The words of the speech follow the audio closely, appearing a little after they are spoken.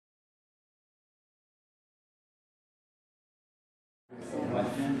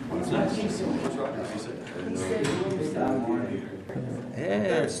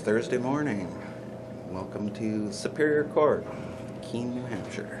It's Thursday morning. Welcome to Superior Court, Keene, New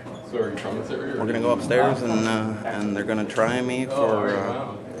Hampshire. So are you from this area? We're going to go upstairs and they're going to try me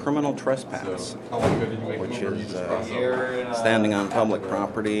for criminal trespass, which is standing on public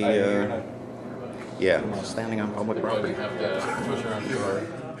property. Yeah, standing on public property.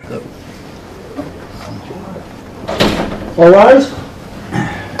 All rise.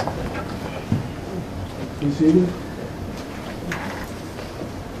 Be seated.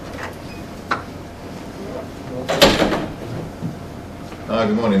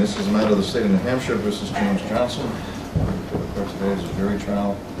 Good morning. This is a matter of the state of New Hampshire versus James Johnson. For today is a jury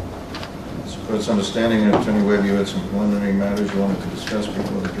trial. It's the court's understanding, Attorney Webb, you had some preliminary matters you wanted to discuss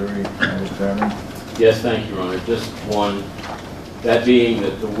before the jury was gathering. Yes, thank you, Your Honor. Just one, that being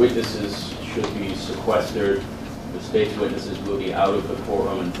that the witnesses should be sequestered. The state's witnesses will be out of the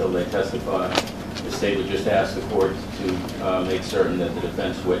courtroom until they testify. The state would just ask the court to make certain that the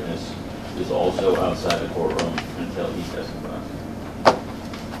defense witness is also outside the courtroom until he testifies.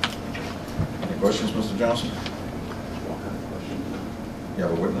 Any questions, Mr. Johnson? You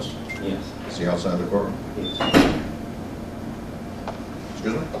have a witness? Yes. Is he outside the courtroom? Yes.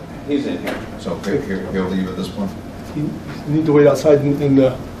 Excuse me? He's in here. So he'll leave at this point? You need to wait outside and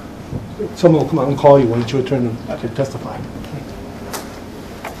someone will come out and call you when it's your turn to testify.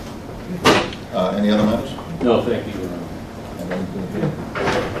 Any other matters? No, thank you, Your Honor.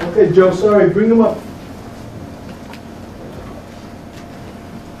 Okay, Joe, sorry, bring them up.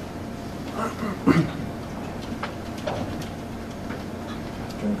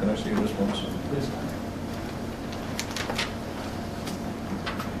 Jim, can I see this one? Please.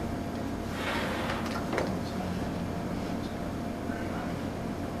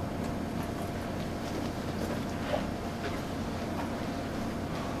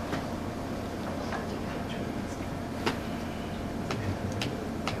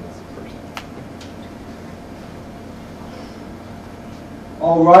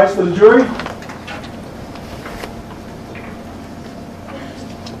 All rise for the jury.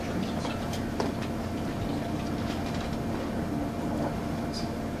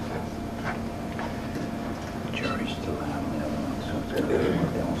 Jury still have the other one, so it's good.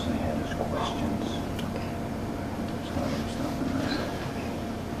 They also had his questions.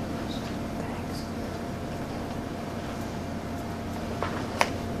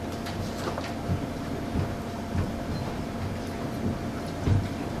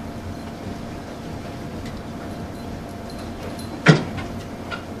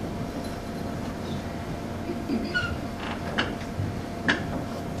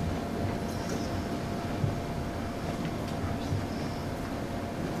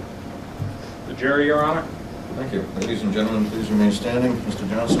 The jury, Your Honor. Thank you. Ladies and gentlemen, please remain standing. Mr.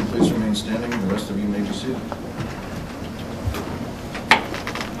 Johnson, please remain standing. The rest of you may be seated.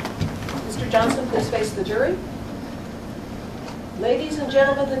 Mr. Johnson, please face the jury. Ladies and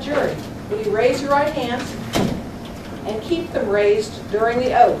gentlemen of the jury, will you raise your right hands and keep them raised during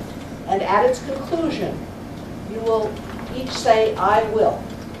the oath, and at its conclusion, you will each say, "I will."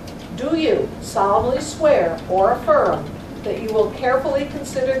 Do you solemnly swear or affirm that you will carefully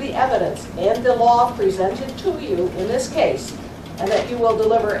consider the evidence and the law presented to you in this case, and that you will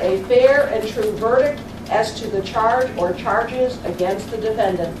deliver a fair and true verdict as to the charge or charges against the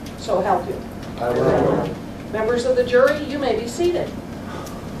defendant? So help you. I will. Members of the jury, you may be seated.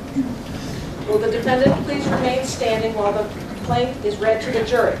 Will the defendant please remain standing while the complaint is read to the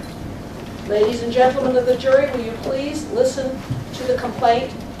jury? Ladies and gentlemen of the jury, will you please listen to the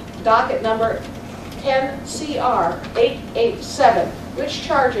complaint, docket number 10CR 887, which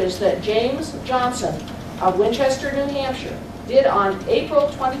charges that James Johnson of Winchester, New Hampshire, did on April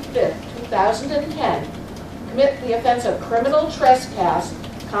 25th, 2010, commit the offense of criminal trespass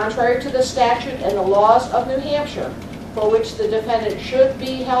contrary to the statute and the laws of New Hampshire, for which the defendant should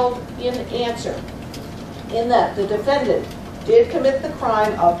be held in answer, in that the defendant did commit the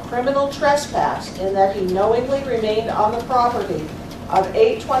crime of criminal trespass in that he knowingly remained on the property of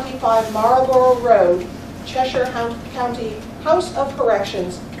 825 Marlborough Road, Cheshire County House of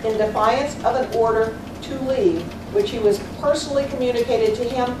Corrections, in defiance of an order to leave, which he was personally communicated to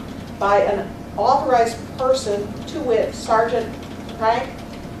him by an authorized person, to wit, Sergeant Frank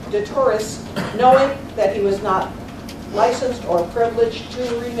DeTouris, knowing that he was not licensed or privileged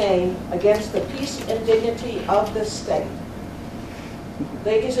to remain, against the peace and dignity of the state.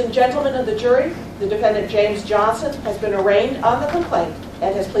 Ladies and gentlemen of the jury, the defendant James Johnson has been arraigned on the complaint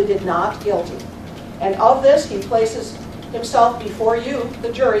and has pleaded not guilty. And of this, he places himself before you,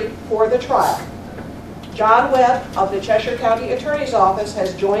 the jury, for the trial. John Webb of the Cheshire County Attorney's Office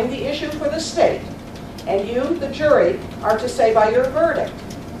has joined the issue for the state, and you, the jury, are to say by your verdict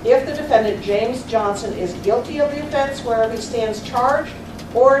if the defendant, James Johnson, is guilty of the offense whereof he stands charged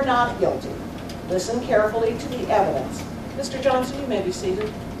or not guilty. Listen carefully to the evidence. Mr. Johnson, you may be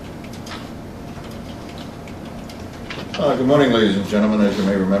seated. Good morning, ladies and gentlemen. As you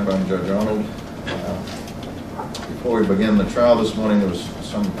may remember, I'm Judge Arnold. Before we begin the trial this morning, there was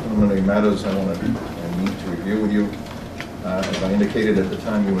some preliminary matters I wanted and need to review with you. As I indicated at the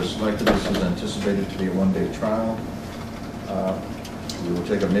time you were selected, this is anticipated to be a one-day trial. We will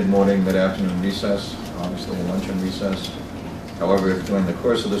take a mid-morning, mid-afternoon recess, obviously a luncheon recess. However, if during the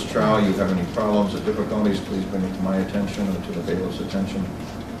course of this trial you have any problems or difficulties, please bring it to my attention or to the bailiff's attention,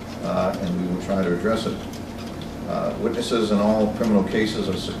 and we will try to address it. Witnesses in all criminal cases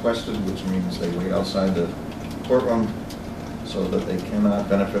are sequestered, which means they wait outside the courtroom so that they cannot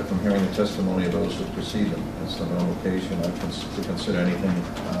benefit from hearing the testimony of those who precede them. That's the normal case. You're not to consider anything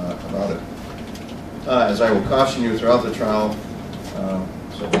about it. As I will caution you throughout the trial,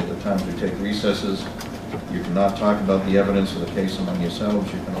 so at the times we take recesses, you cannot talk about the evidence of the case among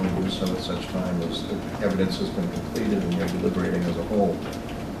yourselves. You can only do so at such time as the evidence has been completed and you're deliberating as a whole.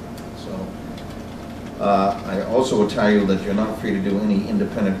 So, I also will tell you that you're not free to do any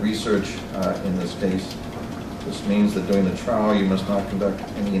independent research in this case. This means that during the trial you must not conduct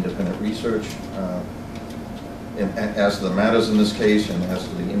any independent research as to the matters in this case and as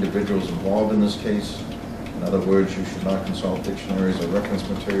to the individuals involved in this case. In other words, you should not consult dictionaries or reference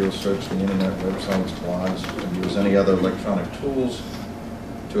materials, search the internet, websites, blogs, and use any other electronic tools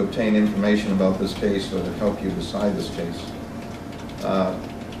to obtain information about this case or to help you decide this case.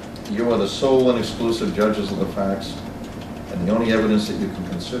 You are the sole and exclusive judges of the facts, and the only evidence that you can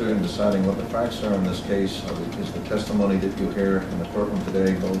consider in deciding what the facts are in this case is the testimony that you hear in the courtroom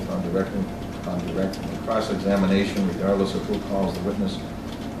today, both on direct and cross-examination, regardless of who calls the witness,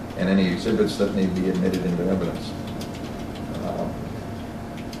 and any exhibits that may be admitted into evidence.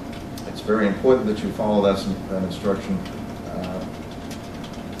 It's very important that you follow that instruction.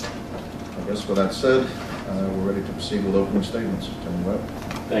 I guess with that said, we're ready to proceed with opening statements. Attorney Webb.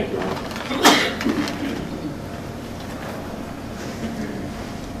 Thank you.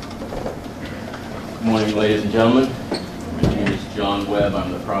 Good morning, ladies and gentlemen. My name is John Webb.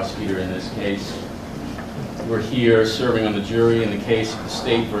 I'm the prosecutor in this case. We're here serving on the jury in the case of the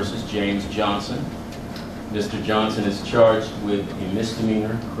State versus James Johnson. Mr. Johnson is charged with a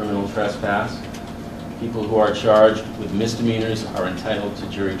misdemeanor criminal trespass. People who are charged with misdemeanors are entitled to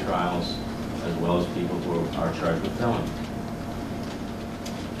jury trials, as well as people who are charged with felonies.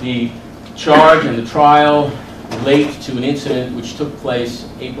 The charge and the trial relate to an incident which took place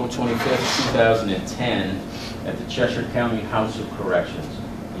April 25th, 2010 at the Cheshire County House of Corrections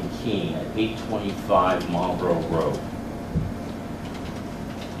in Keene at 825 Marlborough Road.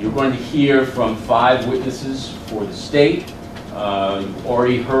 You're going to hear from 5 witnesses for the state. You've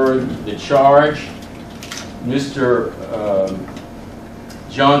already heard the charge. Mr.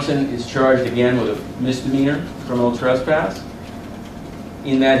 Johnson is charged again with a misdemeanor criminal trespass,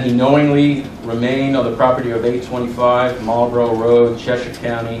 in that he knowingly remained on the property of 825 Marlborough Road, Cheshire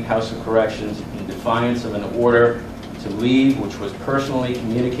County House of Corrections, in defiance of an order to leave, which was personally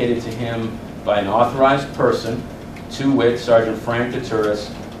communicated to him by an authorized person, to wit, Sergeant Frank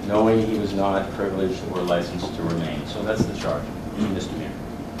DeTuris, knowing he was not privileged or licensed to remain. So that's the charge, misdemeanor.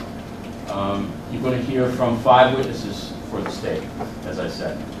 You're going to hear from 5 witnesses for the state, as I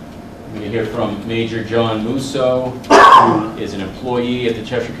said. You're going to hear from Major John Musso, who is an employee at the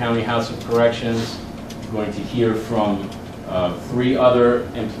Cheshire County House of Corrections. You're going to hear from 3 other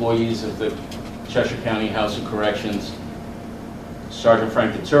employees of the Cheshire County House of Corrections. Sergeant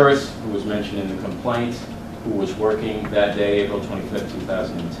Frank DeTuris, who was mentioned in the complaint, who was working that day, April 25th,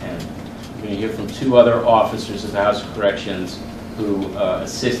 2010. You're going to hear from 2 other officers of the House of Corrections who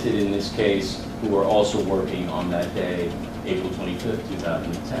assisted in this case, who were also working on that day, April 25th,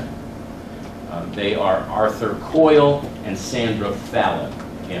 2010. They are Arthur Coyle and Sandra Fallon,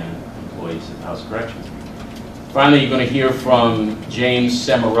 again, employees of the House of Corrections. Finally, you're going to hear from James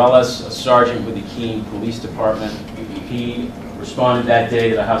Semarellis, a sergeant with the Keene Police Department. He responded that day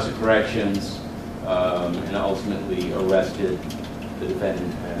to the House of Corrections and ultimately arrested the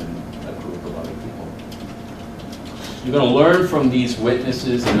defendant and a group of other people. You're going to learn from these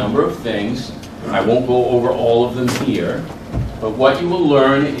witnesses a number of things. I won't go over all of them here, but what you will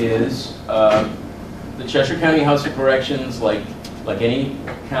learn is the Cheshire County House of Corrections, like any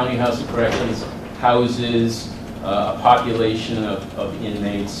county House of Corrections, houses a population of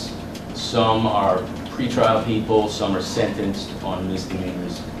inmates. Some are pretrial people, some are sentenced on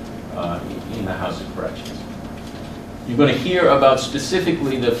misdemeanors. in the House of Corrections. You're going to hear about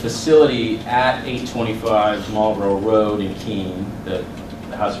specifically the facility at 825 Marlborough Road in Keene, the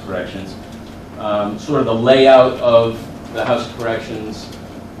House of Corrections, sort of the layout of the House of Corrections,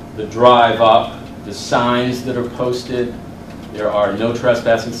 the drive up, the signs that are posted. There are no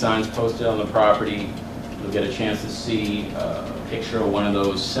trespassing signs posted on the property. You'll get a chance to see a picture of one of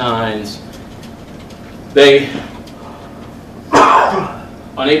those signs.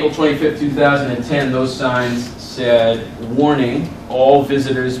 On April 25th, 2010, those signs said, "Warning, all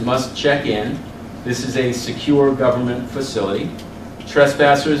visitors must check in. This is a secure government facility.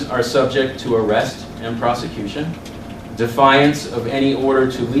 Trespassers are subject to arrest and prosecution. Defiance of any order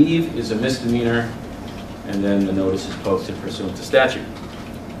to leave is a misdemeanor," and then the notice is posted pursuant to statute.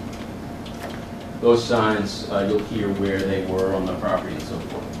 Those signs, you'll hear where they were on the property and so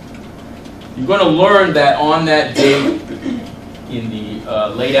forth. You're going to learn that on that date, in the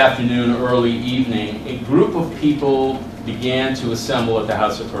late afternoon, early evening, a group of people began to assemble at the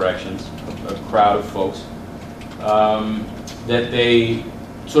House of Corrections, a crowd of folks, that they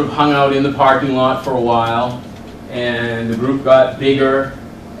sort of hung out in the parking lot for a while, and the group got bigger,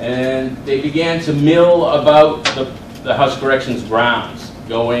 and they began to mill about the House of Corrections grounds,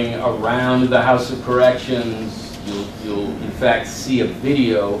 going around the House of Corrections. You'll in fact see a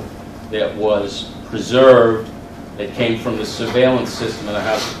video that was preserved that came from the surveillance system of the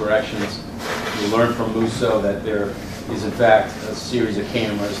House of Corrections. You learn from Musso that there is in fact a series of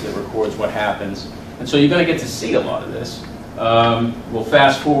cameras that records what happens. And so you're going to get to see a lot of this. We'll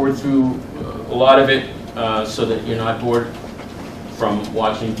fast forward through a lot of it so that you're not bored from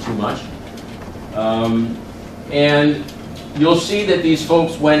watching too much. And you'll see that these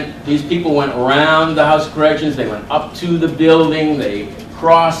people went around the House of Corrections, they went up to the building, they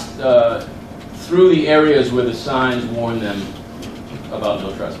crossed through the areas where the signs warned them about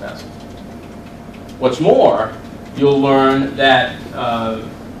no trespassing. What's more, you'll learn that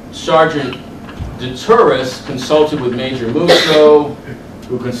Sergeant DeTuris consulted with Major Musso,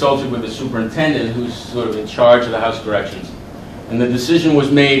 who consulted with the superintendent, who's sort of in charge of the House of Corrections. And the decision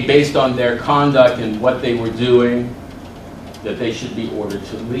was made based on their conduct and what they were doing, that they should be ordered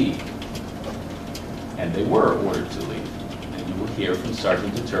to leave. And they were ordered to leave. And you will hear from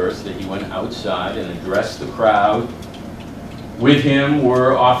Sergeant DeTuris that he went outside and addressed the crowd. With him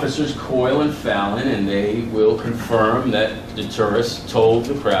were Officers Coyle and Fallon, and they will confirm that DeTuris told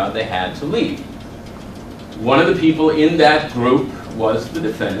the crowd they had to leave. One of the people in that group was the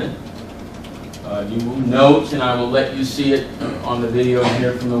defendant. You will note, and I will let you see it on the video and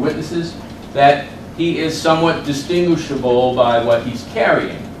hear from the witnesses, that he is somewhat distinguishable by what he's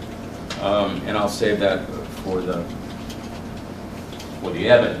carrying. And I'll save that for the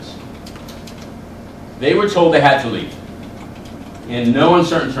evidence. They were told they had to leave. In no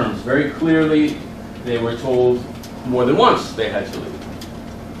uncertain terms, very clearly, they were told more than once they had to leave.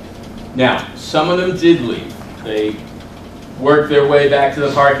 Now, some of them did leave. They worked their way back to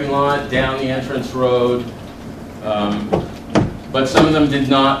the parking lot, down the entrance road, but some of them did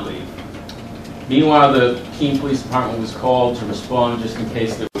not leave. Meanwhile, the Keene Police Department was called to respond just in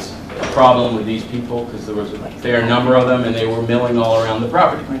case there was a problem with these people, because there was a fair number of them and they were milling all around the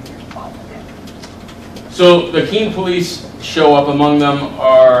property. So the Keene Police show up. Among them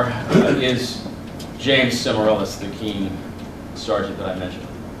is James Cimarellis, the Keene sergeant that I mentioned.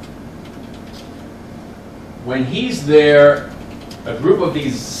 When he's there, a group of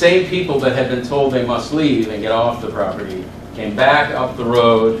these same people that had been told they must leave and get off the property came back up the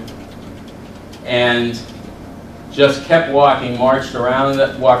road and just kept walking, walked around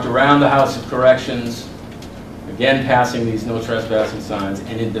the House of Corrections, again passing these no trespassing signs,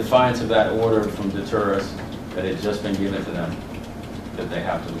 and in defiance of that order from DeTuris that had just been given to them, that they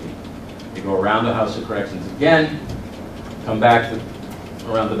have to leave. They go around the House of Corrections again, come back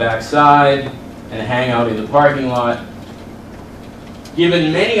around the back side, and hang out in the parking lot,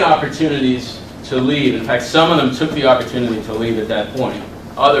 given many opportunities to leave. In fact, some of them took the opportunity to leave at that point.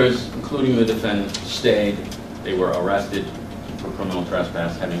 Others, including the defendant, stayed. They were arrested for criminal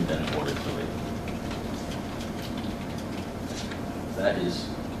trespass, having been ordered to leave. That is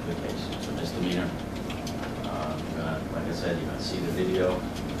the case. It's a misdemeanor. Like I said, you're going to see the video.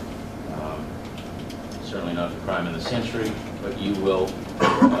 Certainly not the crime of the century, but you will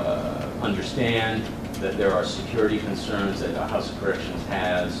understand that there are security concerns that the House of Corrections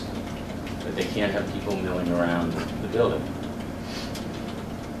has, that they can't have people milling around the building.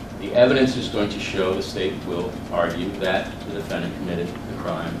 The evidence is going to show, the state will argue, that the defendant committed the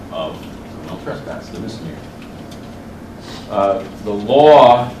crime of criminal trespass, the misdemeanor. The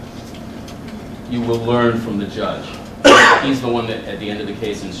law, you will learn from the judge. He's the one that, at the end of the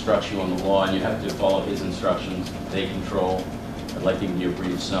case, instructs you on the law, and you have to follow his instructions. They control. I'd like to give you a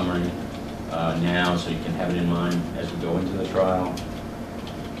brief summary now, so you can have it in mind as we go into the trial.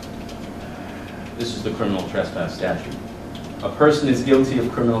 This is the criminal trespass statute. A person is guilty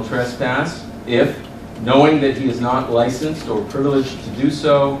of criminal trespass if, knowing that he is not licensed or privileged to do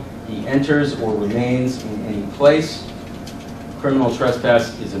so, he enters or remains in any place. Criminal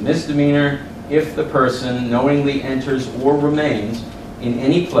trespass is a misdemeanor if the person knowingly enters or remains in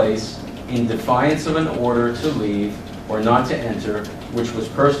any place in defiance of an order to leave or not to enter, which was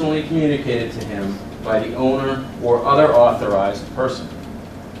personally communicated to him by the owner or other authorized person.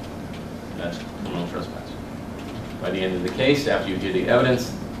 That's criminal trespass. By the end of the case, after you hear the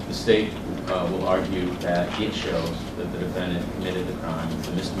evidence, the state will argue that it shows that the defendant committed the crime,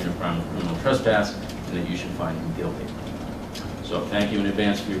 the misdemeanor crime of criminal trespass, and that you should find him guilty. So thank you in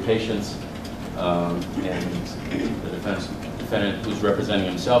advance for your patience. And the defendant who's representing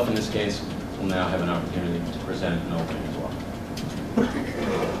himself in this case will now have an opportunity to present an opening as well.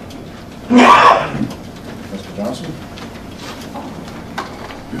 Mr. Johnson?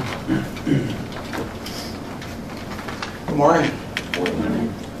 Good morning.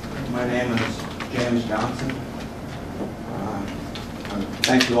 My name is James Johnson.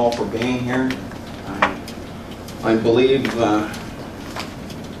 Thank you all for being here. I believe that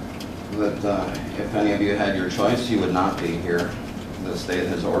if any of you had your choice, you would not be here. The state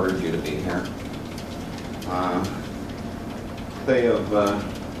has ordered you to be here. They have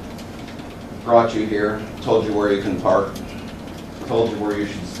brought you here, told you where you can park, told you where you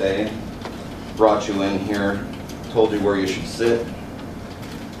should stay, brought you in here, told you where you should sit.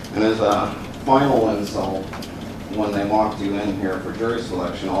 And as a final insult, when they locked you in here for jury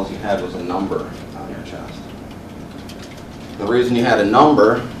selection, all you had was a number on your chest. The reason you had a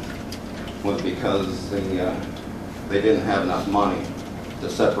number was because they didn't have enough money to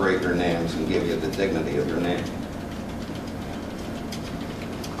separate your names and give you the dignity of your name.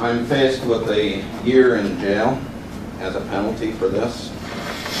 I'm faced with a year in jail as a penalty for this.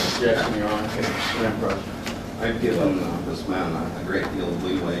 Objection, Your Honor. I've given this man a great deal of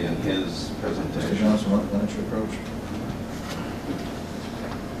leeway in his Mr. presentation. Johnson, why don't you approach?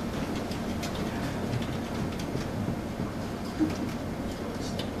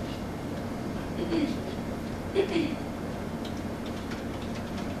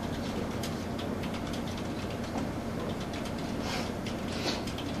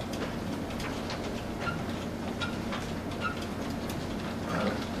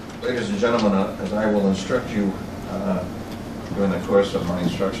 Ladies and gentlemen, as I will instruct you during the course of my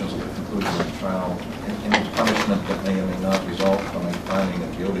instructions at the conclusion of the trial, any punishment that may or may not result from a finding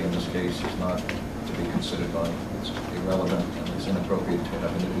of guilty in this case is not to be considered by. It's irrelevant and it's inappropriate to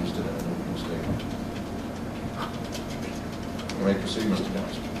have introduced it in an open statement. You may proceed, Mr.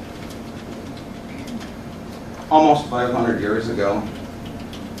 Johnson. Almost 500 years ago,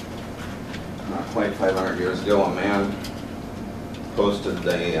 not quite 500 years ago, a man posted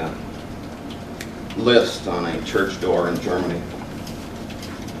a list on a church door in Germany.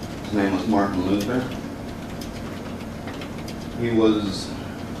 His name was Martin Luther. He was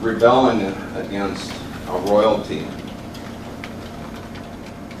rebelling against a royalty,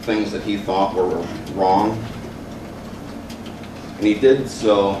 things that he thought were wrong. And he did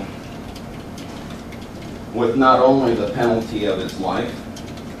so with not only the penalty of his life,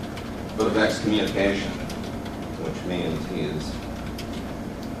 but of excommunication, which means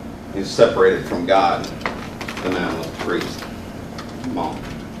he's separated from God. The man was a priest, monk.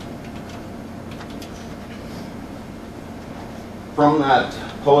 From that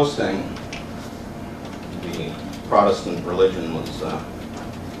posting, the Protestant religion was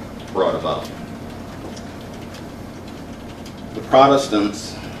brought about. The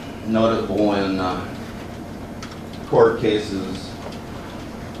Protestants, notable in court cases,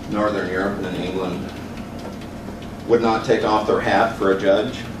 Northern Europe and in England, would not take off their hat for a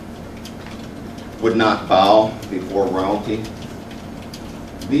judge, would not bow before royalty.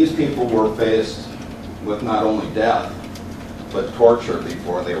 These people were faced with not only death, but torture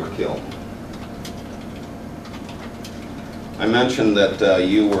before they were killed. I mentioned that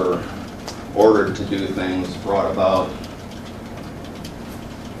you were ordered to do things, brought about,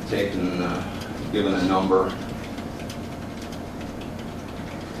 taken, given a number,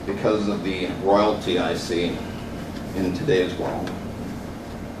 because of the royalty I see in today's world.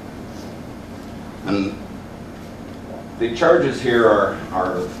 And the charges here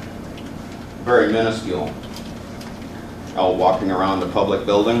are very minuscule. Walking around a public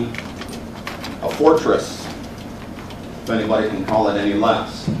building, a fortress, if anybody can call it any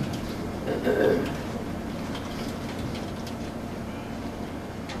less.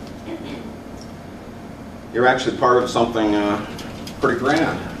 You're actually part of something pretty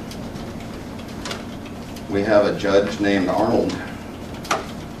grand. We have a judge named Arnold.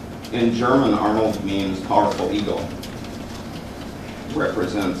 In German, Arnold means powerful ego.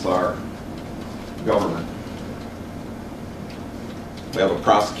 Represents our government. We have a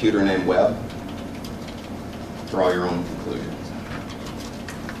prosecutor named Webb. Draw your own conclusions.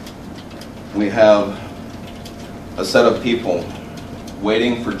 We have a set of people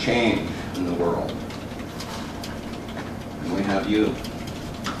waiting for change in the world. And we have you,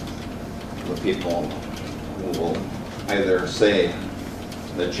 the people who will either say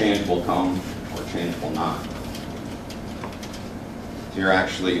that change will come or change will not. You're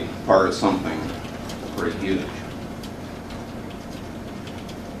actually part of something pretty huge.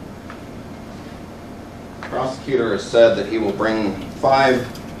 The prosecutor has said that he will bring 5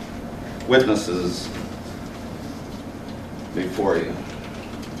 witnesses before you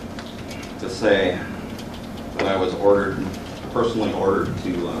to say that I was personally ordered to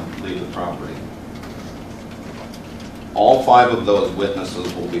leave the property. All 5 of those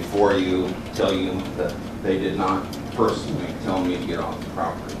witnesses will before you tell you that they did not personally tell me to get off the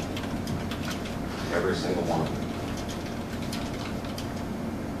property. Every single one of them.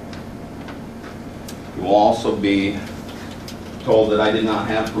 You will also be told that I did not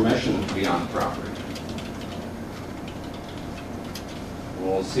have permission to be on the property.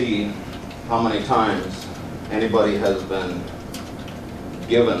 We'll see how many times anybody has been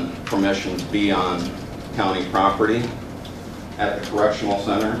given permission to be on county property at the correctional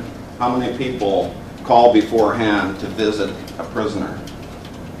center. How many people call beforehand to visit a prisoner?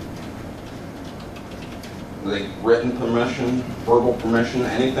 The written permission, verbal permission,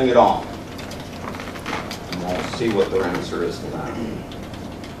 anything at all. And we'll see what their answer is to that.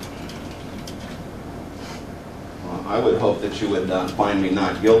 I would hope that you would find me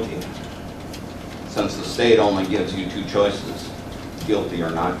not guilty, since the state only gives you 2 choices, guilty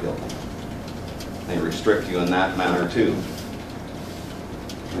or not guilty. They restrict you in that manner too.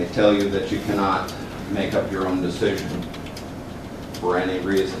 They tell you that you cannot make up your own decision for any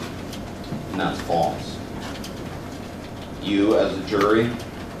reason, and that's false. You, as a jury,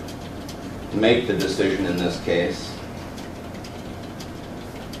 make the decision in this case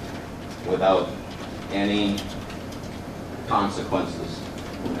without any consequences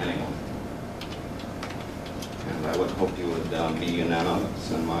from anyone. And I would hope you would be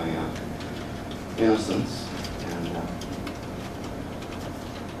unanimous in my innocence. And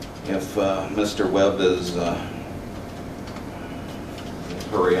if Mr. Webb is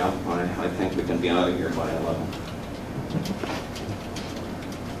hurry up, I think we can be out of here by 11.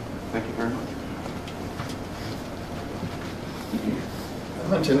 Thank you very much. I'd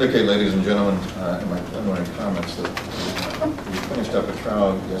like to indicate, ladies and gentlemen, in my preliminary comments that we finished up a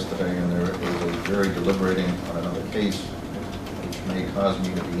trial yesterday and there was a jury deliberating on another case which may cause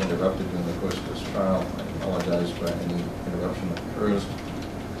me to be interrupted during the course of this trial. I apologize for any interruption that occurs,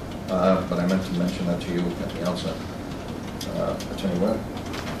 but I meant to mention that to you at the outset. Attorney Webb.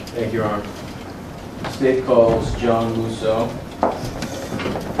 Thank you, Your Honor. The state calls John Musso.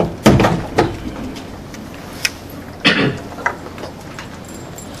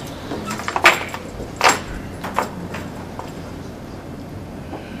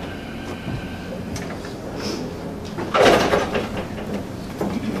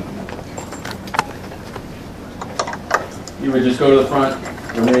 You would just go to the front,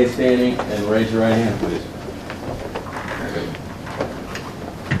 remain standing, and raise your right hand, please.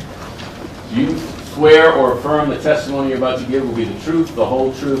 Do you swear or affirm the testimony you're about to give will be the truth, the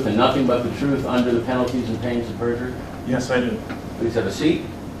whole truth, and nothing but the truth under the penalties and pains of perjury? Yes, I do. Please have a seat.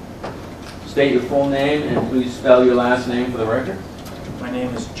 State your full name, and please spell your last name for the record. My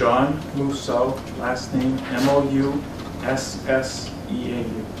name is John Musso, last name M-O-U-S-S-E-A-U.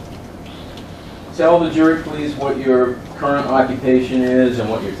 Tell the jury, please, what your current occupation is and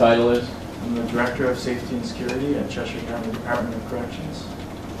what your title is. I'm the Director of Safety and Security at Cheshire County Department of Corrections.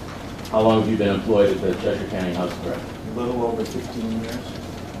 How long have you been employed at the Cheshire County House of Corrections? A little over 15 years.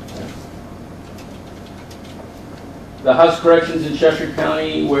 The House of Corrections in Cheshire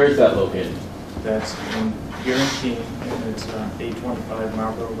County, where is that located? That's in here in Keene, and it's 825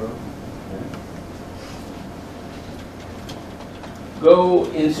 Marlborough Road. Go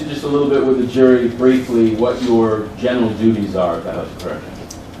into just a little bit with the jury briefly what your general duties are at the House of Corrections.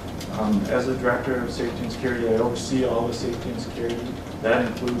 As the Director of Safety and Security, I oversee all the safety and security. That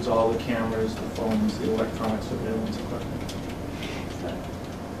includes all the cameras, the phones, the electronic surveillance equipment.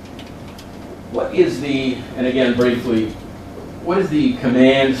 What is the, and again briefly, what is the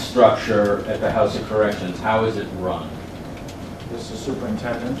command structure at the House of Corrections? How is it run? This is the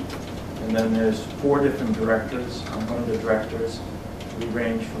superintendent. And then there's 4 different directors. I'm one of the directors. We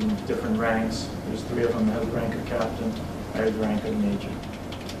range from different ranks. There's 3 of them that have the rank of captain. I have the rank of major.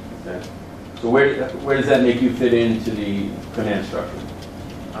 Okay. So where does that make you fit into the command structure?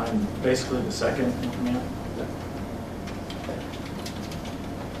 I'm basically the second in command.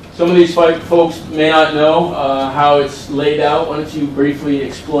 Some of these folks may not know how it's laid out. Why don't you briefly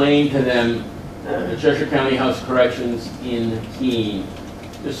explain to them the Cheshire County House of Corrections in Keene?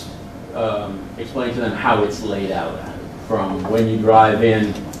 Just explain to them how it's laid out, from when you drive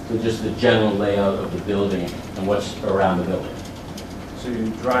in to just the general layout of the building and what's around the building. So you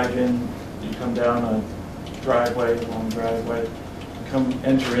drive in, you come down a driveway, long driveway,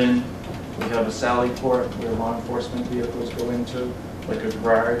 enter in. We have a sally port where law enforcement vehicles go into, like a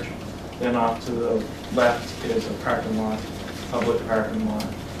garage. Then off to the left is a parking lot, public parking lot.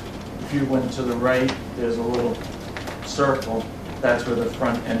 If you went to the right, there's a little circle. That's where the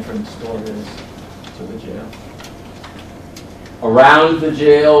front entrance door is to the jail. Around the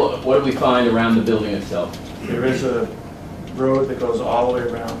jail, what do we find around the building itself? There is a road that goes all the way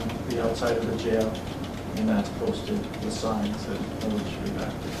around the outside of the jail, and that's posted with signs that Village Street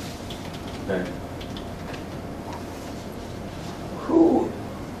active. Okay. Who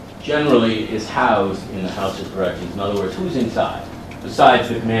generally is housed in the House of Corrections? In other words, who's inside, besides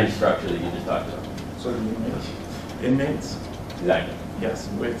the command structure that you just talked about? So the inmates? Exactly. Yes,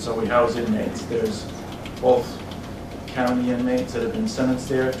 so we house inmates. There's both county inmates that have been sentenced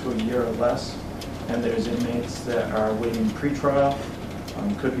there to a year or less, and there's inmates that are waiting pretrial,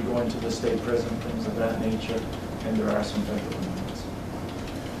 could be going to the state prison, things of that nature, and there are some federal inmates.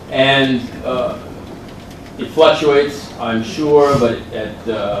 And it fluctuates, I'm sure, but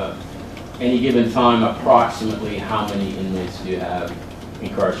at any given time, approximately how many inmates do you have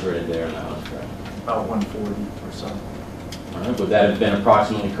incarcerated there in the House of Corrections? About 140 or so. All right, would that have been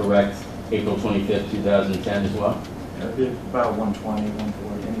approximately correct April 25th, 2010 as well? It'd be about 120,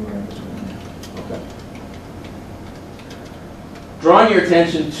 140, anywhere in between there. Okay. Drawing your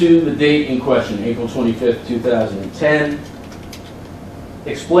attention to the date in question, April 25th, 2010,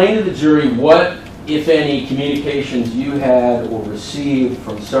 explain to the jury what, if any, communications you had or received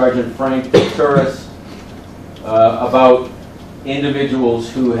from Sergeant Frank Turris about individuals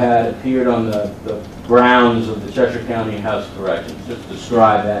who had appeared on the grounds of the Cheshire County House of Corrections. Just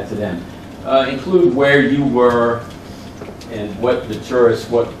describe that to them. Include where you were and what the Turris'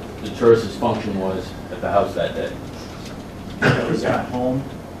 function was at the house that day. I was at home.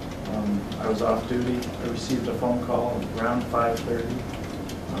 I was off duty. I received a phone call around 5:30.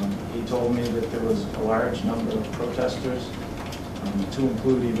 He told me that there was a large number of protesters, to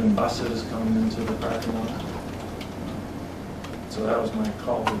include even buses coming into the parking lot. So that was my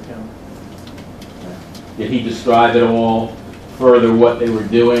call with him. Did he describe at all further what they were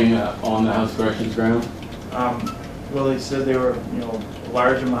doing on the House of Corrections ground? Well, he said they were, a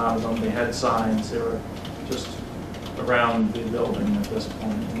large amount of them. They had signs. They were just around the building at this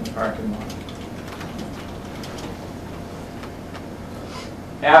point in the parking lot.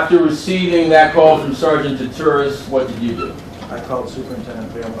 After receiving that call from Sergeant Turris, what did you do? I called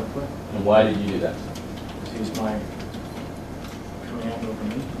Superintendent Van Wickler. And why did you do that? Because he's my command over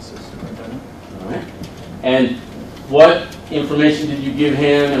me. He's the superintendent. All right. And what information did you give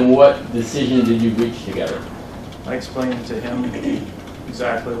him and what decision did you reach together? I explained to him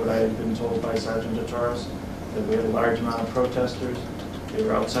exactly what I had been told by Sergeant Torres, that we had a large amount of protesters. They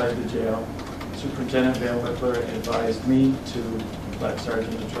were outside the jail. Superintendent Van Wickler advised me to let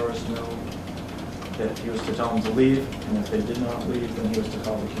Sergeant Torres know that he was to tell them to leave, and if they did not leave, then he was to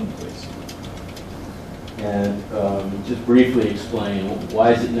call the Keene Police. And just briefly explain,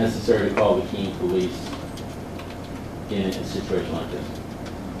 why is it necessary to call the Keene Police in a situation like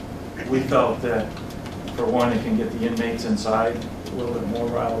this? We felt that, for one, it can get the inmates inside a little bit more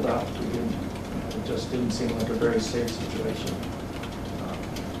riled up. It just didn't seem like a very safe situation.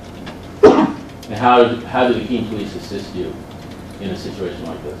 And how do the Keene Police assist you in a situation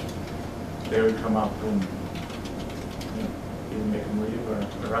like this? They would come up and either make them leave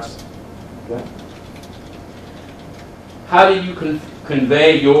or arrest them. Okay. How do you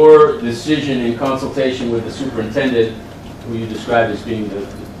convey your decision in consultation with the superintendent, who you described as being the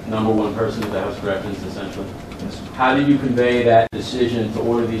 #1 person at the House of Corrections, essentially? Yes. How do you convey that decision to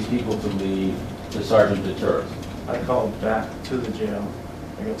order these people to leave to Sergeant Turris? I called back to the jail.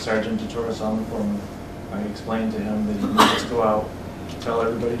 I got Sergeant Torres on the phone. I explained to him that he needed to go out, tell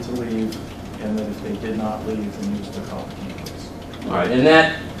everybody to leave, and that if they did not leave, then he was to call the Keene Police. All right, and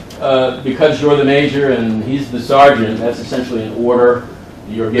that, because you're the major and he's the sergeant, that's essentially an order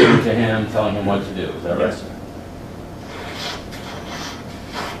you're giving to him, telling him what to do. Is that right? Yes, sir.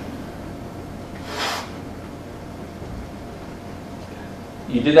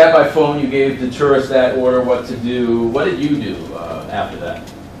 You did that by phone, you gave the tourist that order what to do. What did you do after that?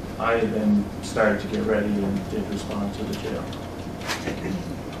 I then started to get ready and did respond to the jail.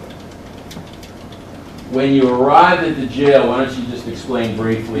 When you arrived at the jail, why don't you just explain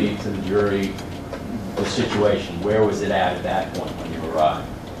briefly to the jury the situation? Where was it at that point when you arrived?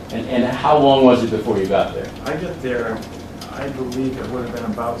 And how long was it before you got there? I got there, I believe it would have been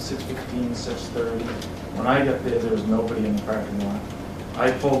about 6:15, 6:30. When I got there was nobody in the parking lot. I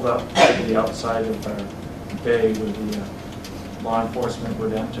pulled up to the outside of our bay where the law enforcement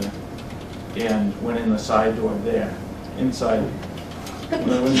would enter and went in the side door there. Inside, when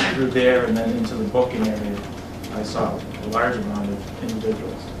I went through there and then into the booking area, I saw a large amount of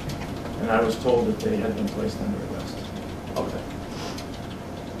individuals. And I was told that they had been placed under arrest. Okay.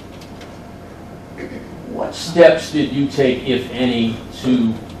 What steps did you take, if any,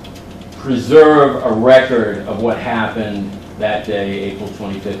 to preserve a record of what happened that day, April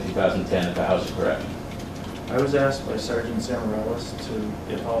 25th, 2010, at the House of Correction? I was asked by Sergeant Samarellis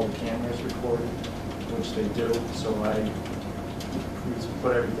if all the cameras recorded, which they do, so I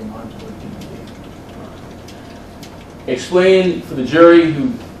put everything onto a DVD. Explain for the jury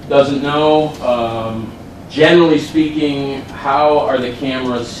who doesn't know, generally speaking, how are the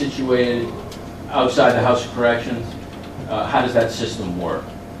cameras situated outside the House of Corrections? How does that system work?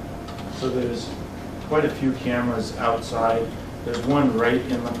 So there's quite a few cameras outside. There's one right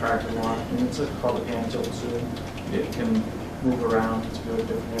in the parking lot, and it's called a pan tilt zoom. It can move around to go to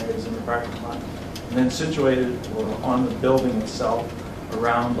different areas in the parking lot. And then situated on the building itself,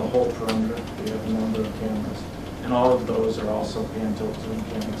 around the whole perimeter, we have a number of cameras. And all of those are also pan tilt zoom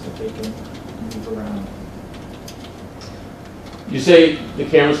cameras that they can move around. You say the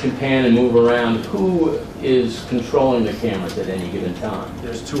cameras can pan and move around. Who is controlling the cameras at any given time?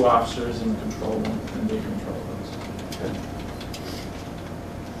 There's 2 officers in the control room, and they control those. Okay.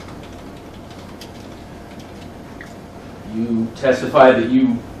 You testified that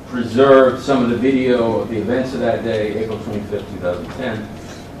you preserved some of the video of the events of that day, April 25th, 2010.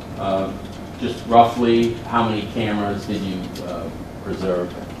 Just roughly, how many cameras did you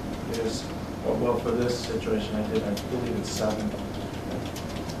preserve? There's, well, for this situation, I believe it's 7.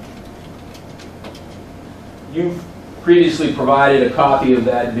 You previously provided a copy of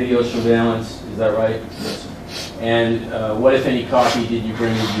that video surveillance, is that right? Yes. And what, if any, copy did you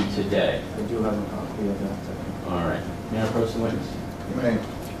bring with you today? I do have a copy of that. All right. May I approach the witness? You may.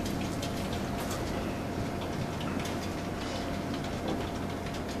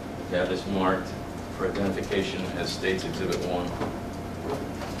 You have this marked for identification as State's Exhibit 1.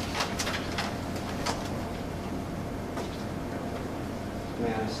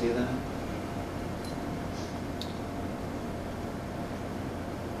 May I see that?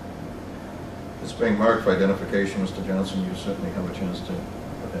 It's being marked for identification, Mr. Johnson. You certainly have a chance to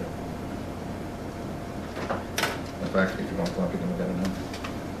look at it. In fact, if you want a copy, then we'll get it now.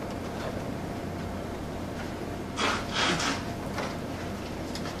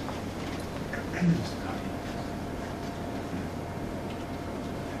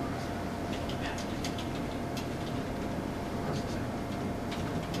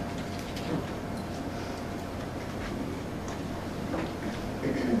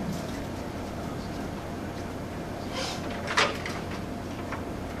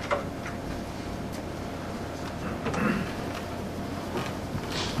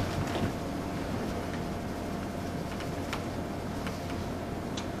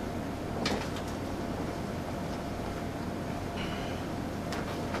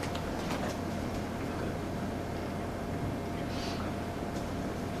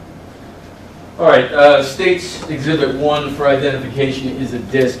 All right, State's Exhibit 1 for identification is a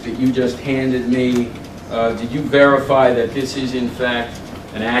disc that you just handed me. Did you verify that this is, in fact,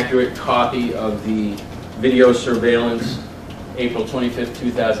 an accurate copy of the video surveillance, April 25th,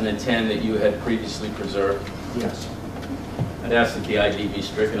 2010, that you had previously preserved? Yes. I'd ask that the ID be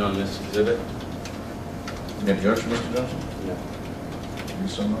stricken on this exhibit. Any objection, Mr. Johnson? No. You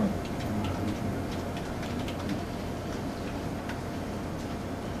so much.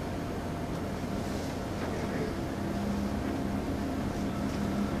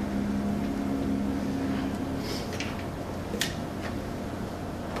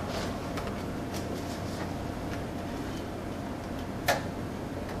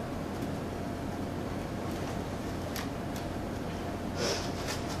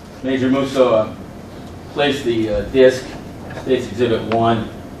 Major Musso, place the disc, State's Exhibit 1,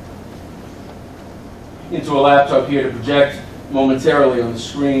 into a laptop here to project momentarily on the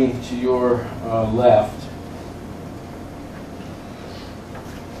screen to your left.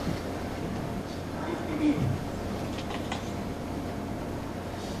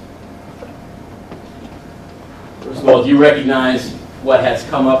 Well, do you recognize what has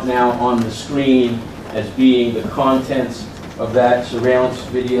come up now on the screen as being the contents of that surveillance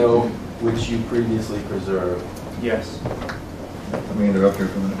video which you previously preserved? Yes. Let me interrupt here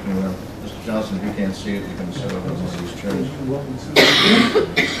for a minute. Mr. Johnson, if you can't see it, you can sit over one of these chairs.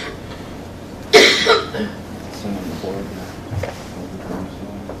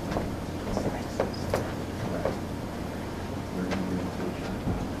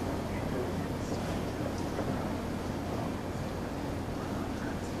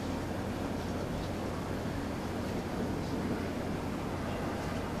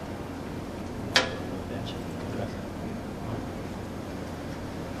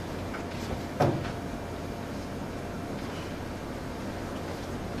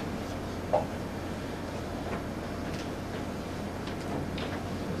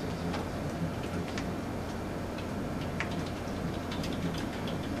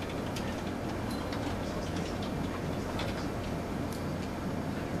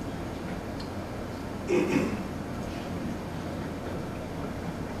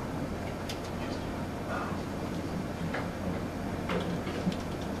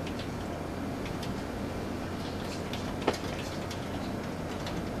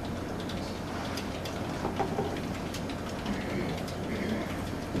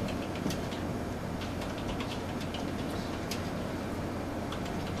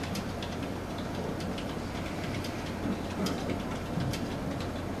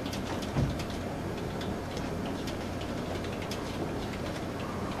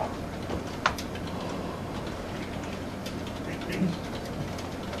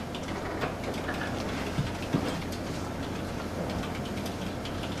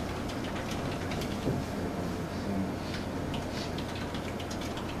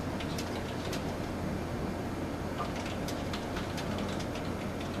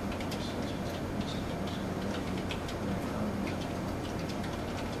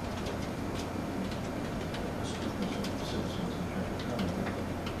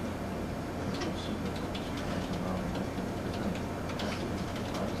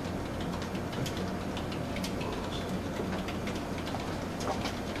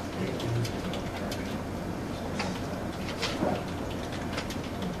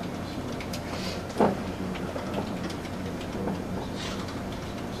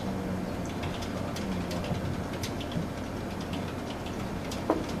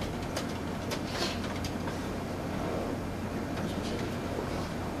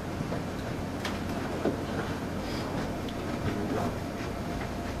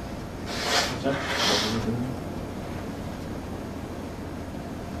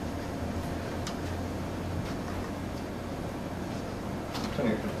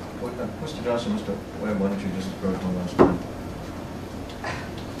 Mr. Johnson, Mr. Webb, why don't you just approach one last time?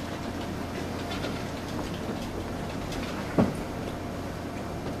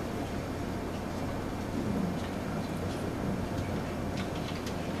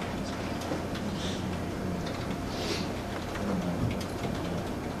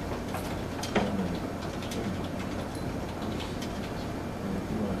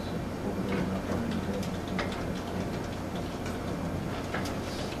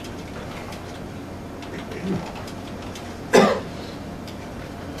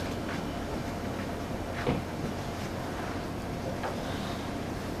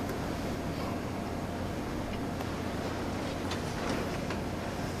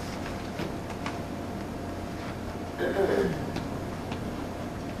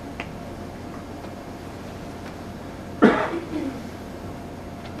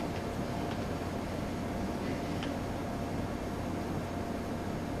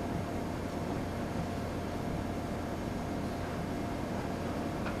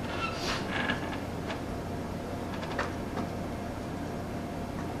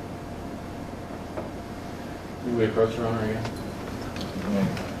 Do we approach Your Honor again?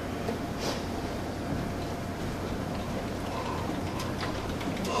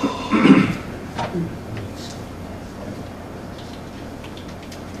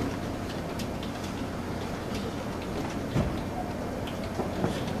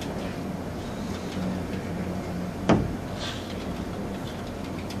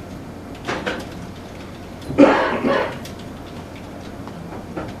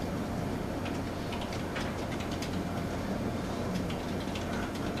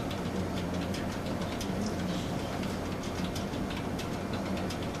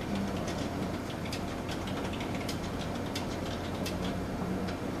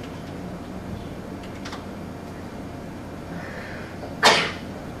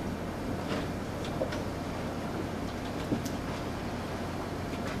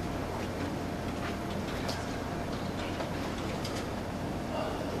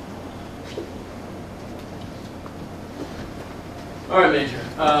 All right, Major.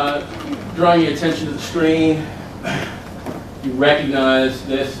 Drawing your attention to the screen, you recognize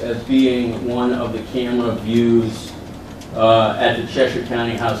this as being one of the camera views at the Cheshire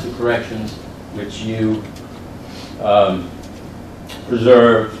County House of Corrections, which you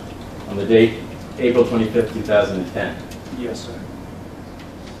preserved on the date April 25th, 2010. Yes, sir.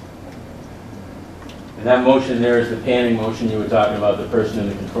 And that motion there is the panning motion you were talking about. The person in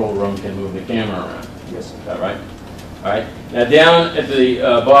the control room can move the camera around. Yes, sir. Is that right? All right. Now down at the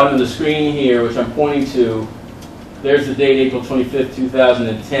bottom of the screen here, which I'm pointing to, there's the date, April 25th,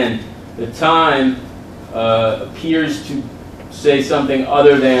 2010. The time appears to say something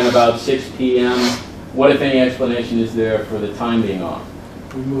other than about 6 p.m. What, if any, explanation is there for the time being off?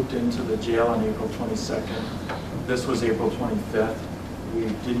 We moved into the jail on April 22nd. This was April 25th. We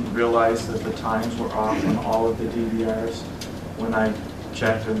didn't realize that the times were off on all of the DVRs. When I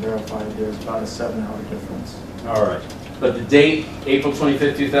checked and verified, there's about a 7-hour difference. All right. But the date, April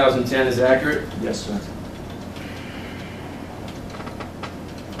 25th, 2010, is accurate? Yes, sir.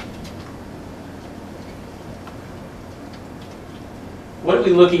 What are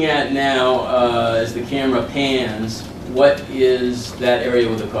we looking at now as the camera pans? What is that area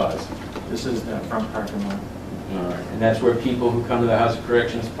with the cars? This is that front parking lot. All right. And that's where people who come to the House of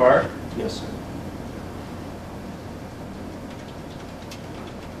Corrections park? Yes, sir.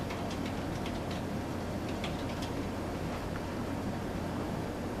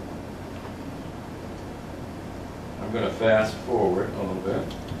 I'm going to fast forward a little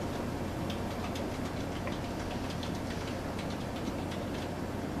bit.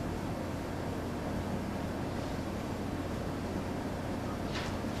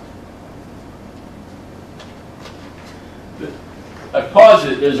 I pause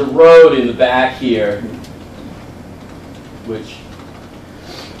it. There's a road in the back here, which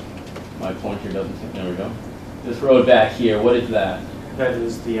my pointer doesn't. There we go. This road back here. What is that? That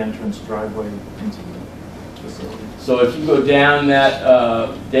is the entrance driveway into the facility. So if you go down that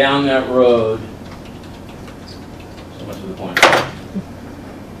road, so much of the point.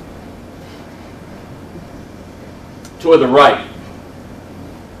 Toward the right,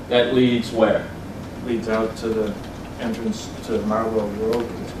 that leads where? Leads out to the entrance to Marlborough Road.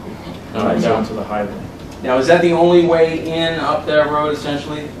 All right, down so- to the highway. Now, is that the only way in up that road,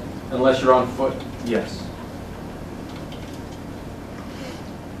 essentially, unless you're on foot? Yes.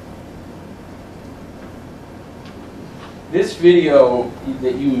 This video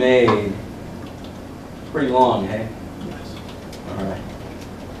that you made, pretty long, hey? Yes. All right.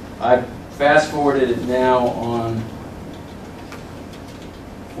 I fast forwarded it now on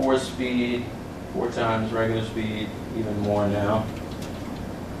 4 times regular speed, even more now.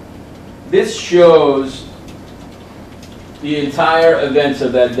 This shows the entire events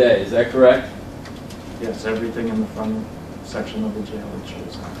of that day, is that correct? Yes, everything in the front section of the jail it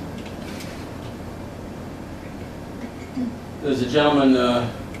shows. There's a gentleman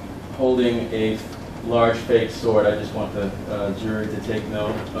holding a large fake sword. I just want the jury to take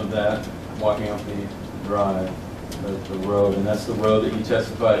note of that, walking up the drive, the road. And that's the road that you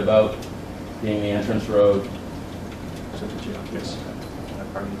testified about being the entrance road. To the jail, yes.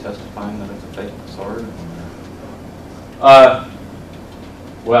 Are you testifying that it's a fake sword?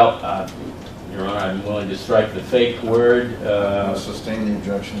 Well, Your Honor, I'm willing to strike the fake word. I'll sustain the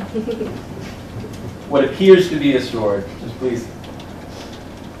objection. What appears to be a sword. Just please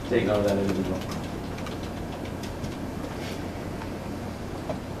take note of that individual.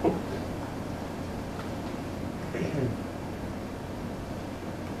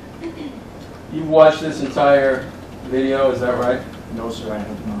 You've watched this entire video, is that right? No, sir, I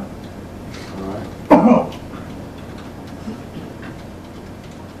have not. All right.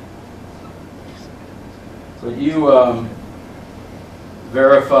 So you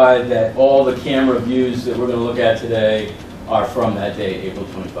verified that all the camera views that we're going to look at today are from that day, April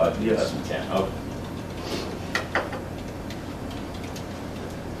 25, 2010. Yes. Okay.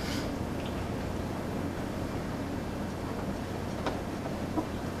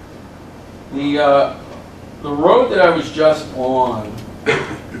 The road that I was just on,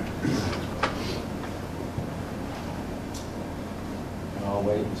 I'll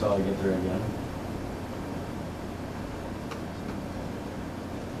wait until I get there again.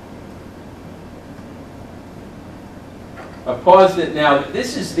 I paused it now.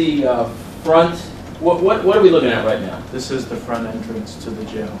 This is the front. What are we looking at right now? This is the front entrance to the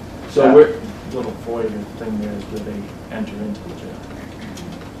jail. So That we're. little foyer thing there is where they enter into the jail.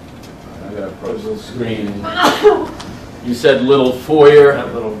 I gotta approach the screen. You said little foyer.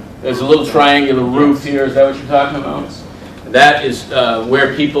 That little. There's a little triangular roof here. Is that what you're talking about? That is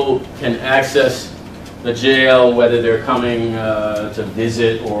where people can access the jail, whether they're coming to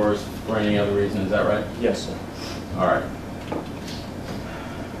visit or for any other reason. Is that right? Yes, sir. All right.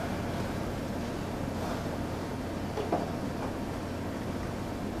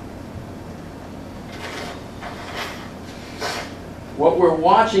 What we're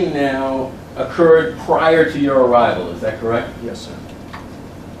watching now occurred prior to your arrival, is that correct? Yes, sir.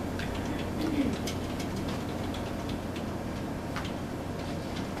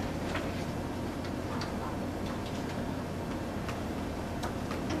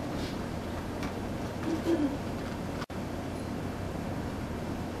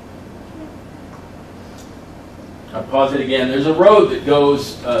 I'll pause it again. There's a road that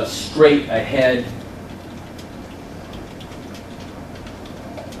goes straight ahead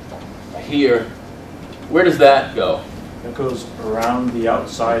here. Where does that go? It goes around the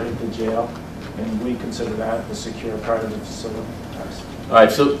outside of the jail, and we consider that the secure part of the facility. All right,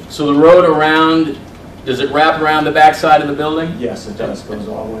 so the road around, does it wrap around the back side of the building? Yes, it does. Goes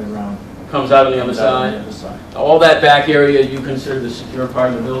all the way around. Comes out on the other Comes out on side? the other side. All that back area you consider the secure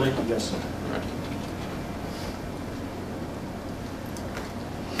part of the building? Yes, sir.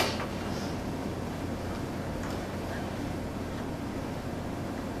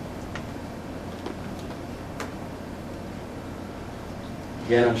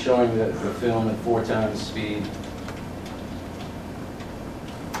 Again, I'm showing the film at 4 times speed.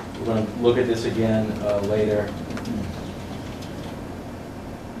 We're going to look at this again later.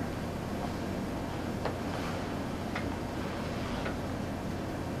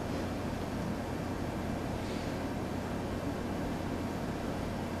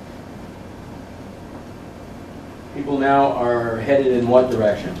 People now are headed in what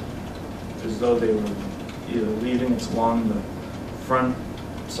direction? As though they were either leaving, it's along the front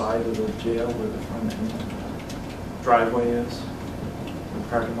side of the jail where the front end driveway is, where the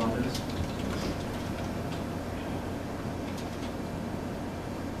parking lot is.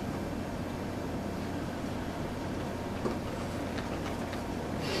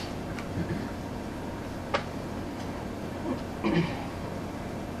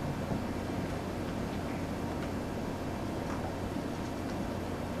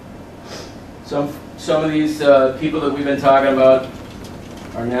 Some of these people that we've been talking about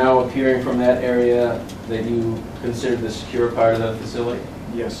are now appearing from that area that you consider the secure part of the facility?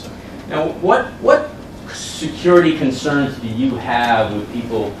 Yes, sir. Now, what security concerns do you have with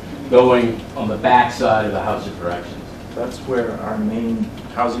people going on the back side of the House of Corrections? That's where our main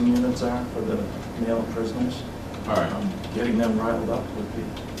housing units are for the male prisoners. All right. Getting them riled up would be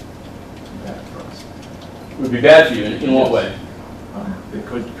bad for us. Would be bad for you, in what way? It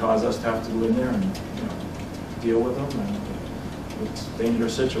could cause us to have to go in there and deal with them, and it's a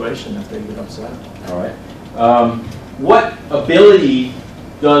dangerous situation if they get upset. All right. What ability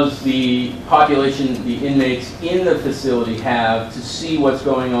does the population, the inmates in the facility have to see what's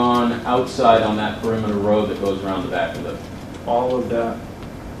going on outside on that perimeter road that goes around the back of it? All of that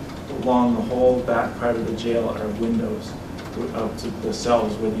along the whole back part of the jail are windows up to the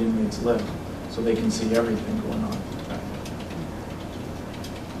cells where the inmates live, so they can see everything going on.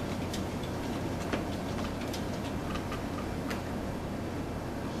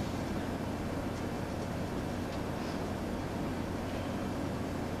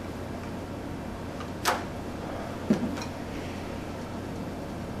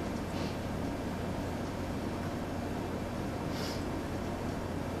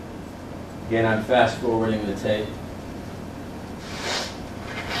 Again, I'm fast forwarding the tape.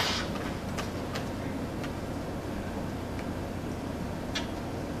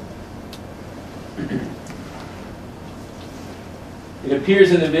 It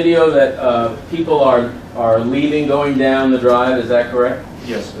appears in the video that people are leaving, going down the drive. Is that correct?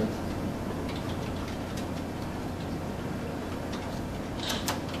 Yes, sir.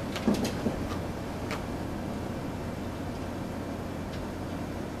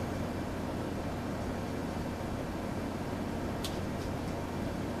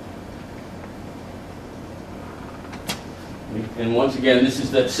 And once again, this is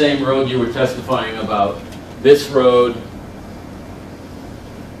that same road you were testifying about. This road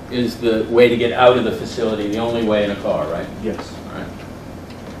is the way to get out of the facility, the only way in a car, right? Yes. All right.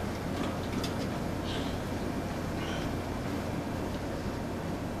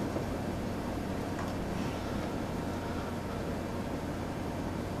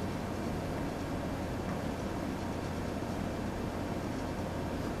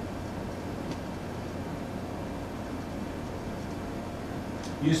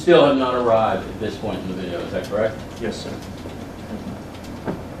 You still have not arrived at this point in the video, is that correct? Yes, sir.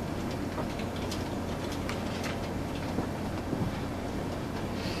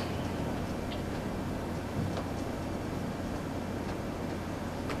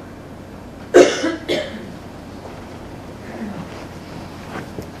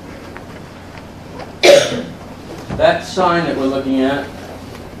 That sign that we're looking at,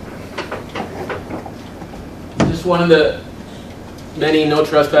 is this one of the many no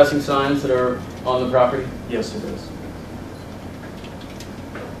trespassing signs that are on the property? Yes, it is.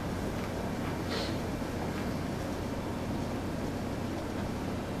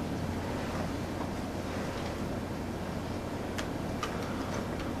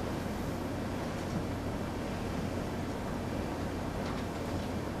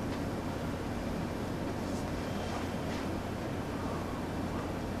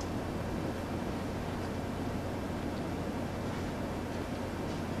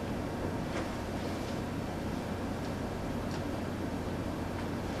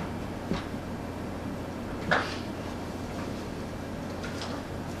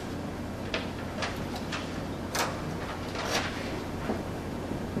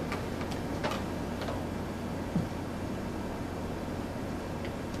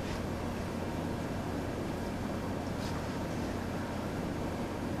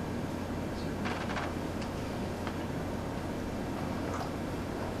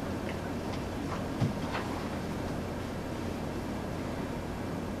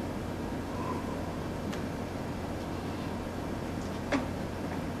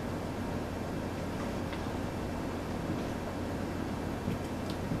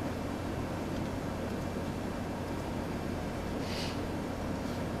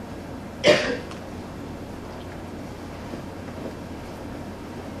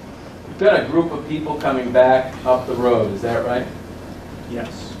 You've got a group of people coming back up the road, is that right?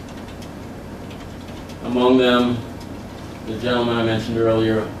 Yes. Among them, the gentleman I mentioned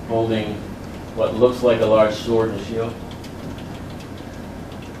earlier holding what looks like a large sword and shield.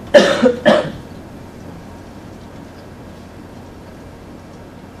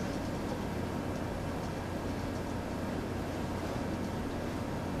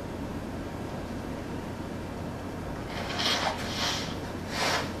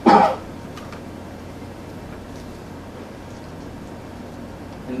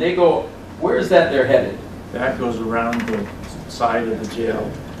 And they go, where is that they're headed? That goes around the side of the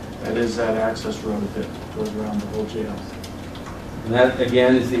jail. That is that access road that goes around the whole jail. And that,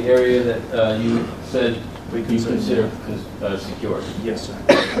 again, is the area that you said We you consider- consider secure. Yes,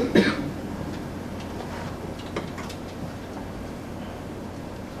 sir.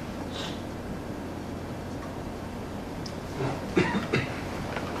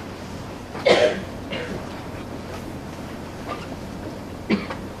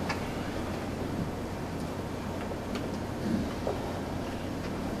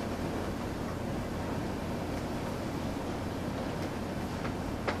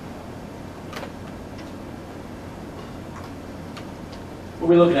 What are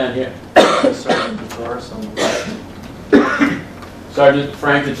we looking at here? Sergeant DeTorres on the left. Sergeant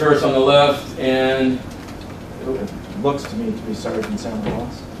Frank DeTurris on the left, and It looks to me to be Sergeant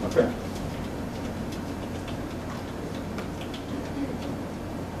Sandoval's. okay.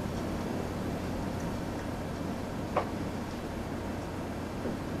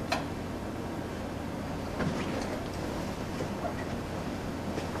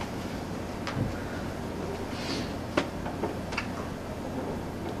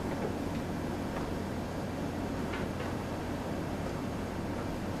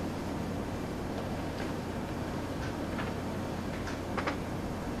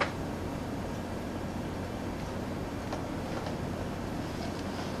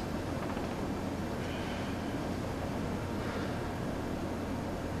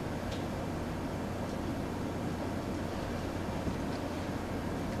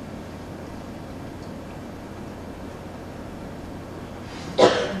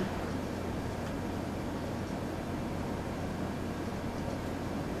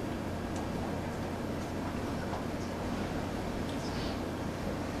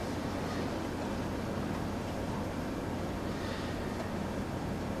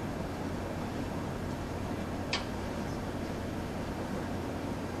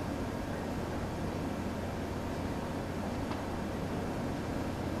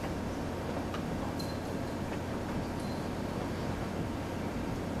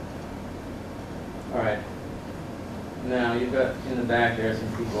 All right. Now, you've got in the back there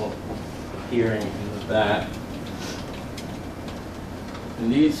some people hearing in the back.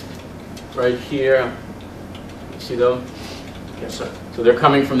 And these right here, you see them? Yes, sir. So they're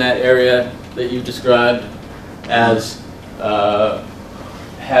coming from that area that you described as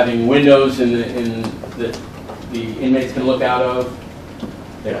having windows that the inmates can look out of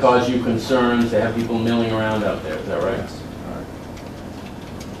that Yes. cause you concerns. They have people milling around out there. Is that right? Yes. All right.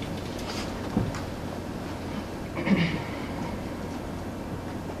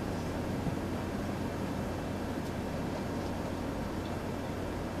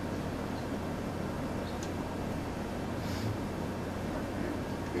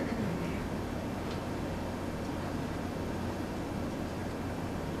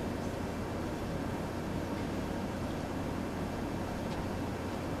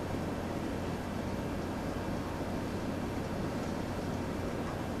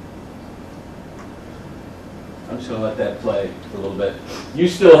 I'm just going to let that play for a little bit. You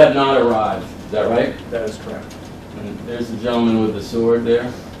still have not arrived, is that right? That is correct. And there's the gentleman with the sword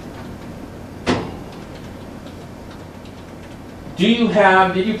there. Did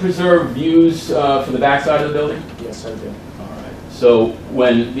you preserve views for the backside of the building? Yes, I did. All right. So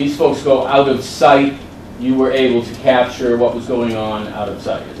when these folks go out of sight, you were able to capture what was going on out of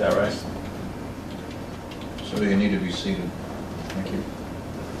sight, is that right? So you need to be seated. Thank you.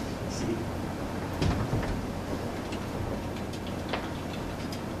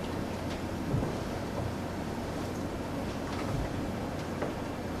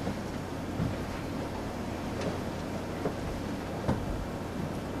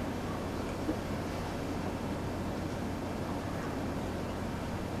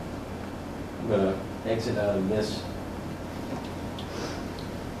 I'm going to exit out of this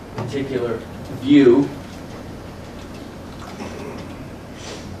particular view.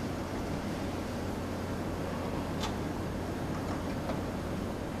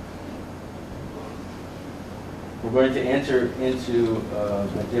 We're going to enter into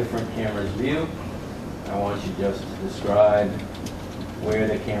a different camera's view. I want you just to describe where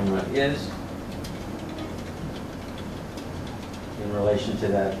the camera is in relation to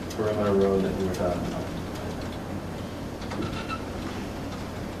that perimeter road that we were talking about.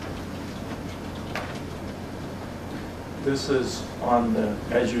 This is on the,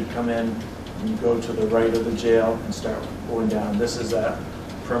 as you come in, you go to the right of the jail and start going down. This is that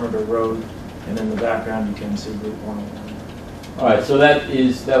perimeter road, and in the background you can see Route 101. All right, so that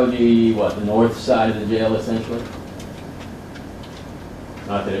would be what, the north side of the jail essentially?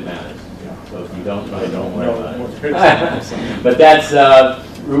 Not that it matters. Yeah. So if you don't know, don't worry about it. it. But that's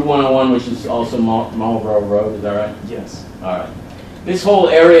Route 101, which is also Marlboro Road, is that right? Yes. All right. This whole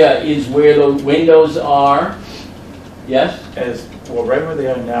area is where the windows are, yes? As well, right where they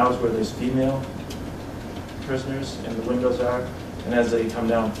are now is where there's female prisoners and the windows are. And as they come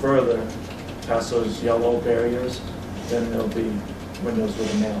down further, past those yellow barriers, then there'll be windows where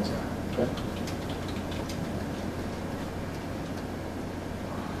the males are. Okay.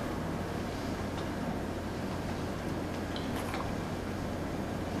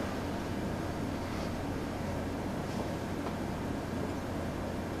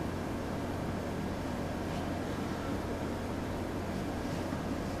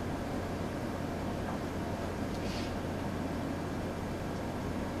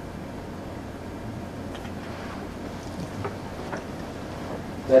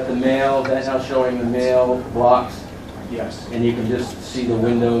 That the male, that's now showing the male blocks, Yes. and you can just see the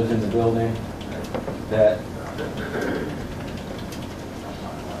windows in the building that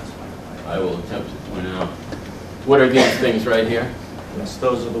I will attempt to point out. What are these things right here? Yes,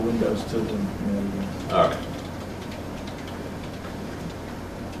 those are the windows to the male unit. All right.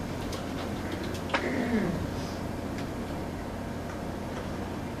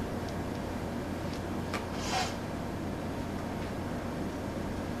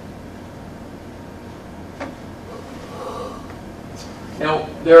 Now,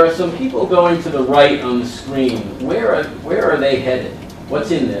 there are some people going to the right on the screen. Where are they headed?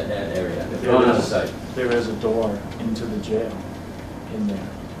 What's in that area? They've gone out of sight. There is a door into the jail in there,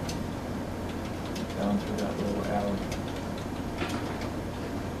 down through that little alley.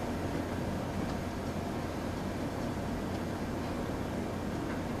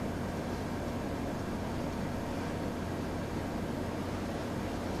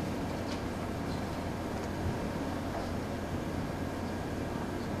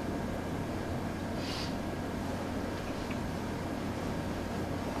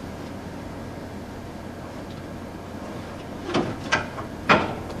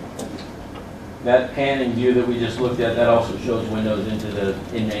 That panning view that we just looked at, that also shows windows into the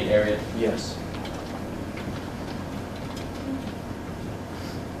inmate area. Yes.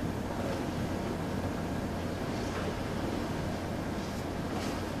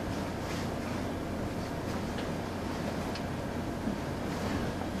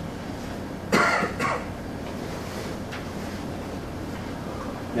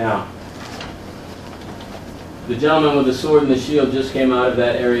 Now, the gentleman with the sword and the shield just came out of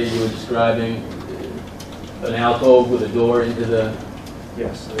that area you were describing, an alcove with a door into the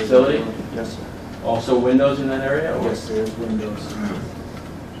Yes. there is a Facility? door. Yes, sir. also windows in that area? Or? Yes, there's windows.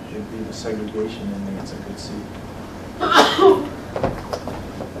 There'd be the segregation in there, as I could see.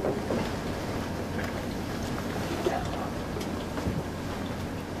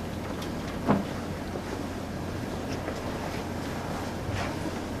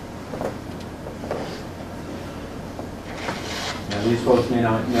 Now, these folks may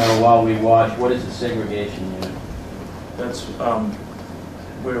not know while we watch, what is the segregation unit? That's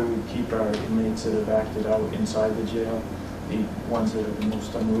where we keep our inmates that have acted out inside the jail, the ones that are the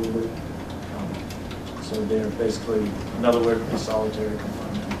most unruly. So they're basically, another word would be solitary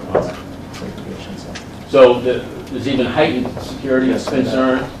confinement, segregation center. So there's even heightened security Yes, sir.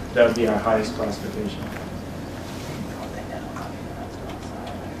 concern? That would be our highest classification.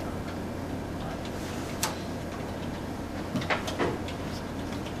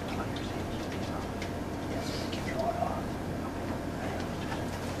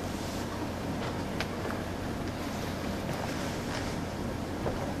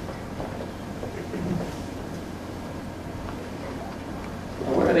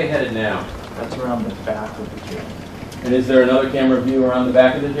 Where are they headed now? That's around the back of the jail. And is there another camera view around the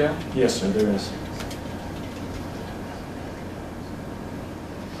back of the jail? Yes, sir, there is.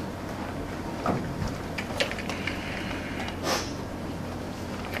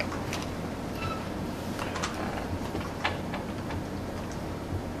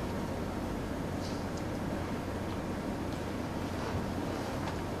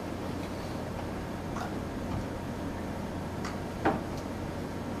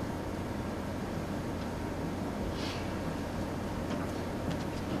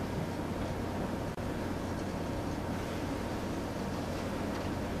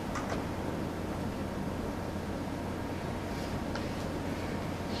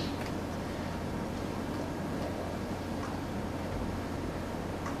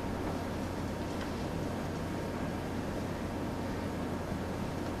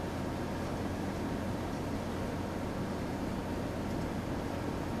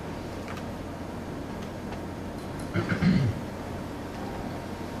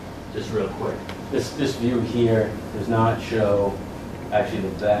 Just real quick. This view here does not show actually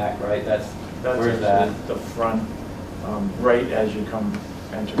the back, right? That's where's that? The front, right as you come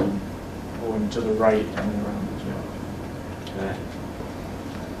entering, going to the right and then around the jail. Okay.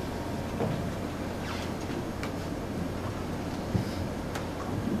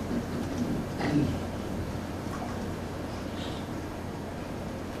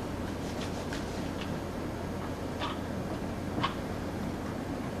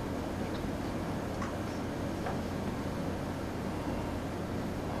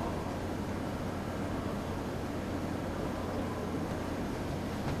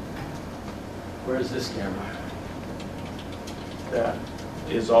 Where's this camera? That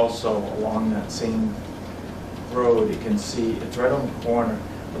is also along that same road. You can see, it's right on the corner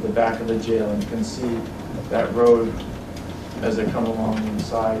of the back of the jail, and you can see that road as they come along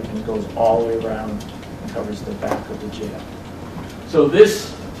inside, and it goes all the way around and covers the back of the jail. So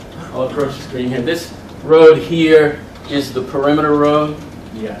this, I'll approach the screen here. This road here is the perimeter road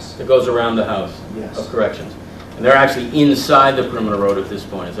Yes, that goes around the house yes. of corrections. And they're actually inside the perimeter road at this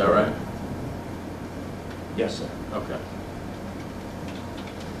point, is that right? Yes, sir. Okay.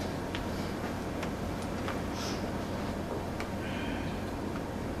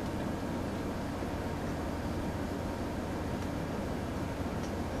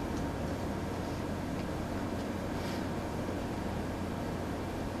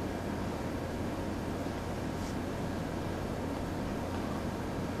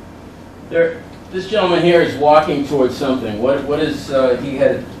 This gentleman here is walking towards something. What is he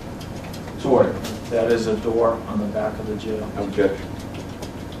headed toward? That is a door on the back of the jail. Objection.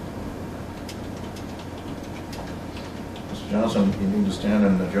 Mr. Johnson, you need to stand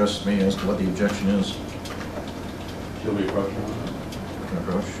and address me as to what the objection is. Should we approach him? You can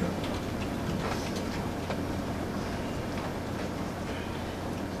approach, sure.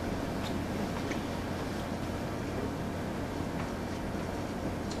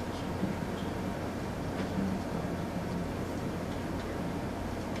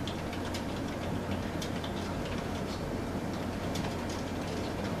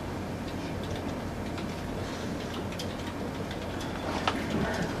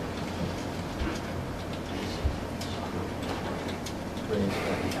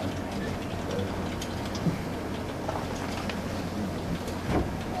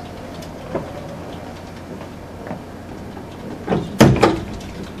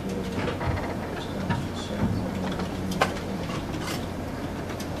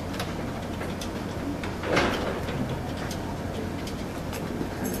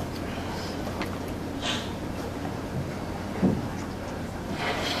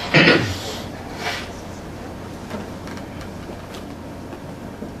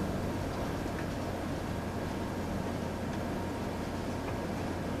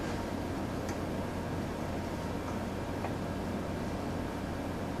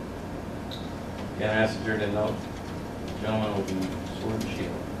 Can I ask the jury to note? The gentleman will be sword and shield.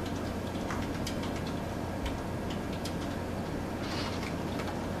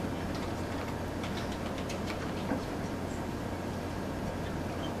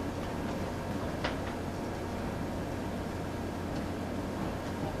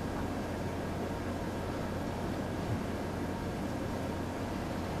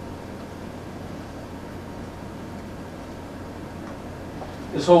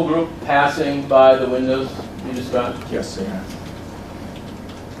 This whole group passing by the windows you described? Yes, they have.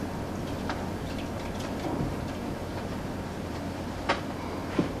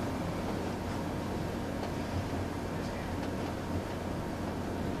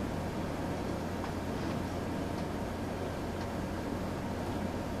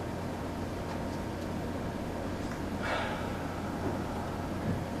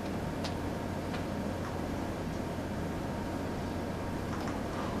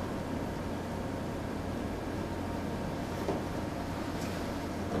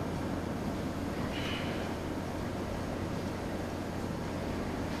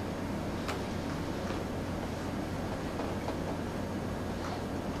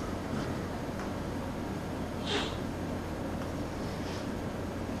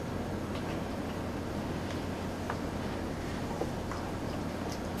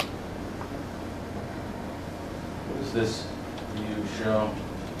 What does this view show?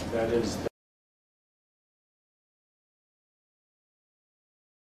 That is,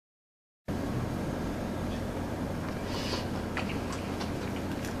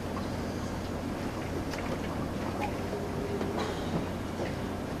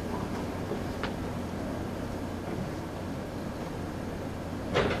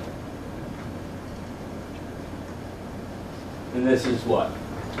 And this is what?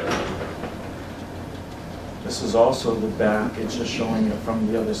 this is also the back, it's just showing it from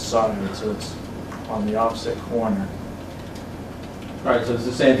the other side, so it's on the opposite corner. All right, so it's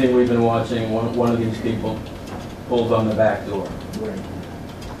the same thing we've been watching. One of these people pulls on the back door. Right.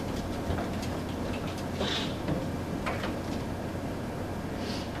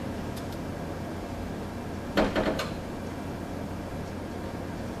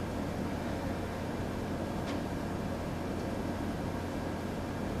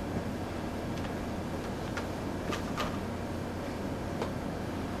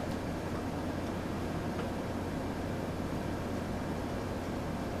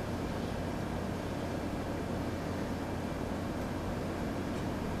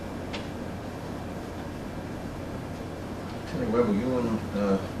 Attorney Webb, were you and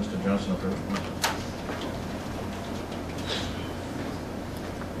Mr. Johnson at the restaurant?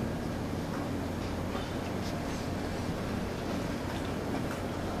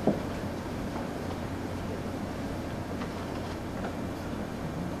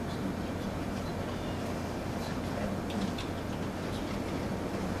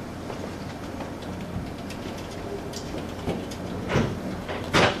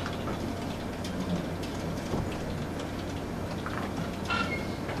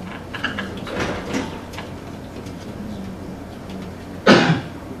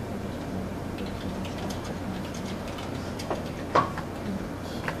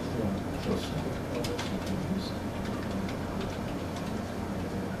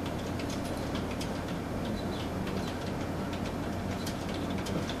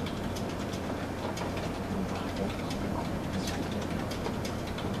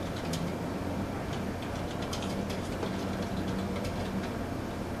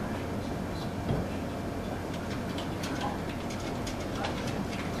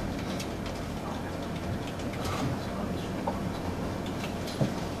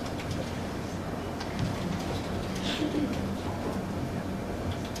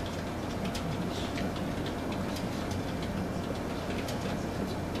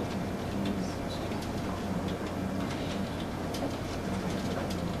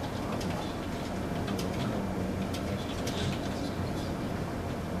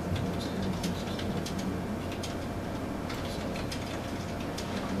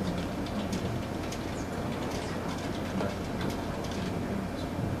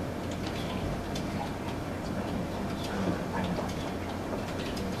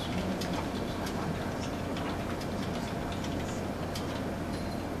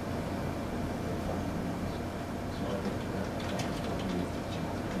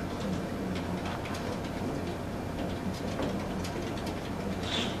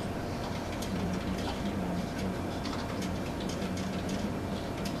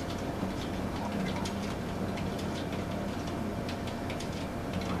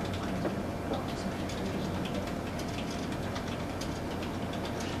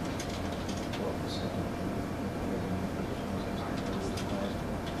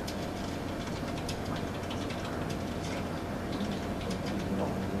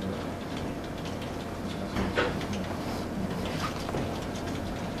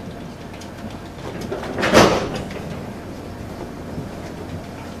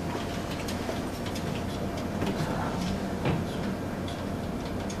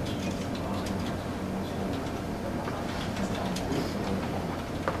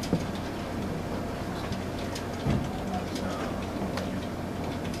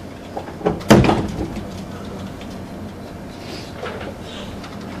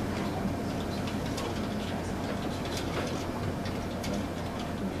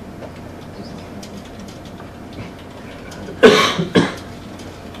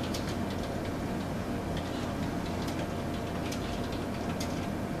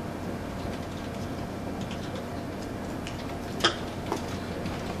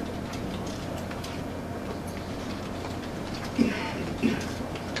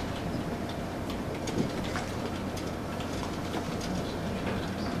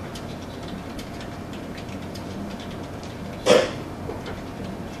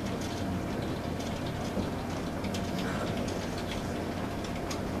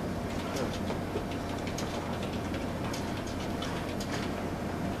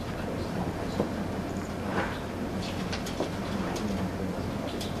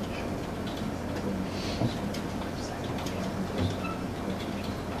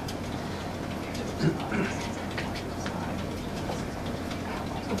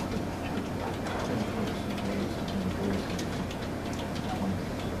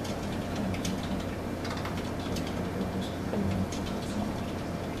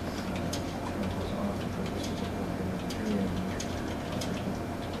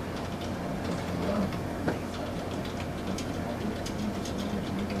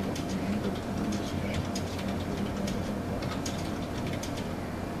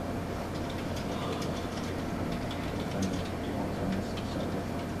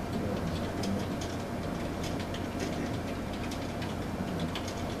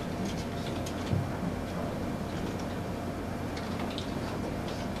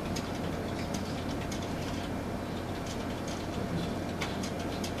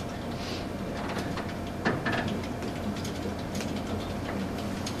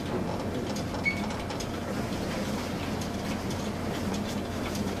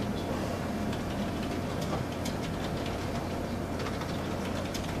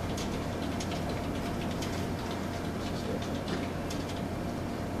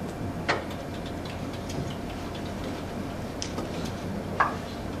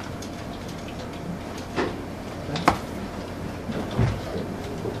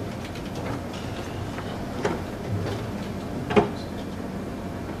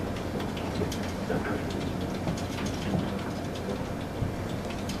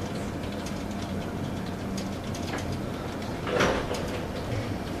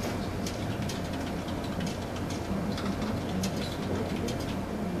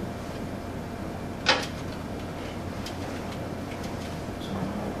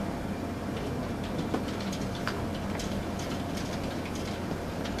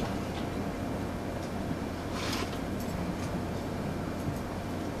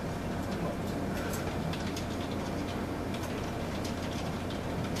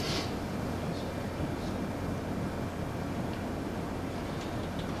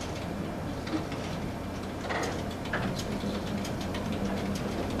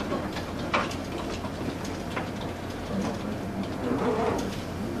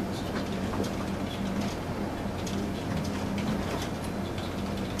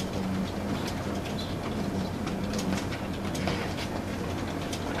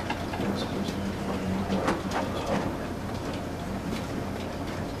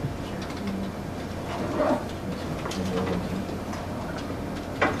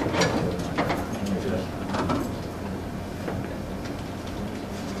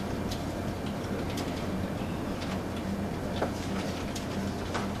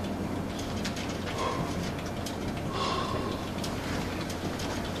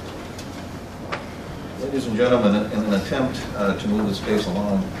 Ladies and gentlemen, in an attempt to move this case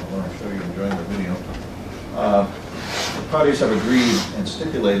along, I want to show you enjoying the video. The parties have agreed and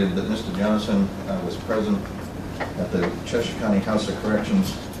stipulated that Mr. Johnson was present at the Cheshire County House of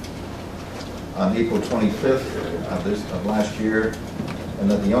Corrections on April 25th of last year, and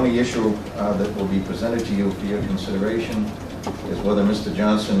that the only issue that will be presented to you for your consideration is whether Mr.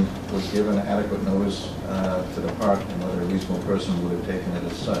 Johnson was given adequate notice to depart and whether a reasonable person would have taken it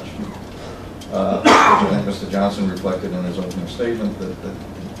as such. I think Mr. Johnson reflected in his opening statement that the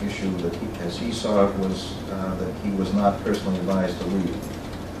issue that as he saw it was that he was not personally advised to leave.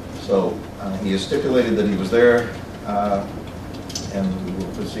 So he has stipulated that he was there, and we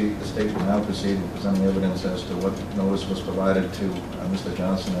will proceed. The state will now proceed in presenting evidence as to what notice was provided to Mr.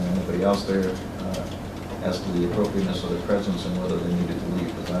 Johnson and anybody else there as to the appropriateness of their presence and whether they needed to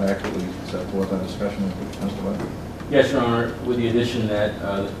leave. Does that accurately set forth our discussion, Mr. Webb? Yes, Your Honor, with the addition that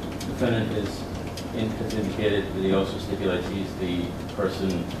the defendant has indicated that he also stipulates he's the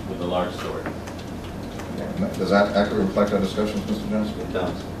person with the large sword. Does that accurately reflect our discussions, Mr. Johnson? It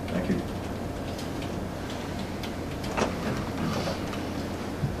does. Thank you.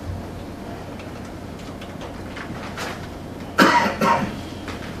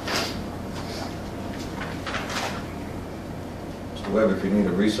 Mr. Webb, if you need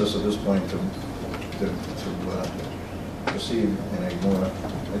a recess at this point to proceed in a more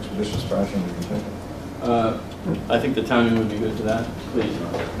expeditious fashion, we can take it. I think the timing would be good for that. Please.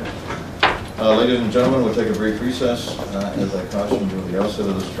 Ladies and gentlemen, we'll take a brief recess. As I cautioned you at the outset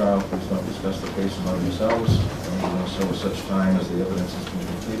of this trial, please don't discuss the case among yourselves, and even so at such time as the evidence has been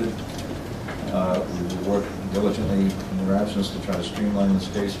completed. We will work diligently in your absence to try to streamline this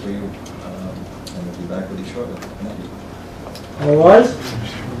case for you, and we'll be back with you shortly. Thank you. All rise.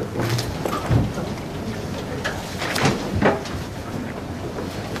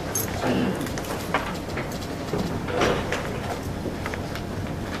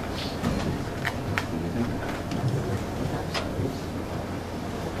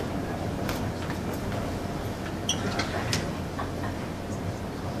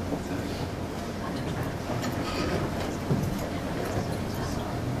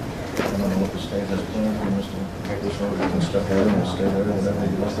 state has planned for you, Mr. Bishop. You can step out and stay there, whatever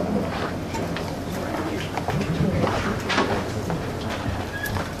you want to do.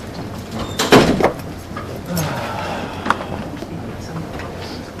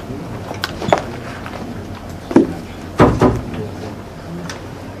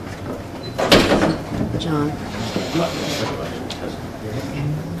 John.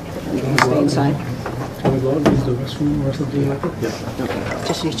 Stay inside. Can we go out and use the restroom or something like that? Yeah. Okay.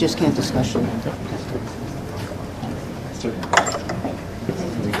 You just can't discuss it.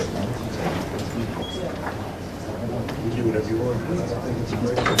 Do whatever you want.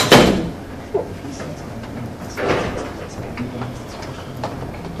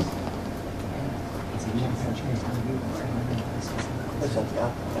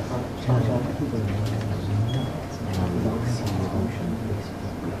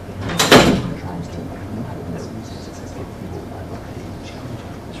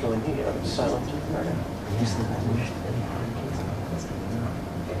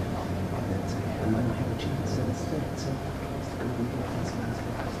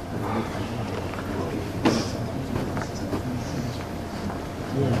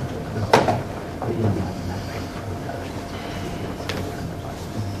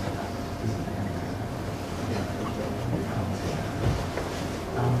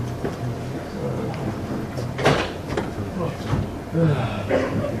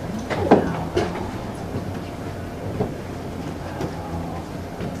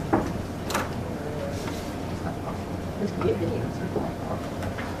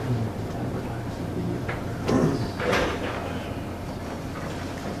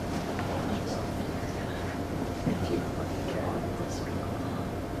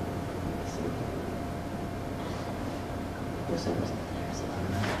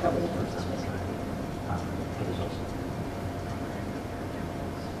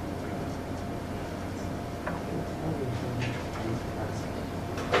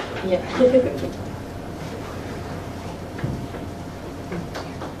 Yeah.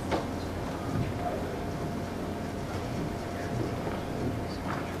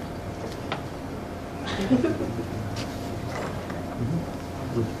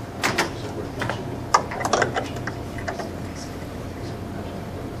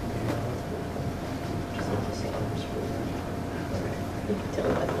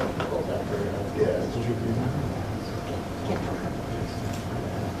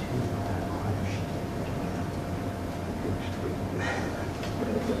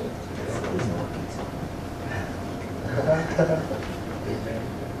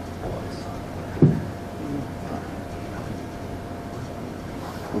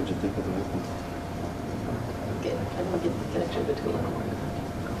 What'd you think of the open? Good. I don't get the connection between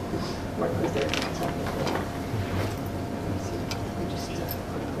Mark was there. We just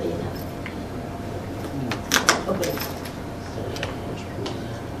lay it out. Open it.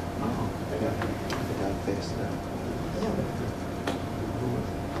 I gotta face that.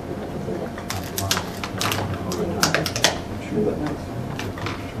 Sure that nice.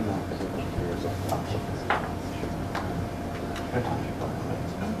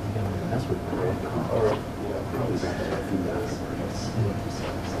 That's what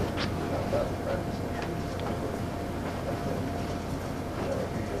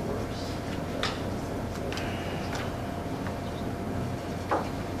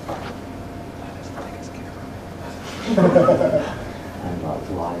I'm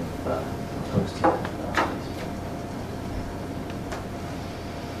live posting.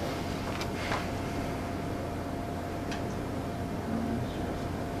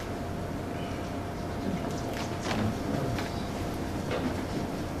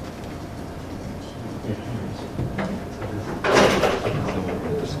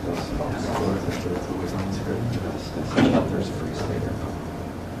 There's a free stater.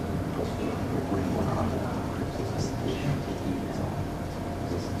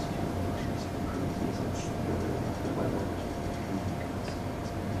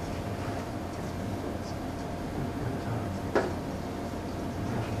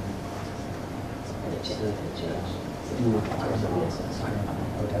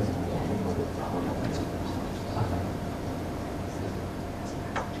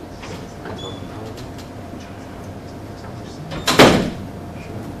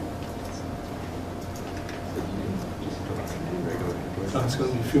 It's going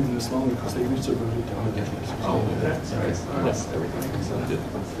to be a few minutes longer because they reached their verdict down. That's everything.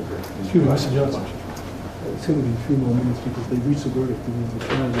 A few minutes, Johnson. It's going to be a few more minutes because they reached the verdict and the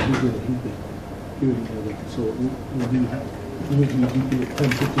trial that he did, he did it. So we'll be, we need to be at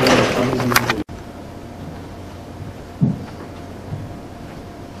 10:50.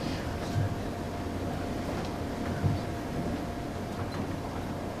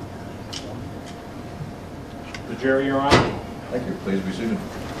 jury, Your Honor. Thank you. Please be seated.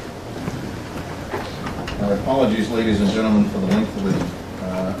 Apologies, ladies and gentlemen, for the length of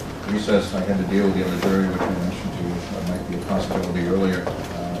the recess I had to deal with the other jury, which I mentioned to you might be a possibility earlier.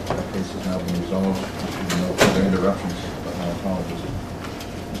 That case has now been resolved. There should be no further interruptions, but my apologies.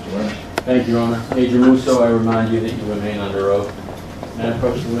 Mr. Webb? Thank you, Your Honor. Major Musso, I remind you that you remain under oath. May I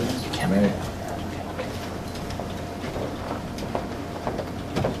approach the witness? May.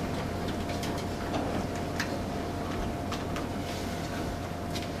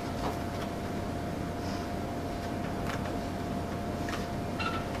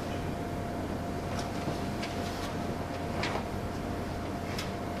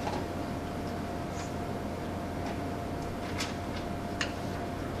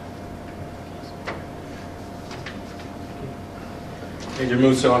 Major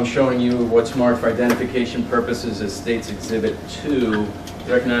Musso, I'm showing you what's marked for identification purposes as State's Exhibit 2. Do you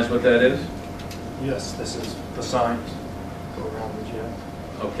recognize what that is? Yes, this is the signs go around the jail.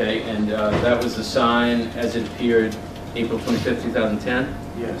 Okay, and that was the sign as it appeared April 25th, 2010?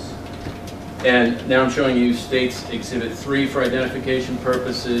 Yes. And now I'm showing you State's Exhibit 3 for identification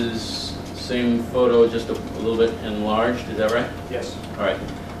purposes. Same photo, just a little bit enlarged, is that right? Yes. All right.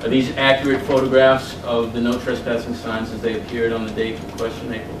 Are these accurate photographs of the no trespassing signs as they appeared on the date in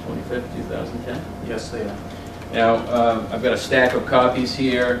question, April 25th, 2010? Yes, they are. Now, I've got a stack of copies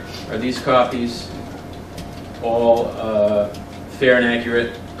here. Are these copies all fair and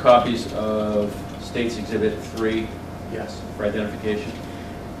accurate copies of State's Exhibit 3 Yes. for identification?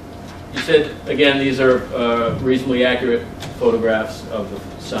 You said, again, these are reasonably accurate photographs of the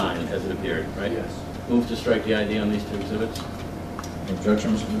sign as it appeared, right? Yes. Move to strike the ID on these two exhibits.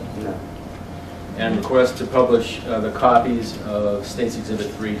 Objection, Mr. Webb? No. And request to publish the copies of State's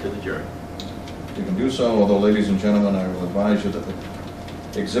Exhibit 3 to the jury. You can do so, although, ladies and gentlemen, I will advise you that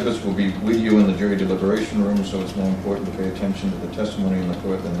the exhibits will be with you in the jury deliberation room, so it's more important to pay attention to the testimony in the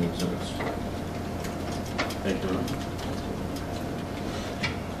court than the exhibits. Thank you, Your Honor.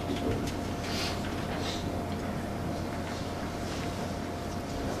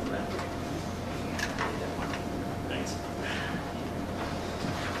 Thanks.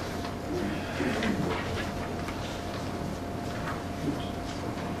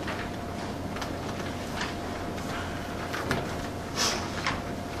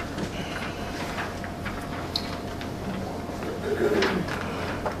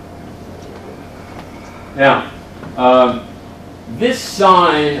 Now, this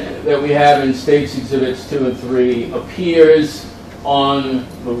sign that we have in State's Exhibits 2 and 3 appears on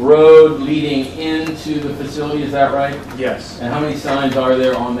the road leading into the facility, is that right? Yes. And how many signs are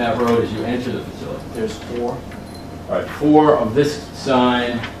there on that road as you enter the facility? There's 4. All right, 4 of this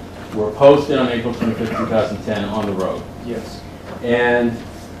sign were posted on April 25th, 2010 on the road. Yes. And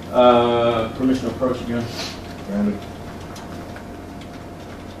permission to approach again? Granted.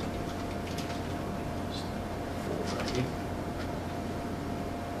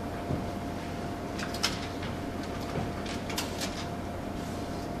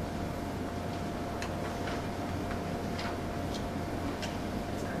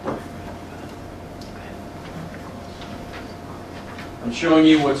 I'm showing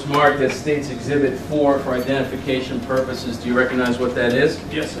you what's marked as State's Exhibit 4 for identification purposes. Do you recognize what that is?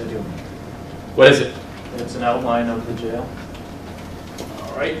 Yes, I do. What is it? It's an outline of the jail.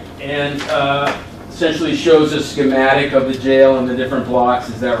 All right, and essentially shows a schematic of the jail and the different blocks,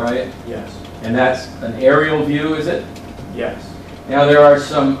 is that right? Yes. And that's an aerial view, is it? Yes. Now there are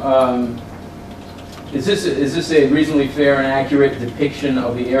some, is this a reasonably fair and accurate depiction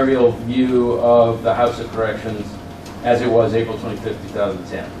of the aerial view of the House of Corrections as it was April 25th,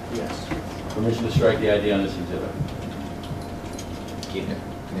 2010? Yes. Permission to strike the ID on this exhibit.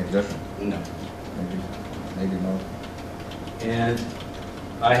 Any objection? No. Maybe no. And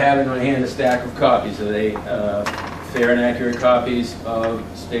I have in my hand a stack of copies. Are they fair and accurate copies of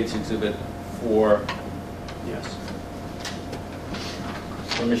State's Exhibit 4? Yes.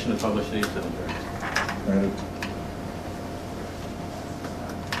 Permission to publish these to the jury. Granted.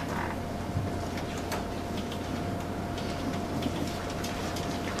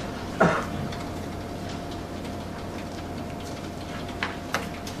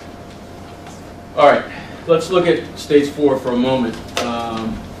 All right, let's look at State's 4 for a moment.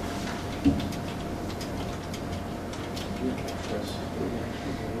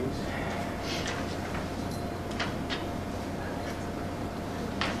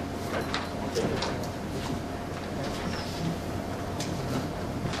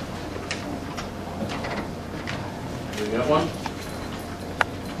 We got one?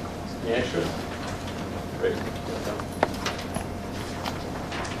 Any extra? Great.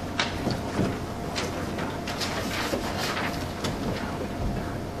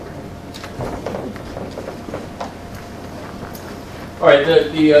 All right,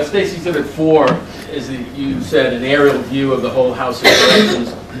 the State's Exhibit 4 is, you said, an aerial view of the whole House of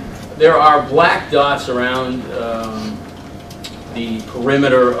Corrections. There are black dots around the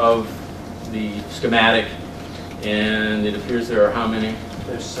perimeter of the schematic, and it appears there are how many?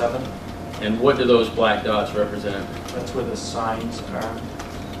 There's 7. And what do those black dots represent? That's where the signs are.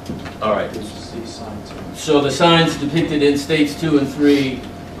 All right. These signs are. So the signs depicted in States 2 and 3,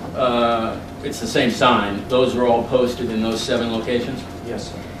 it's the same sign. Those are all posted in those 7 locations?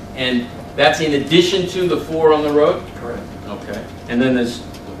 Yes, sir. And that's in addition to the 4 on the road? Correct. Okay. And then there's,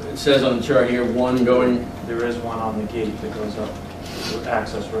 it says on the chart here, 1 going... There is one on the gate that goes up the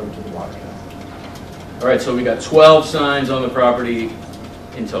access road to the water tower. All right, so we got 12 signs on the property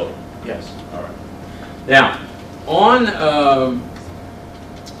in total. Yes. All right. Now, on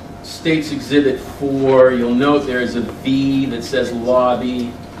State's Exhibit 4, you'll note there's a V that says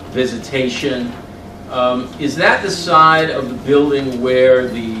lobby, visitation. Is that the side of the building where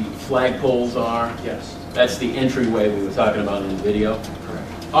the flagpoles are? Yes. That's the entryway we were talking about in the video.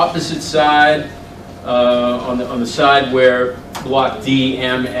 Correct. Opposite side, on the side where Block D,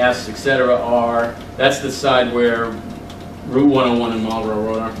 M, S, etc. are, that's the side where Route 101 and Marlboro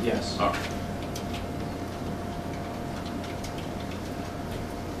Road are? Yes. All right.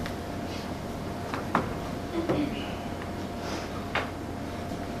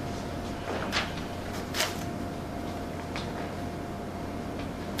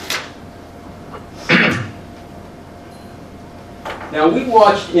 Now, we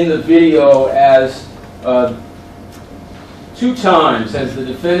watched in the video as 2 times as the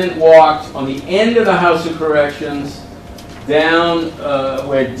defendant walked on the end of the House of Corrections down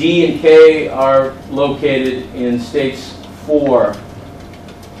where D and K are located in States 4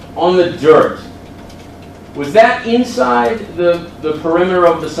 on the dirt. Was that inside the perimeter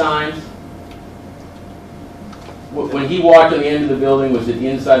of the signs? When he walked on the end of the building, was it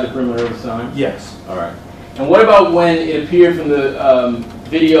inside the perimeter of the sign? Yes. All right. And what about when it appeared from the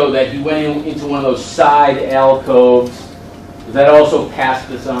video that he went into one of those side alcoves? Is that also past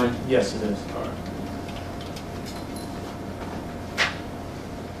the sign? Yes, it is. All right.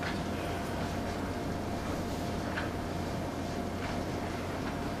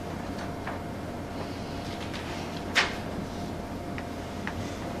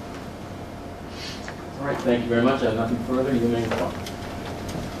 All right, thank you very much. I have nothing further. You may go on.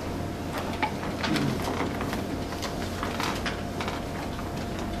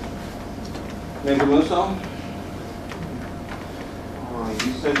 Major Musso?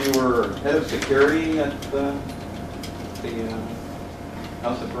 You said you were head of security at the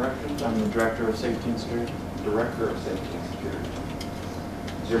House of Corrections? I'm the Director of Safety and Security. Director of Safety and Security.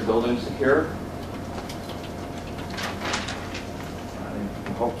 Is your building secure?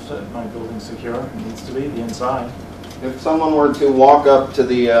 I hope that my building's secure. It needs to be, the inside. If someone were to walk up to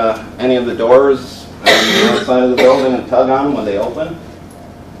the any of the doors on the outside of the building and tug on them, would they open?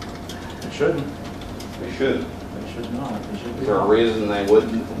 It shouldn't. They should. They should not. They should be. Is there a reason they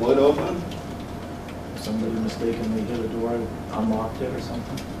would open? If somebody mistakenly hit a door, unlocked it or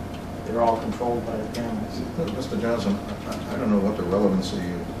something. They're all controlled by the cameras. Mr. Johnson, I don't know what the relevancy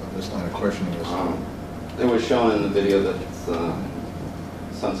of this line of questioning is. It was shown in the video that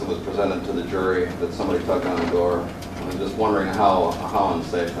since it was presented to the jury that somebody tugged on the door. I'm just wondering how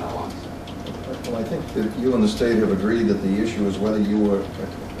unsafe that was. Well, I think that you and the state have agreed that the issue is whether you were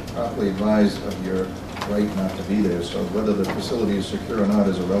properly advised of your right not to be there. So whether the facility is secure or not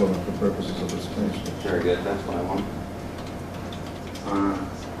is irrelevant for purposes of this case. Very good, that's what I want.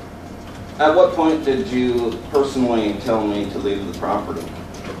 At what point did you personally tell me to leave the property?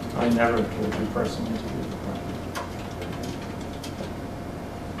 I never told you personally to leave the property.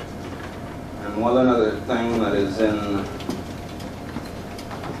 And one other thing that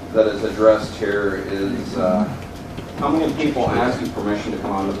is addressed here is how many people asked you permission to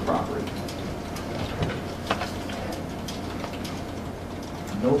come onto the property?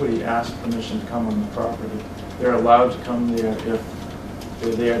 Nobody asked permission to come on the property. They're allowed to come there if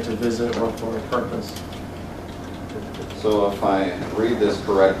they're there to visit or for a purpose. So if I read this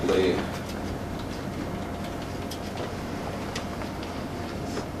correctly,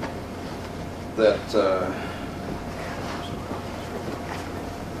 that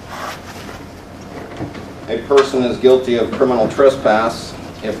a person is guilty of criminal trespass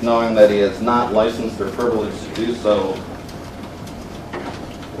if knowing that he is not licensed or privileged to do so.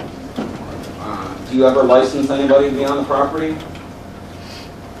 Do you ever license anybody to be on the property?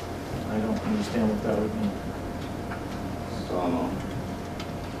 I don't understand what that would mean. So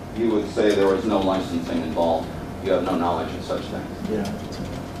you would say there was no licensing involved. You have no knowledge of such things. Yeah.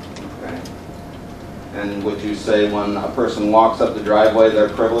 Okay. And would you say when a person walks up the driveway, they're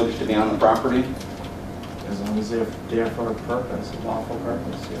privileged to be on the property? As long as they're there for a purpose, a lawful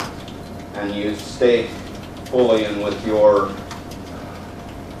purpose, yes. And you state fully and with your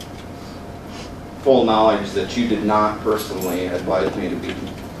full knowledge that you did not personally advise me to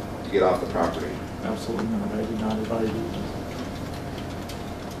get off the property? Absolutely not. I do not advise you.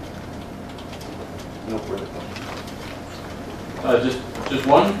 No further questions. Just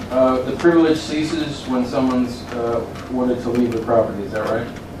one. The privilege ceases when someone's ordered to leave the property. Is that right?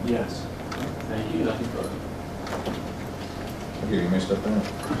 Yes. Thank you. Nothing further. Thank you. You may step down.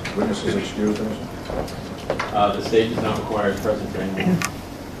 Witnesses excused, Emerson? The state does not require presence or anything.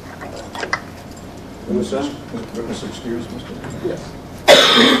 Witness excused, Mr. Yes.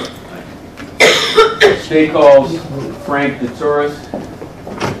 State calls Frank DeTouris.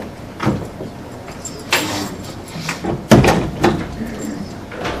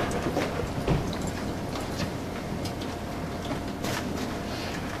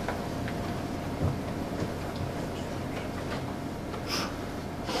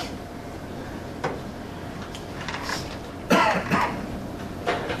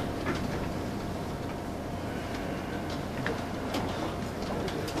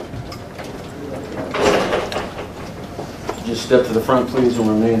 Just step to the front, please, and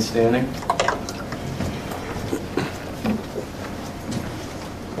remain standing.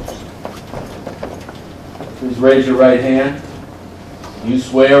 Please raise your right hand. You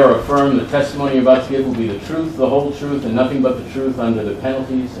swear or affirm the testimony you're about to give will be the truth, the whole truth, and nothing but the truth under the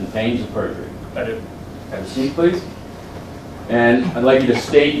penalties and pains of perjury. I do. Have a seat, please. And I'd like you to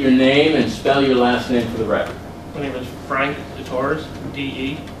state your name and spell your last name for the record. My name is Frank DeTouris,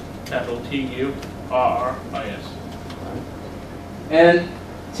 D-E-T-O-U-R-R-I-S. And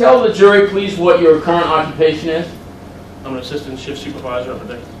tell the jury, please, what your current occupation is. I'm an assistant shift supervisor at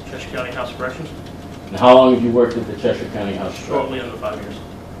the Cheshire County House of Corrections. And how long have you worked at the Cheshire County House of Corrections? Shortly under 5 years.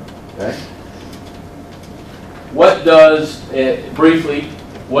 Okay. What does, briefly,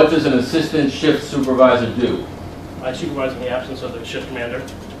 what does an assistant shift supervisor do? I supervise in the absence of the shift commander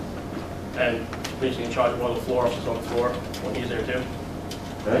and basically in charge of one of the floor officers on the floor when he's there too.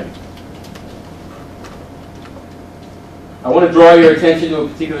 Okay. I want to draw your attention to a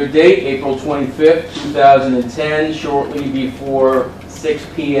particular date, April 25th, 2010, shortly before 6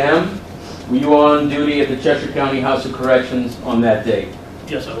 p.m. Were you on duty at the Cheshire County House of Corrections on that date?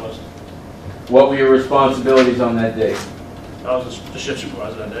 Yes, I was. What were your responsibilities on that day? I was the shift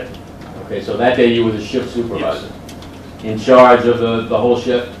supervisor that day. Okay, so that day you were the shift supervisor. Yes. In charge of the whole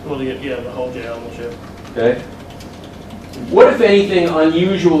shift? Well, the whole jail and the shift. Okay. What, if anything,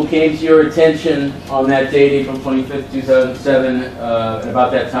 unusual came to your attention on that date, April 25th, 2007, at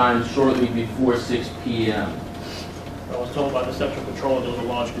about that time, shortly before 6 p.m.? I was told by the central control there was a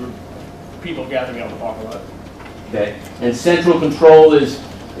large group of people gathering out in the parking lot. Okay. And central control is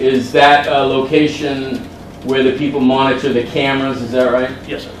that location where the people monitor the cameras, is that right?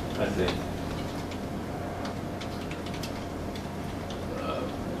 Yes, sir. I see.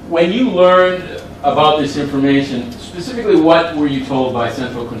 When you learned about this information, specifically what were you told by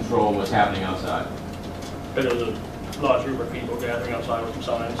central control was happening outside? But there was a large group of people gathering outside with some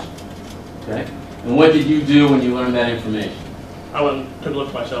signs. Okay. And what did you do when you learned that information? I went and took a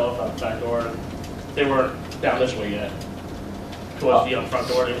look myself out the back door, and they weren't down this way yet. Towards the front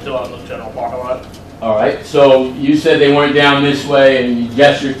door, they were still out in the general parking lot. All right, so you said they weren't down this way, and you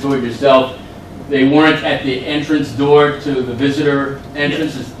gestured to it yourself. They weren't at the entrance door to the visitor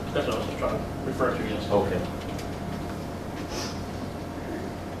entrance? Yes, that's what I was trying to refer to, yes. Okay.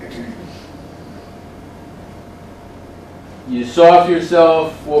 You saw for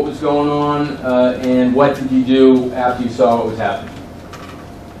yourself what was going on, and what did you do after you saw what was happening?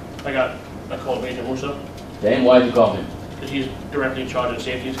 I called Major Musso. Okay, and why did you call him? Because he's directly in charge of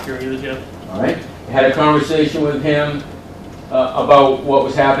safety and security of the jail. All right. You had a conversation with him about what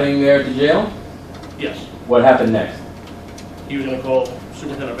was happening there at the jail? Yes. What happened next? He was going to call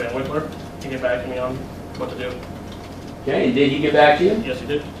Superintendent Van Wickler to get back to me on what to do. Okay, and did he get back to you? Yes, he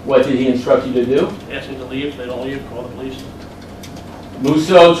did. What did he instruct you to do? Asked him to leave. If they don't leave, call the police.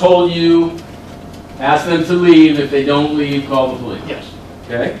 Musso told you, ask them to leave. If they don't leave, call the police. Yes.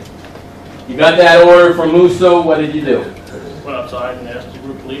 Okay. You got that order from Musso. What did you do? Went outside and asked the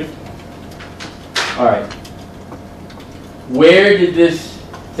group to leave. All right. Where did this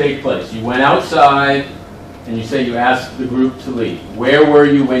take place? You went outside, and you say you asked the group to leave. Where were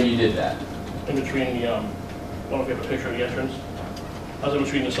you when you did that? In between the, I don't know if you have a picture of the entrance. I was in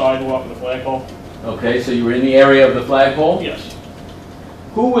between the sidewalk and the flagpole. Okay, so you were in the area of the flagpole? Yes.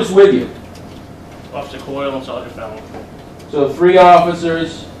 Who was with you? Officer Coyle and Sergeant Fallon. So 3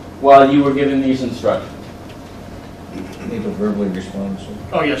 officers while you were given these instructions? Need to verbally respond, sir.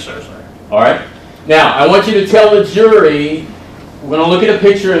 Oh, yes, sir, sorry. All right. Now, I want you to tell the jury, we're going to look at a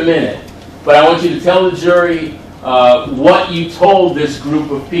picture in a minute, but I want you to tell the jury what you told this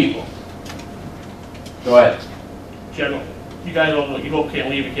group of people. Go ahead. General, you guys all, you both can't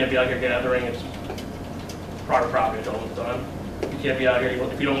leave, you can't be out here gathering, it's private property, I told them at the time. You can't be out here,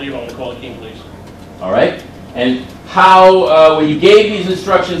 if you don't leave, I'm gonna call the King Police. All right. And how, when you gave these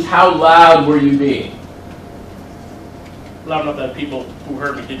instructions, how loud were you being? Loud enough that people who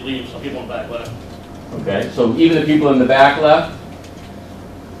heard me did leave, some people in the back left. Okay, so even the people in the back left?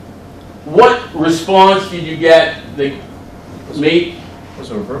 What response did you get that made? Was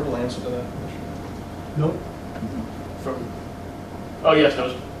there a verbal answer to that? No? From, oh yes, there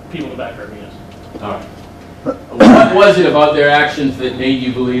was people in the back heard me, yes. All right. What was it about their actions that made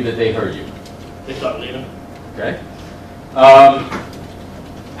you believe that they heard you? They started leaving. Okay.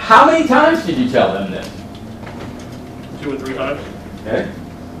 How many times did you tell them this? 2 or 3 times. Okay.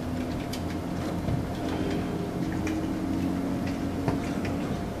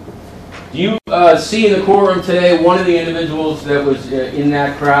 Do you see in the courtroom today one of the individuals that was in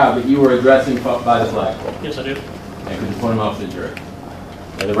that crowd that you were addressing by the flagpole? Yes, I do. And could you point him out to the jury?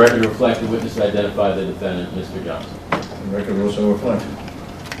 Let the record reflect the witness identify the defendant, Mr. Johnson. The record will so reflect.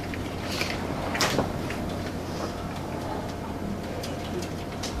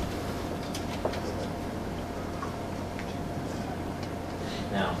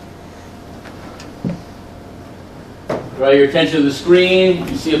 Now, draw your attention to the screen.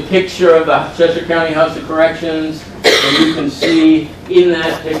 You see a picture of the Cheshire County House of Corrections, and you can see in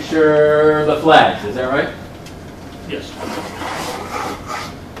that picture the flags. Is that right? Yes.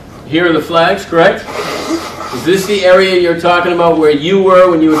 Here are the flags, correct? Is this the area you're talking about where you were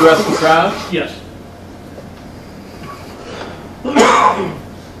when you addressed the crowd? Yes.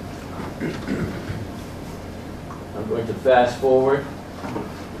 I'm going to fast forward.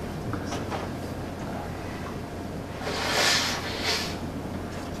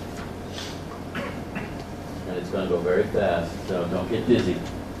 And it's going to go very fast, so don't get dizzy.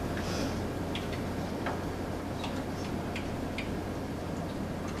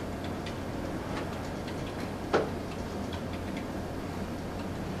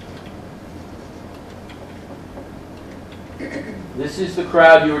 This is the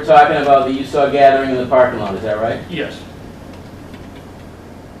crowd you were talking about that you saw gathering in the parking lot, is that right? Yes.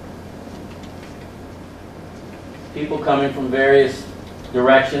 People coming from various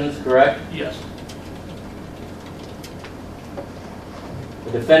directions, correct? Yes.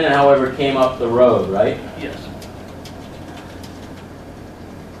 The defendant, however, came up the road, right? Yes.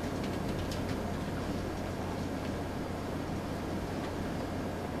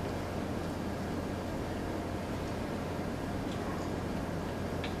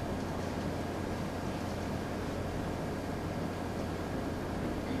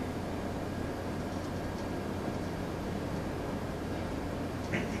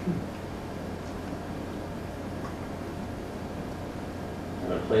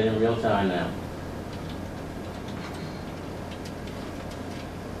 I'm going to play it in real time now.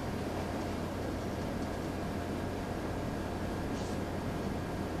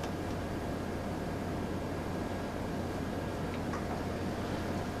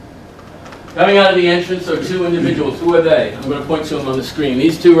 Coming out of the entrance are 2 individuals. Who are they? I'm going to point to them on the screen.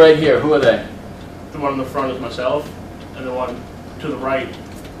 These 2 right here, who are they? The one in the front is myself, and the one to the right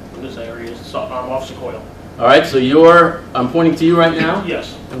in this area is Officer Coyle. All right, so I'm pointing to you right now?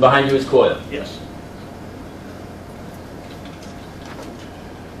 Yes. And behind you is Coyle. Yes.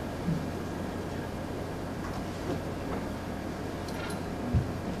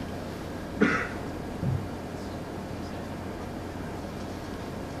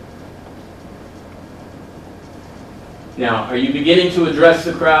 Now, are you beginning to address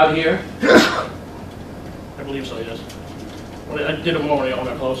the crowd here? I believe so, yes. Well, I did it more when they all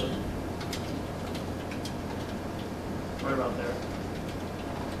got closer. Right about there.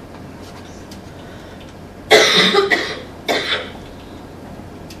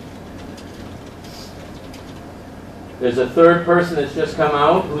 There's a 3rd person that's just come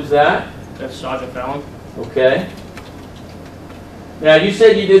out. Who's that? That's Sergeant Fallon. Okay. Now, you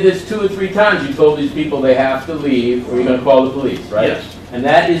said you did this 2 or 3 times. You told these people they have to leave or you're going to call the police, right? Yes. And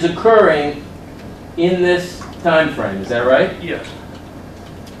that is occurring in this time frame. Is that right? Yes.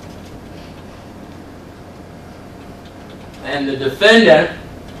 And the defendant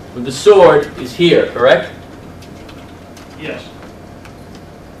with the sword is here, correct? Yes.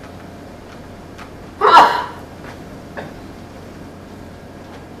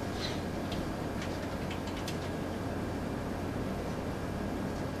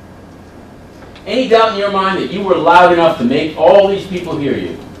 any doubt in your mind that you were loud enough to make all these people hear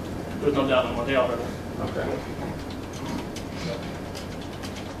you? There's no doubt in my mind, they all heard it. Okay.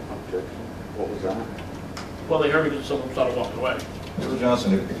 What was that? Well, they heard me because someone started walking away. Mr.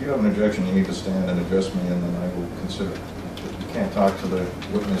 Johnson, if you have an objection, you need to stand and address me, and then I will consider it. You can't talk to the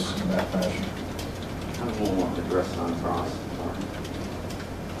witness in that fashion. I don't want to address it on cross.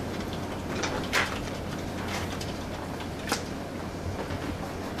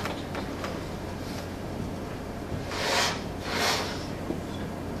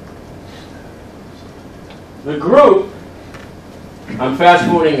 The group, I'm fast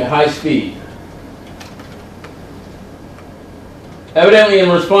forwarding at high speed. Evidently in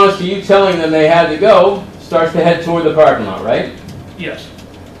response to you telling them they had to go, starts to head toward the parking lot, right? Yes.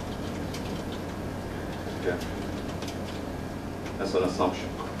 Okay. That's an assumption.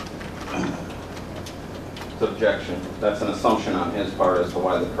 It's objection. That's an assumption on his part as to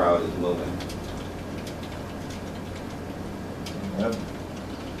why the crowd is moving. Yep.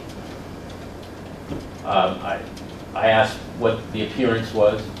 I asked what the appearance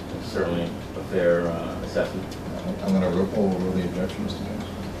was. It's certainly a fair assessment. I'm going to overrule the objection, Mr.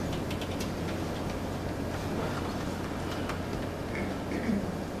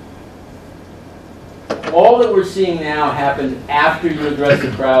 Johnson. All that we're seeing now happened after you addressed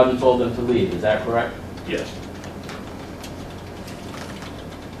the crowd and told them to leave. Is that correct? Yes.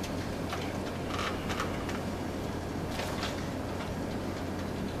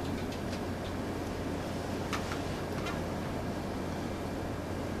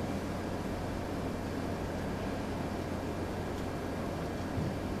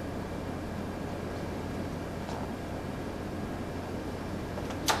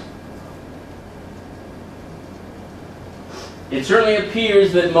 It certainly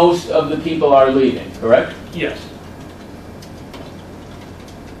appears that most of the people are leaving, correct? Yes.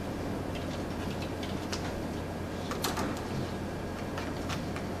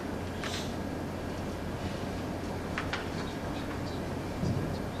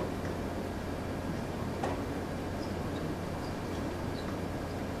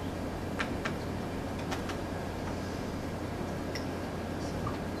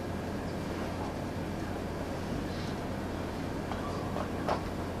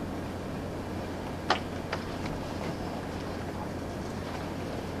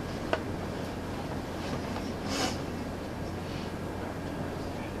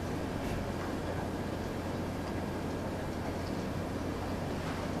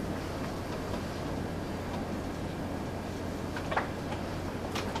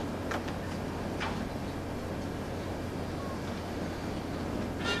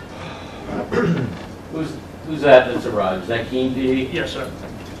 Who's that that's arrived? Is that Keen D? Yes, sir.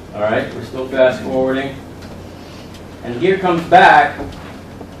 All right, we're still fast forwarding. And here comes back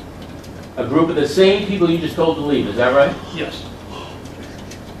a group of the same people you just told to leave. Is that right? Yes.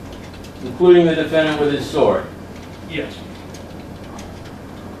 Including the defendant with his sword. Yes.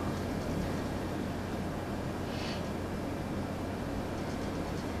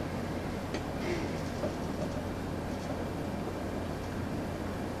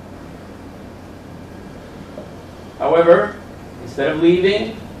 However, instead of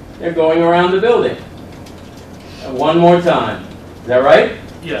leaving, they're going around the building. One more time. Is that right?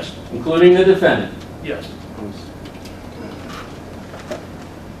 Yes. Including the defendant. Yes.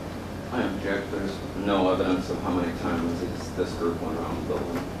 I object. There's no evidence of how many times this group went around the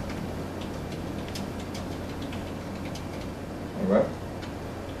building. All right.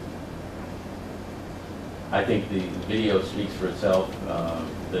 I think the video speaks for itself.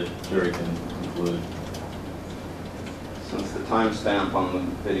 The jury can conclude. Since the timestamp on the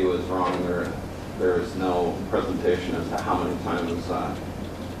video is wrong, there is no presentation as to how many times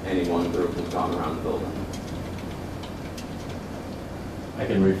any one group has gone around the building. I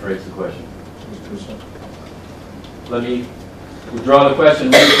can rephrase the question. Mr. Tucson. Let me withdraw the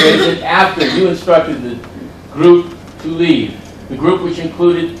question. Rephrase it after you instructed the group to leave. The group which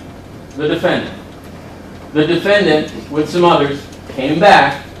included the defendant. The defendant, with some others, came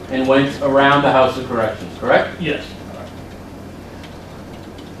back and went around the House of Corrections, correct? Yes.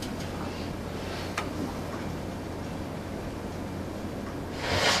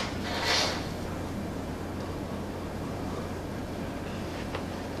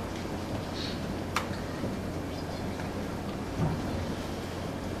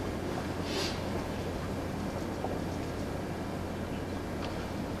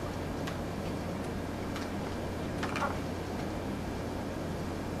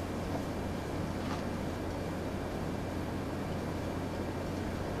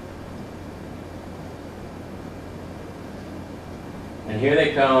 And here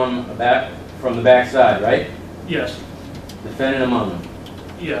they come back from the backside, right? Yes, Defendant among them.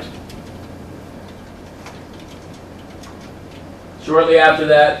 yes, Shortly after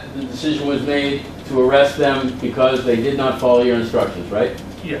that, the decision was made to arrest them because they did not follow your instructions, right?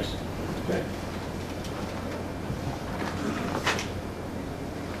 yes. Okay.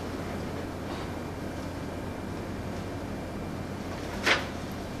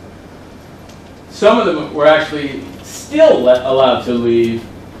 Some of them were actually still allowed to leave,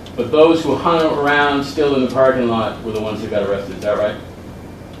 but those who hung around still in the parking lot were the ones who got arrested. Is that right?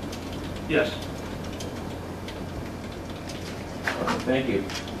 Yes. Thank you.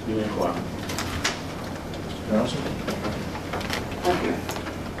 You may inquire. Johnson? Thank you.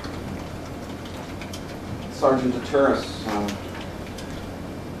 Sergeant Deterris,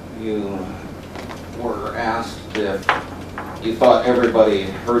 you were asked if you thought everybody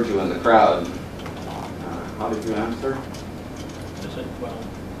heard you in the crowd. How did you answer? I said, well,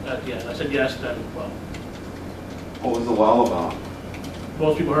 yeah, I said yes, then, well, What was the well about?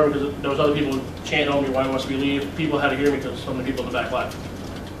 most people heard because there was other people chanting on me, why must we leave? People had to hear me because so many people in the back left.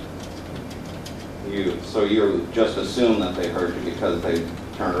 So you just assumed that they heard you because they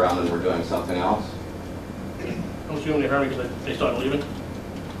turned around and were doing something else? I'm assuming they heard me because they started leaving.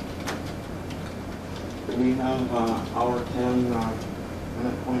 Do we have hour 10,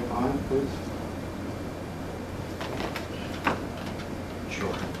 minute 25, please?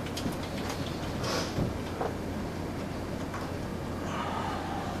 Sure.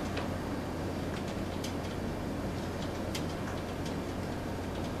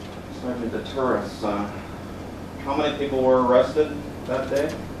 Sergeant Deterris, how many people were arrested that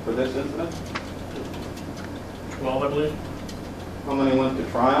day for this incident? 12, I believe. How many went to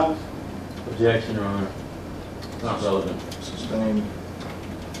trials? Objection, Your Honor. Not relevant. Sustained.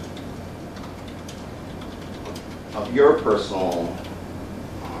 Of your personal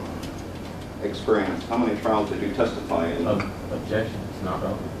experience, how many trials did you testify in? Objection. It's not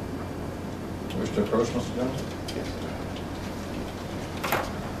relevant. Wish to approach, Mr. Johnson? Yes.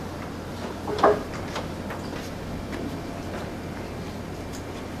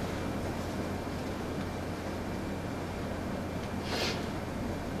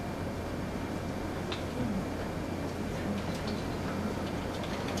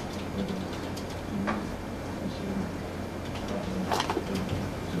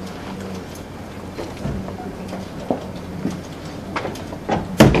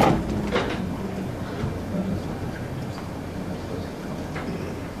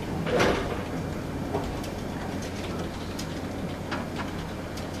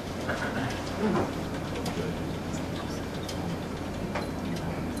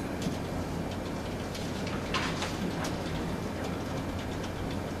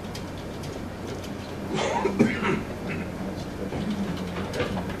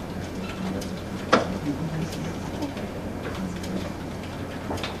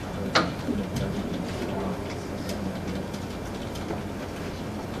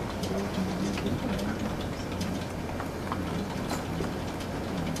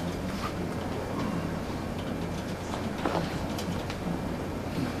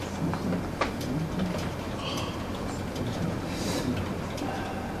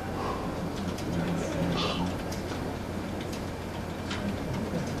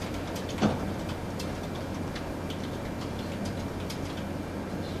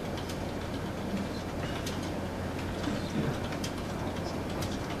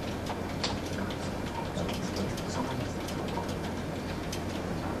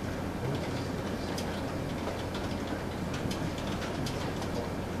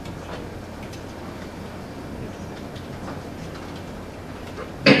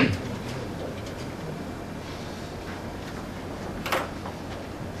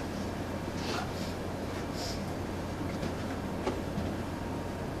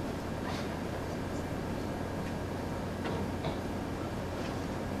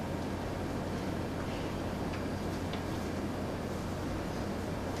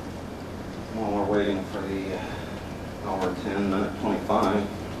 While we're waiting for the hour 10, minute 25,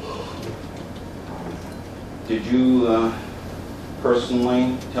 did you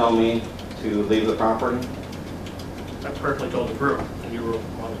personally tell me to leave the property? I personally told the group, and you were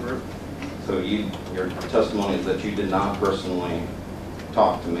on the group. So your testimony is that you did not personally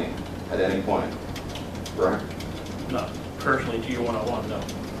talk to me at any point, correct? Not personally to you one-on-one, no.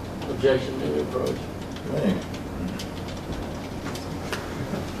 Objection, may we approach? Okay.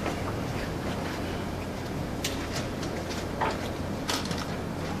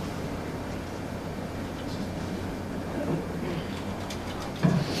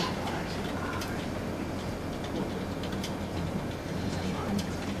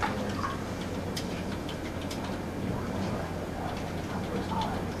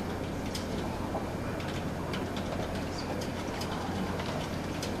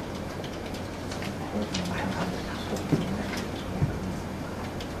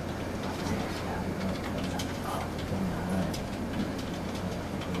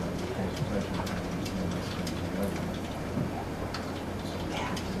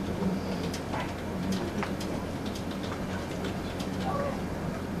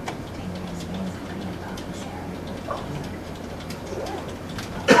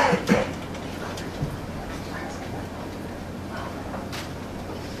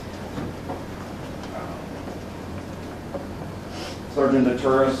 Sergeant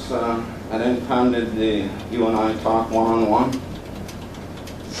Deturis, at any time did you and I talk one-on-one?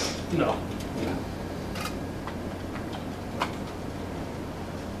 No. Yeah.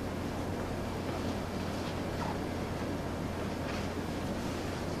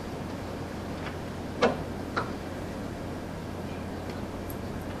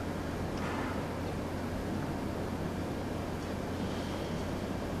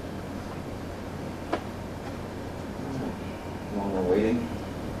 While we're waiting,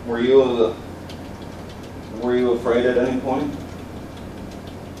 were you afraid at any point?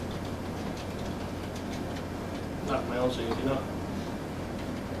 Not for my own safety, no.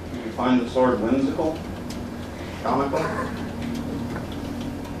 Did you find the sword whimsical? Comical?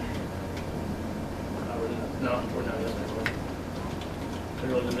 No, we're not yet. I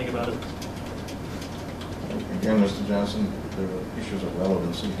really didn't think about it. Again, Mr. Johnson, there are issues of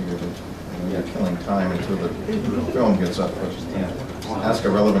relevancy here that you're killing time until the film gets up. Yeah. Ask a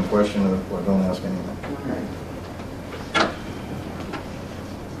relevant question or don't ask anything.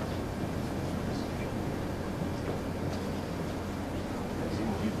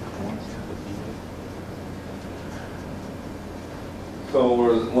 So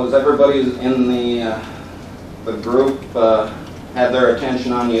was everybody in the group had their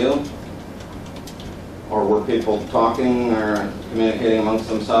attention on you? Or were people talking or communicating amongst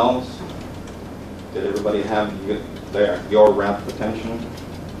themselves? Did everybody have your rapt attention?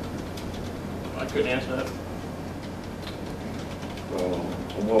 I couldn't answer that. So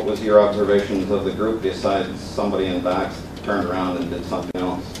what was your observations of the group besides somebody in back turned around and did something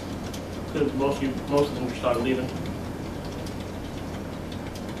else? Because most of them just started leaving.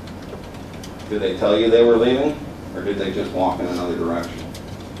 Did they tell you they were leaving? Or did they just walk in another direction?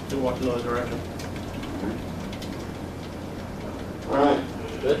 They walked in another direction. All right.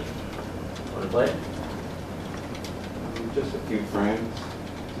 Good. Want to play? Just a few frames.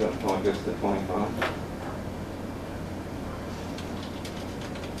 So I guess the 25.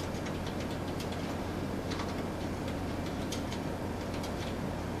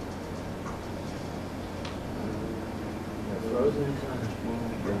 Frozen.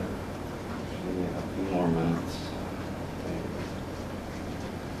 A few more minutes.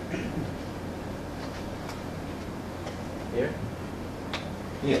 Here?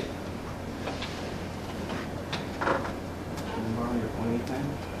 Yeah. Can you borrow your pointy pen?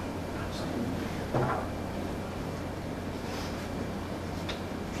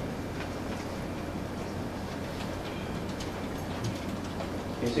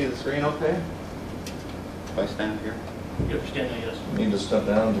 Can you see the screen okay? If I stand here? You understand that, yes. You need to step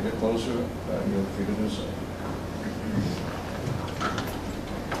down to get closer, you're free to do so.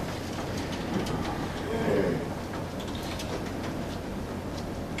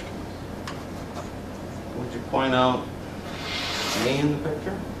 Would you point out me in the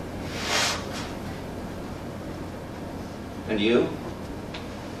picture? And you?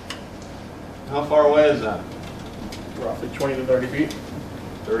 How far away is that? Roughly 20 to 30 feet.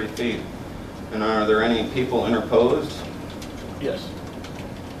 30 feet. And are there any people interposed? Yes.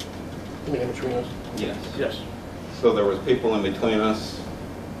 You mean in between us? Yes. Yes. So there was people in between us.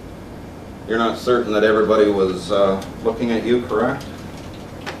 You're not certain that everybody was looking at you, correct?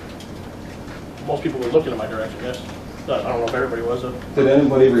 Most people were looking in my direction, yes. I don't know if everybody was. Did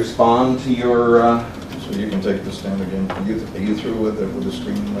anybody respond to your... So you can take the stand again. Are you through with the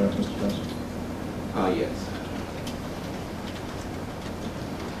screen, Mr. Johnson? yes.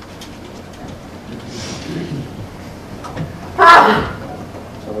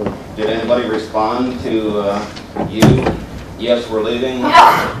 So did anybody respond to you? Yes, we're leaving.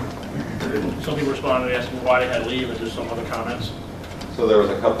 Some people responded asking why they had to leave and just some other comments. So there was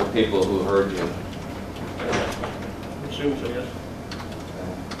a couple of people who heard you. I assume so, yes.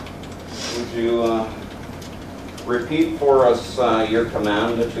 Would you repeat for us your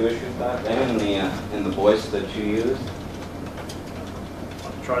command that you issued that day in the voice that you used?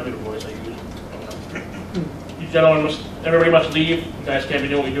 I'll try to do the voice I use. You gentlemen everybody must leave. You guys can't be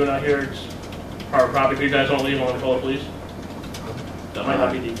doing what you're doing out here. It's private property. If you guys don't leave, I'm going to call the police. That might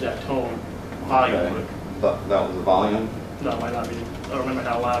not be the exact tone. Volume, Okay. That was the volume? No, it might not be. I don't remember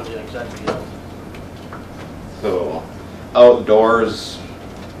how loud the exactly yelled. So outdoors,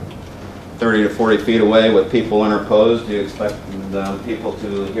 30 to 40 feet away with people interposed, do you expect people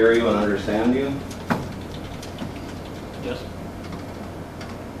to hear you and understand you? Yes.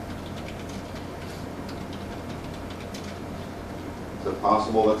 Is it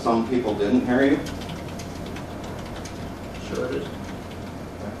possible that some people didn't hear you? Sure it is.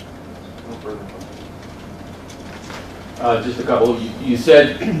 No further questions. Just a couple. You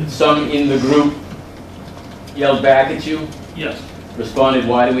said some in the group yelled back at you. Yes. responded,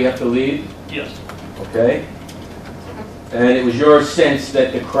 "Why do we have to leave?" Yes. Okay. And it was your sense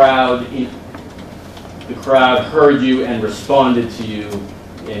that the crowd heard you and responded to you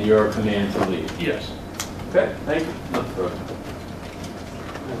in your command to leave. Yes. Okay, thank you. Nothing further.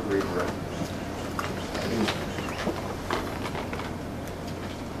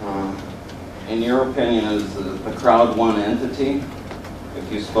 In your opinion, is the crowd one entity?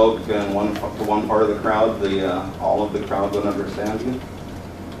 If you spoke in to one part of the crowd, all of the crowd would understand you?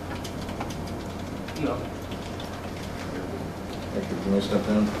 No. Thank you. Can we step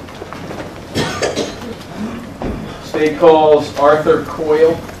down? State calls Arthur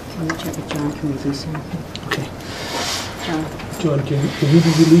Coyle. Can you check with John? Can we release him? Okay. John? John, can he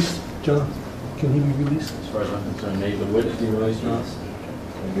be released? John, can he be released? As far as I'm concerned, may the witness be released now?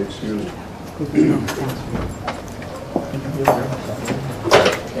 Can you excuse? No, thank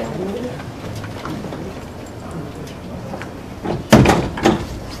you.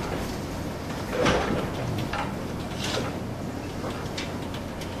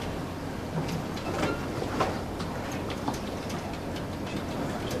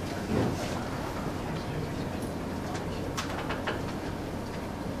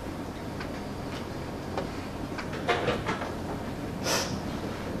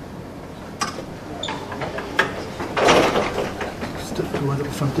 Step to right up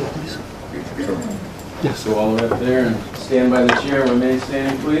front there, please. Yes. So all the way up there and stand by the chair. Remain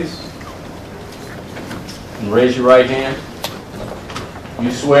standing, please. And raise your right hand.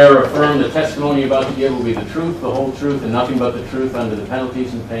 You swear or affirm the testimony you're about to give will be the truth, the whole truth, and nothing but the truth under the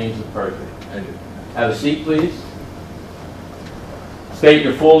penalties and pains of perjury. I do. Have a seat, please. State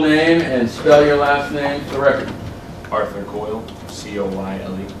your full name and spell your last name for the record. Arthur Coyle,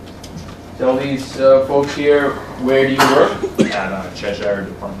 C-O-Y-L-E, Tell these folks here, where do you work? at Cheshire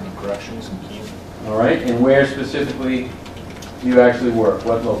Department of Corrections in Keene, All right, and where specifically do you actually work?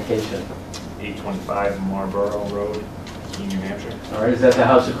 What location? 825 Marlborough Road, Keene, New Hampshire. All right, is that the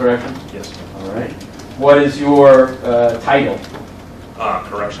House of Correction? Yes, sir. All right. What is your title?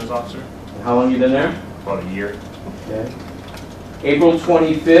 Corrections officer, And how long you been there? about a year. Okay. April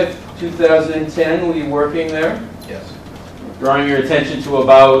 25th, 2010, were you working there? Yes. Drawing your attention to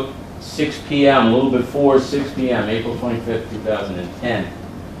about 6 p.m., a little before 6 p.m., April 25th, 2010.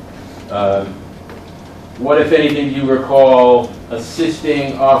 What, if anything, do you recall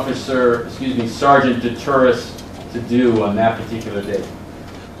assisting Sergeant DeTuris to do on that particular day?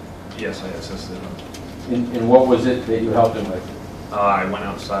 Yes, I assisted him. And what was it that you helped him with? I went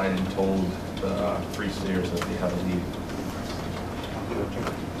outside and told the free stayers that they had to leave.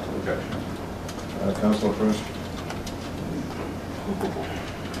 Councilor first.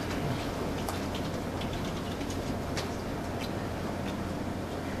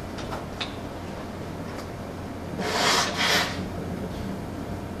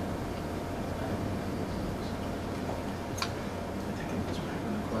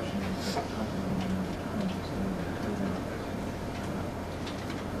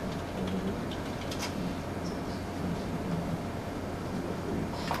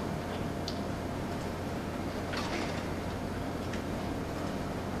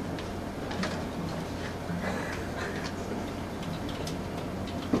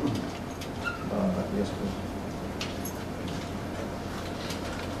 Yes, please.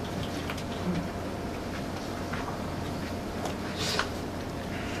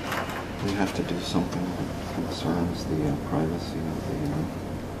 We have to do something that concerns the privacy of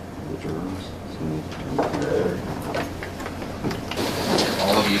the jurors.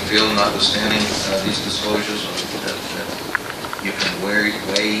 All of you feel, notwithstanding these disclosures, that you can weigh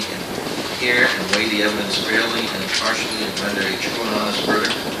and hear and weigh the evidence fairly and impartially and render a true and honest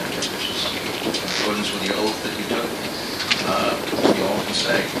verdict, which is in accordance with your oath that you took. You all can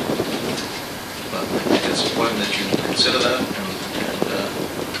say. But I think it's important that you consider that, and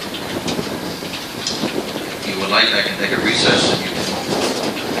if you would like, I can take a recess and you can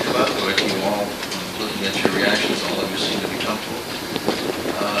think about it, or if you all, looking at your reactions, all of you seem to be comfortable.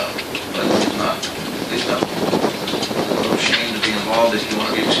 But if not, please don't. No shame to be involved if you want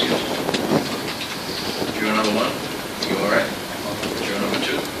to be excused. Juror number 1, you all right? Juror number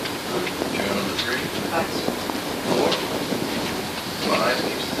 2, juror number 3, 4,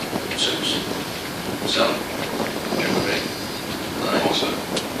 5, 6, 7, juror 8, 9,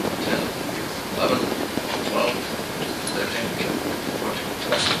 10, 11, 12, 13, 14.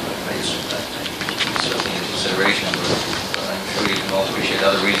 Certainly in consideration, but I'm sure you can all appreciate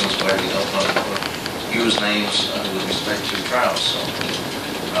other reasons why we don't want to use names with respect to trials. So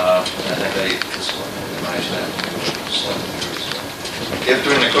I think I advise that. If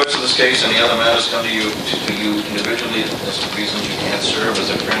during the course of this case any other matters come to you individually as to reasons you can't serve as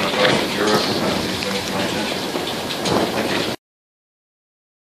a friend or partial juror, please bring it to my attention. Thank you.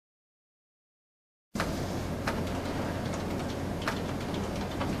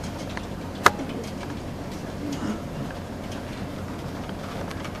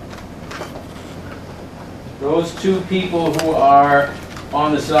 Those two people who are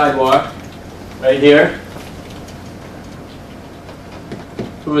on the sidewalk, right here.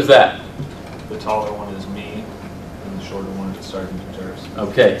 Who is that? The taller one is me, and the shorter one is Sergeant Deters.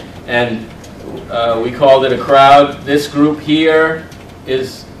 Okay, and we called it a crowd. This group here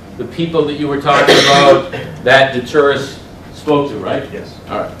is the people that you were talking about that Deters spoke to, right? Yes.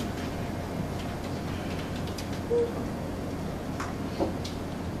 All right.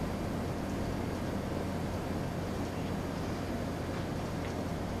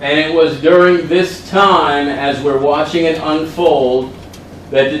 And it was during this time, as we're watching it unfold,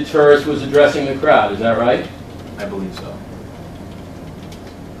 that Deters was addressing the crowd. Is that right? I believe so.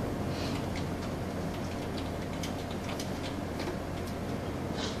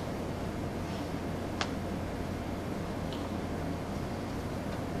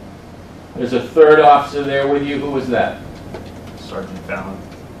 There's a third officer there with you. Who was that? Sergeant Fallon.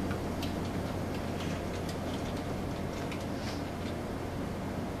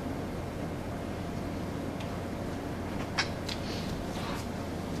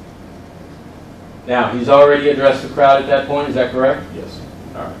 Now, he's already addressed the crowd at that point. Is that correct? Yes.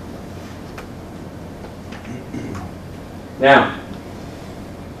 All right. Now,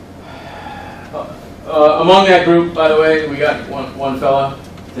 among that group, by the way, we got one fella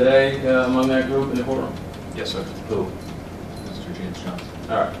today among that group in the courtroom. Yes, sir. Who? Mr. James Johnson.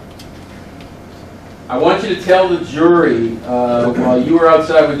 All right. I want you to tell the jury, while you were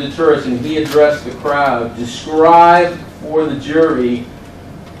outside with Deters and he addressed the crowd, describe for the jury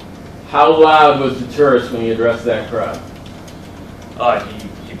how loud was Deters when he addressed that crowd.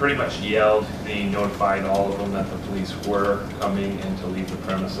 He pretty much yelled. He notified all of them that the police were coming and to leave the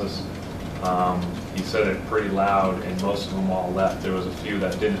premises. He said it pretty loud, and most of them all left. There was a few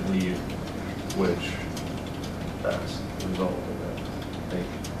that didn't leave, which that's the result of it. Thank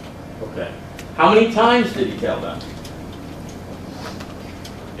you. Okay. How many times did he tell them?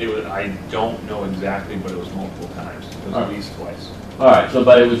 I don't know exactly, but it was multiple times. It was at least twice. All right, so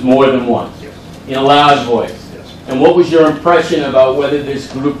but it was more than once. Yes. In a loud voice. Yes. And what was your impression about whether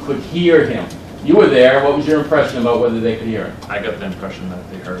this group could hear him? You were there. What was your impression about whether they could hear him? I got the impression that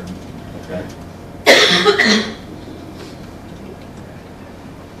they heard me. Okay.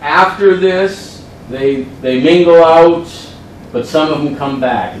 After this, they mingle out, but some of them come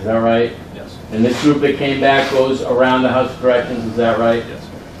back. Is that right? Yes. And this group that came back goes around the House of Corrections. Is that right? Yes.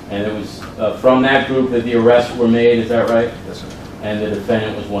 And it was from that group that the arrests were made. Is that right? Yes, sir. And the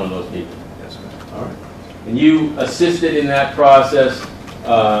defendant was one of those people. Yes, sir. All right. And you assisted in that process,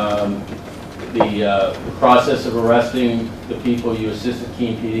 the process of arresting the people. You assisted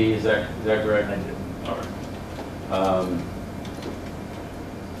Keene PD. Is that correct? I did. All right.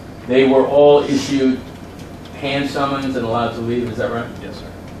 They were all issued hand summons and allowed to leave. Is that right? Yes, sir.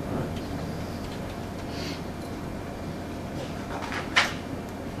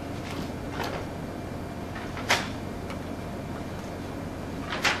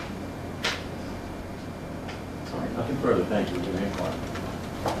 Nothing further, thank you.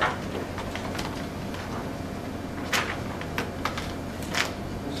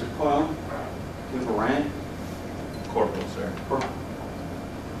 Mr. Coyle, you have a rank? Corporal, sir.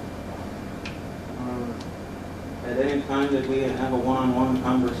 At any time did we have a one-on-one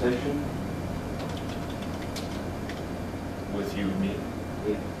conversation? With you and me?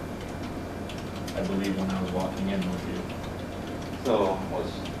 Yeah. I believe when I was walking in with you. So it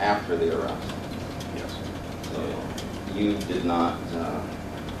was after the arrest. Yes. So you did not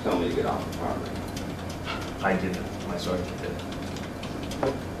tell me to get off the property. I didn't. My sergeant did.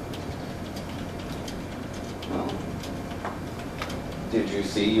 Well, did you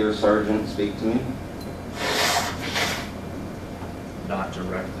see your sergeant speak to me? Not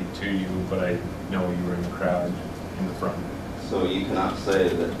directly to you, but I know you were in the crowd in the front. So you cannot say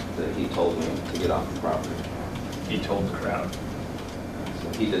that he told me to get off the property. He told the crowd. So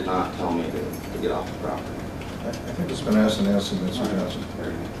he did not tell me to get off the property. I think it's been asked and answered, Mr. Johnson.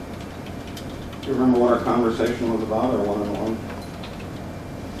 Do you remember what our conversation was about, or one-on-one?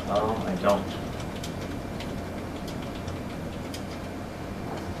 I don't.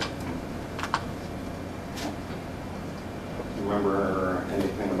 Do you remember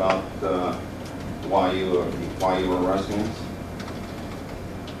anything about why you were arresting us?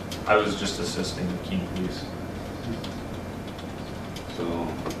 I was just assisting the Keene police. So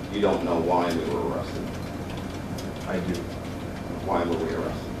you don't know why we were arrested? I do. Why were we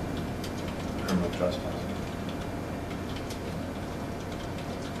arrested? Criminal trespass.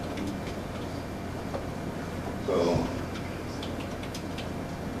 So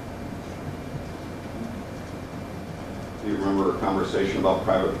do you remember a conversation about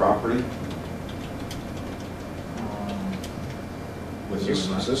private property?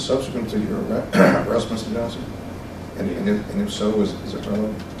 Is this subsequent to your arrest, Mr. Johnson? And if so, is it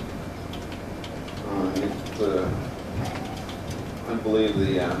relevant? I believe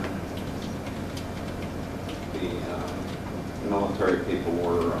the military people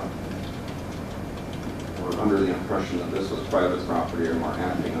were under the impression that this was private property and were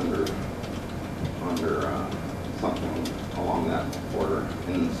acting under something along that border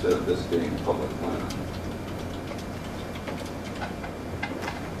instead of this being public land.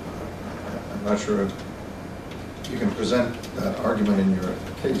 I'm not sure if you can present that argument in your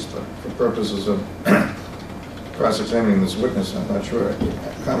case, but for purposes of cross-examining this witness, I'm not sure.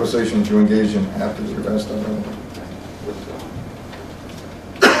 Conversations you engage in after the arrest are relevant.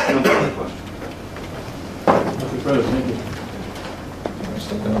 No further question. Nothing further, thank you. Can I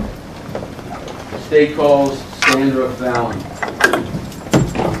step down? State calls Sandra Fallon.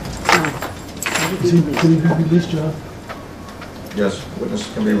 Can you be released, John? Yes,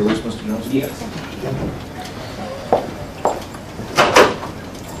 witness can be released, Mr. Johnson? Yes. Mr. John.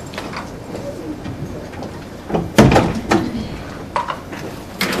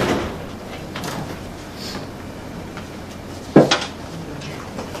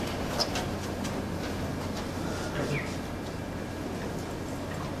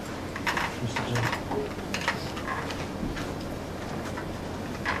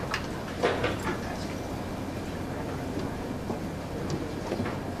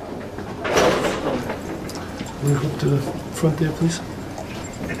 Will you go up to the front there, please?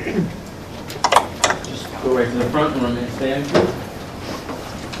 Just go right to the front and remain standing.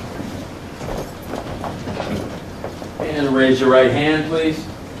 And raise your right hand, please.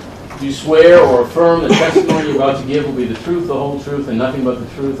 Do you swear or affirm the testimony you're about to give will be the truth, the whole truth, and nothing but the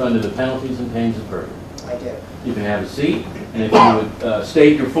truth under the penalties and pains of perjury? I do. You can have a seat, and if you would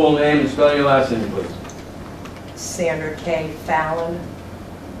state your full name and spell your last name, please. Sandra K. Fallon,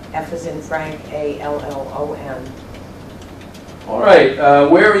 F as in Frank, A-L-L-O-N, All right,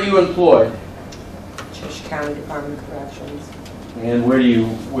 where are you employed? Tisch County Department of Corrections, And where do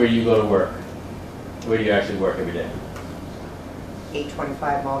you go to work? Where do you actually work every day?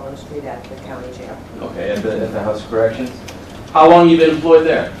 825 Malvern Street at the county jail. Okay, at the House of Corrections. How long have you been employed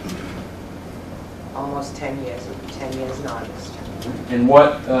there? Almost 10 years, 10 years in August. And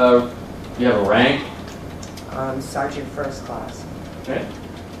what, you have a rank? Sergeant First Class. Okay.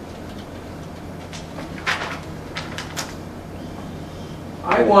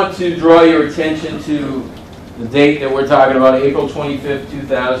 I want to draw your attention to the date that we're talking about, April 25th,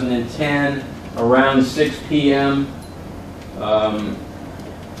 2010, around 6 p.m.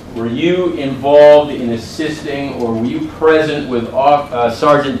 Were you involved in assisting, or were you present with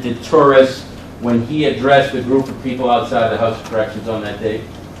Sergeant DeTouris when he addressed a group of people outside the House of Corrections on that date?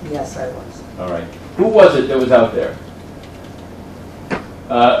 Yes, I was. All right. Who was it that was out there?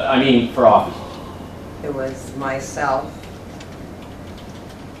 I mean, for office. It was myself,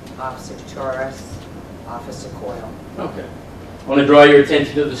 Officer Torres, Officer Coyle. Okay. I want to draw your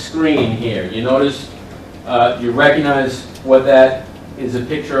attention to the screen here. You notice, you recognize what that is a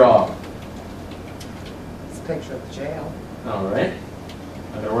picture of. It's a picture of the jail. All right.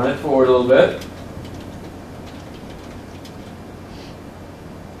 I'm going to run it forward a little bit.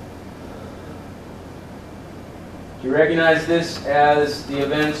 Do you recognize this as the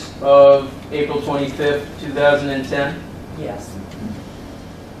events of April 25th, 2010? Yes.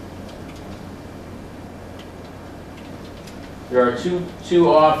 There are two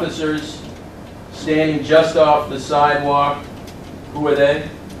officers standing just off the sidewalk. Who are they?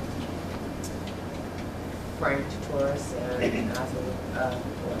 Frank Torres and Arthur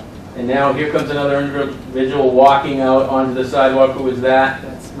Coyle. And now here comes another individual walking out onto the sidewalk. Who is that?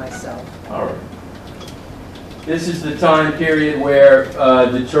 That's myself. All right. This is the time period where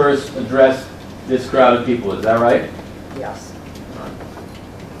the tourists addressed this crowd of people. Is that right? Yes.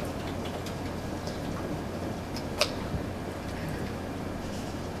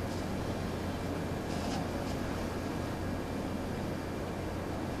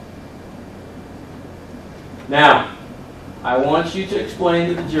 Now, I want you to explain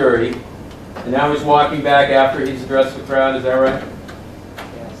to the jury, and now he's walking back after he's addressed the crowd. Is that right?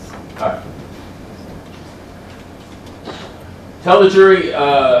 Yes. All right. Tell the jury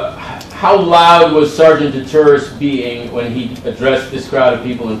how loud was Sergeant DeTuris being when he addressed this crowd of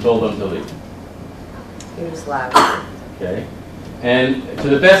people and told them to leave? He was loud. Okay. And to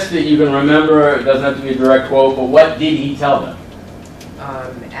the best that you can remember, it doesn't have to be a direct quote, but what did he tell them?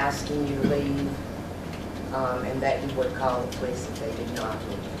 Asking you to leave, and that he would call the police if they did not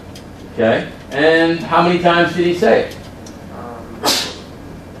leave. Okay. And how many times did he say it?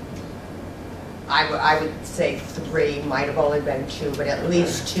 I would say 3, might have only been 2, but at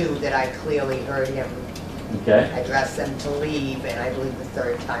least 2 that I clearly heard him Okay. address them to leave, and I believe the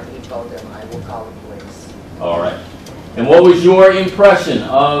 3rd time he told them, I will call the police. All right. And what was your impression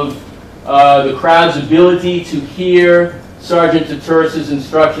of the crowd's ability to hear Sergeant DeTuris'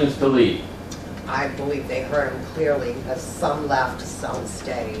 instructions to leave? I believe they heard him clearly, because some left, some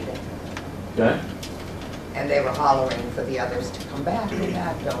stayed, Okay. and they were hollering for the others to come back,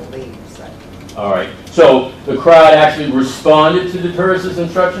 don't leave. So All right. So the crowd actually responded to DeTuris'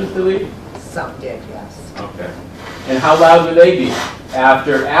 instructions to leave? some did, yes. Okay. And how loud would they be?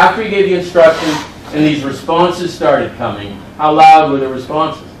 After he gave the instructions and these responses started coming, how loud were the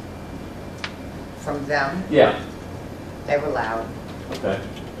responses? From them, Yeah. they were loud. Okay.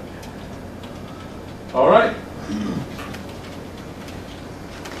 All right.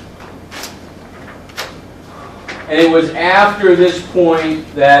 And it was after this point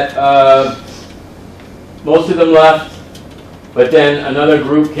that most of them left, but then another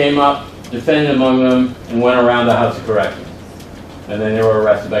group came up, defended among them, and went around the House of Corrections. And then they were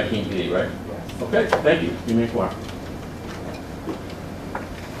arrested by Keene PD, right? Okay, thank you. You may inquire.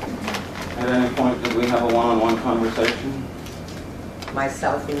 At any point, did we have a one-on-one conversation?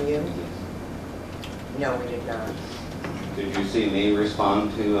 Myself and you? No, we did not. Did you see me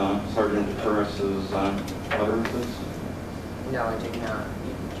respond to Sergeant DeTuris' utterances? No, I did not.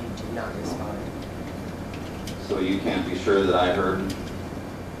 You did not respond. So you can't be sure that I heard?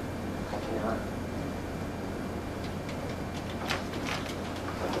 I cannot.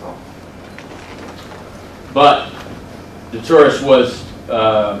 But DeTuris was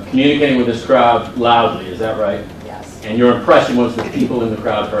communicating with this crowd loudly, is that right? Yes. And your impression was that people in the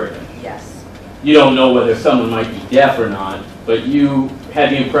crowd heard him? Yes. You don't know whether someone might be deaf or not, but you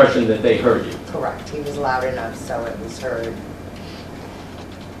had the impression that they heard you. Correct. He was loud enough so it was heard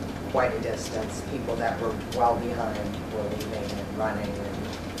quite a distance. People that were well behind were leaving and running. And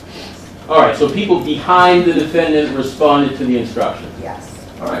yes. All right, so people behind the defendant responded to the instructions. Yes.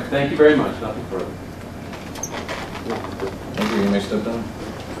 All right, thank you very much. Nothing further. Thank you. You may step down.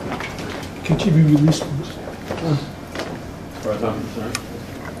 Can she be released from this? As far as I'm concerned.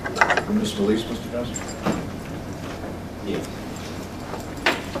 From this release, Mr. Johnson? Yes.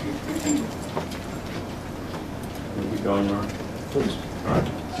 We'll keep going, Mark. Please. All right.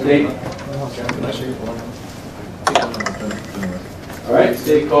 State. Can I see you for one minute? All right,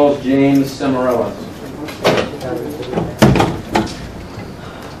 state calls James Samarelas.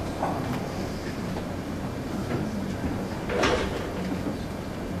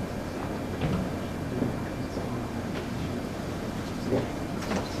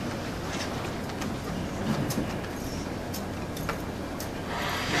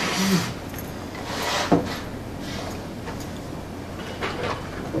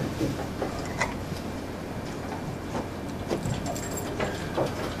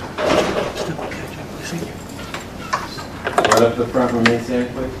 Right up to the front, remain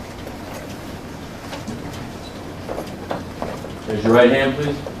standing, please. Raise your right hand,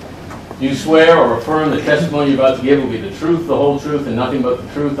 please. Do you swear or affirm the testimony you're about to give will be the truth, the whole truth, and nothing but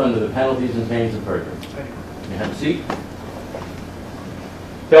the truth under the penalties and pains of perjury? You may have a seat.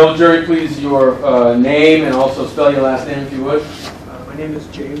 Tell the jury, please, your name and also spell your last name, if you would. My name is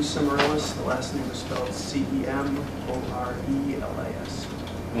James Samarelas. The last name is spelled Cemorelas.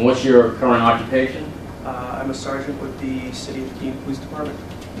 And what's your current occupation? I'm a sergeant with the City of Keene Police Department.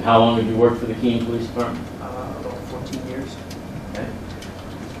 And how long have you worked for the Keene Police Department? About 14 years. Okay.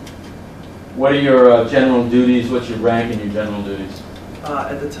 What are your general duties? What's your rank in your general duties?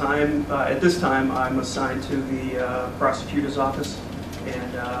 At this time, I'm assigned to the prosecutor's office,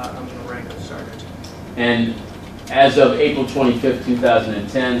 and I'm in the rank of sergeant. And as of April 25th,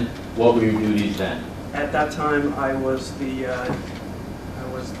 2010, what were your duties then? At that time, I was the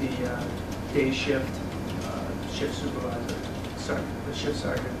day shift supervisor, the shift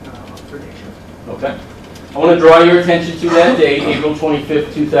sergeant for day shift. Okay. I want to draw your attention to that date, April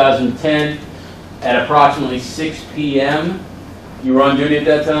 25th, 2010, at approximately 6 p.m. You were on duty at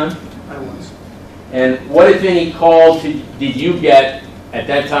that time? I was. And what, if any, calls did you get at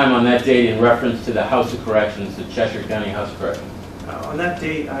that time on that date in reference to the House of Corrections, the Cheshire County House of Corrections? On that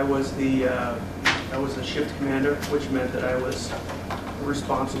date, I was the shift commander, which meant that I was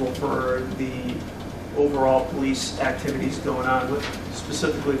responsible for the overall police activities going on,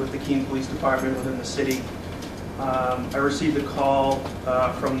 specifically with the Keene Police Department within the city. I received a call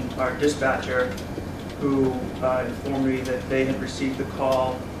from our dispatcher who informed me that they had received a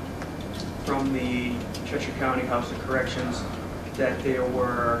call from the Cheshire County House of Corrections that there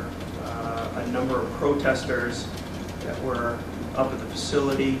were a number of protesters that were up at the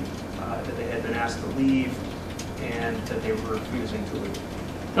facility, that they had been asked to leave, and that they were refusing to leave.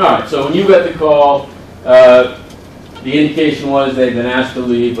 All right, so when you got the call, the indication was they'd been asked to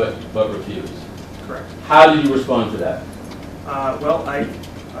leave but refused. Correct. How did you respond to that? Well,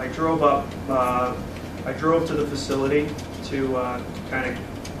 I drove up, I drove to the facility to kind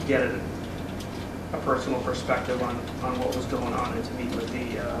of get a personal perspective on what was going on, and to meet with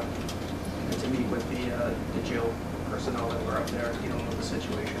the jail personnel that were up there dealing with the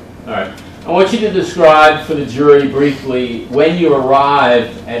situation. All right. I want you to describe for the jury briefly when you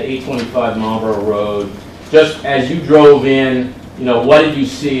arrived at 825 Marlborough Road, just as you drove in, you know, what did you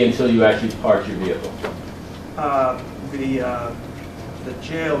see until you actually parked your vehicle? The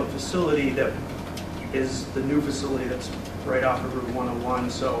jail, the facility that is the new facility that's right off of Route 101.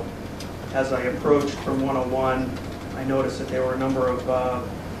 So as I approached from 101, I noticed that there were a number of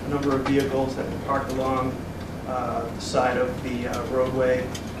vehicles that were parked along the side of the roadway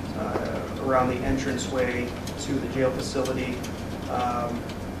around the entranceway to the jail facility.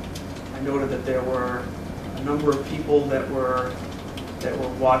 I noted that there were a number of people that were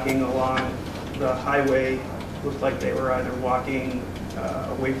walking along the highway. Looked like they were either walking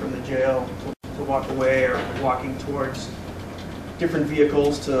away from the jail to walk away, or walking towards different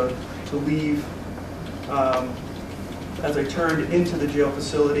vehicles to leave. As I turned into the jail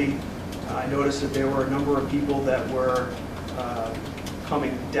facility, I noticed that there were a number of people that were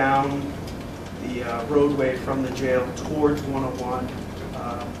coming down the roadway from the jail towards 101,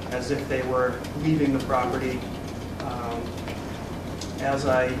 as if they were leaving the property. As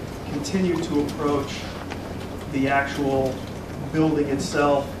I continued to approach the actual building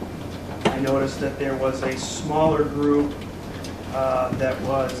itself, I noticed that there was a smaller group that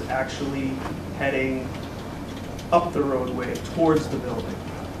was actually heading up the roadway towards the building.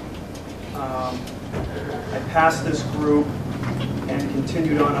 I passed this group and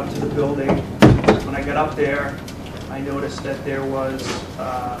continued on up to the building. When I got up there, I noticed that there were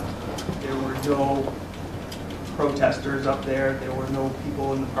no protesters up there. There were no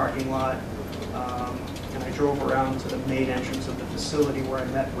people in the parking lot. And I drove around to the main entrance of the facility, where I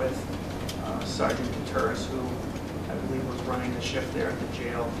met with Sergeant Trespass, who I believe was running the shift there at the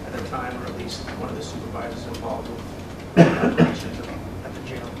jail at the time, or at least one of the supervisors involved with operations at the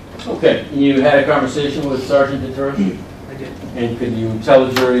jail. Okay, you had a conversation with Sergeant Trespass? I did. And could you tell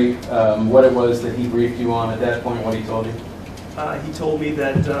the jury what it was that he briefed you on at that point, what he told you? He told me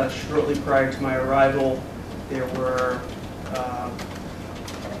that shortly prior to my arrival, there were,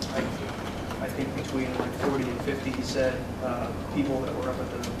 I think between like 40 and 50, he said, people that were up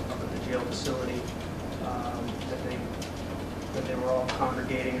at the jail facility, that they were all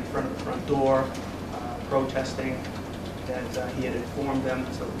congregating in front of the front door, protesting, that he had informed them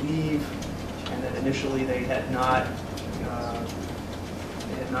to leave, and that initially they had not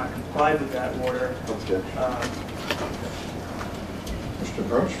complied with that order. Okay. Mr.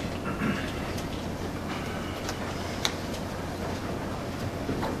 Crouch?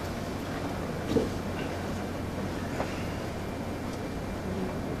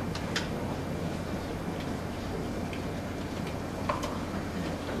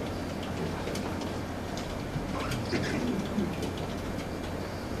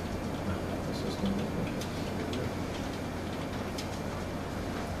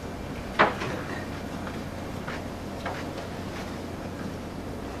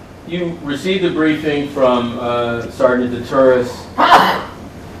 You received a briefing from Sergeant Trespass.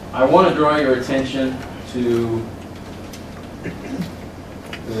 I want to draw your attention to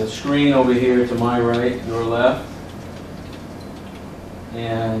the screen over here to my right, your left.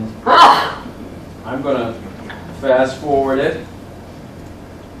 And I'm going to fast forward it,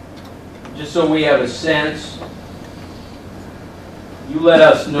 just so we have a sense. You let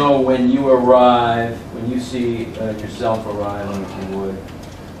us know when you arrive, when you see yourself arriving, if you would.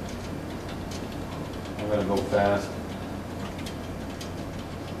 I'm going to go fast.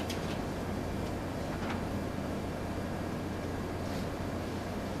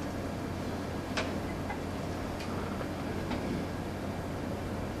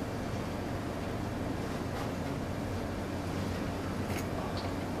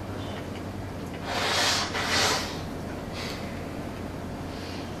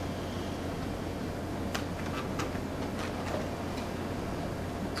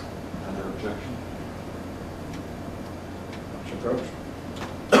 approach.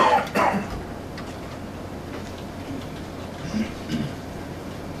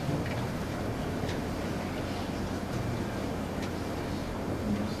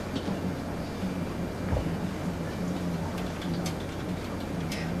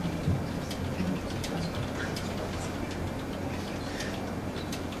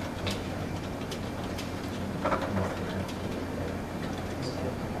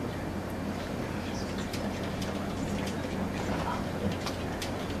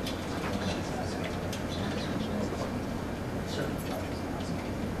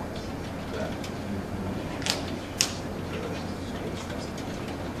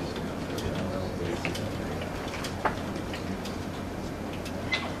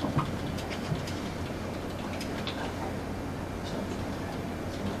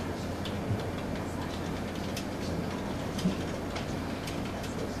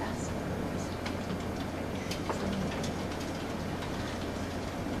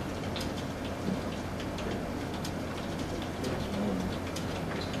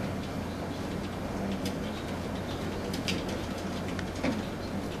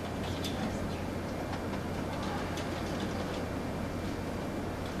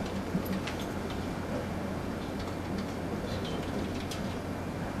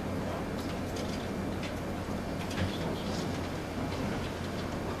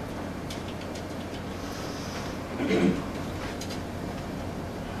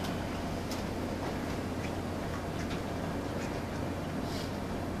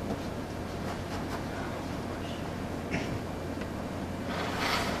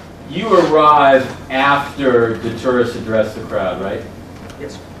 You arrive after the tourists address the crowd, right?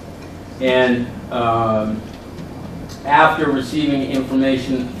 Yes. And after receiving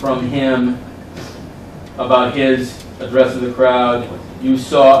information from him about his address of the crowd, you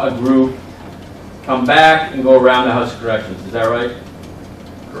saw a group come back and go around the House of Corrections. Is that right?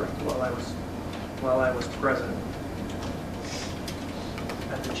 Correct. While I was present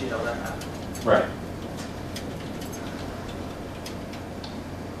at the jail that happened. Right.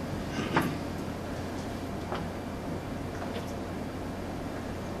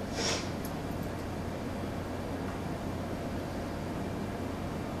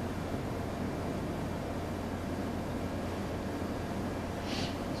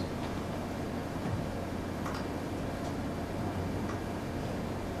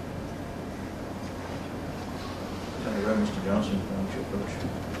 Attorney Red, Mr. Johnson, why don't you approach?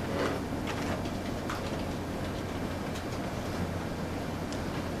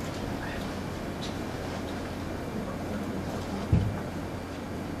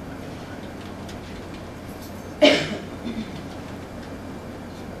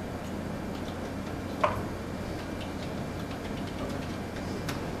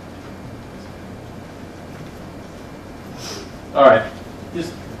 All right.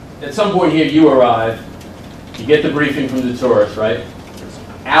 Just at some point here, you arrive. You get the briefing from the tourist, right?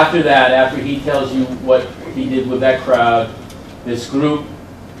 After that, after he tells you what he did with that crowd, this group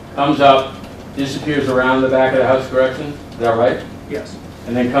comes up, disappears around the back of the House of Corrections. Is that right? Yes.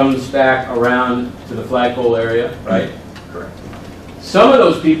 And then comes back around to the flagpole area, right? Correct. Some of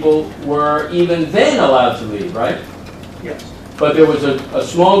those people were even then allowed to leave, right? Yes. But there was a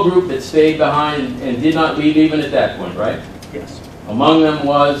small group that stayed behind and did not leave even at that point, right? Yes. Among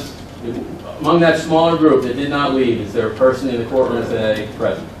that smaller group that did not leave, is there a person in the courtroom today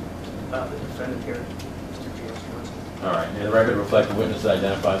present? The defendant here, Mr. James Johnson. All right, and the record reflects the witnesses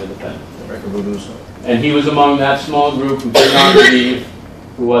identify the defendant. The record will do so. And he was among that small group who did not leave,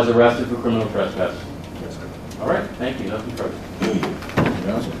 who was arrested for criminal trespass. Yes, sir. All right, thank you. Nothing further. Mr.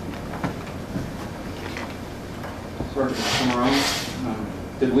 Johnson? Sergeant Cimarrone,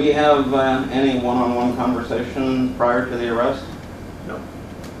 did we have any one-on-one conversation prior to the arrest? No.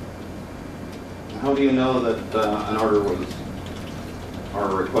 How do you know that an order was, or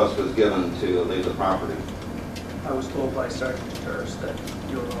a request was given to leave the property? I was told by Sergeant Turris that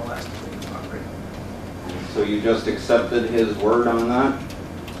you were all asked to leave the property. So you just accepted his word on that?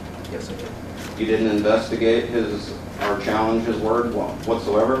 Yes, I did. You didn't investigate his, or challenge his word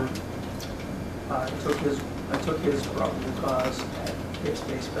whatsoever? I took his probable cause at its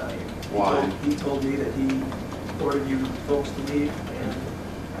face value. Why? He told me that he ordered you folks to leave, and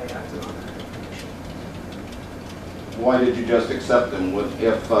I acted on that information. Why did you just accept him?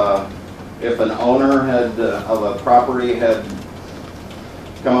 If an owner had of a property had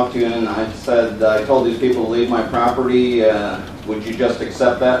come up to you and I said, I told these people to leave my property, would you just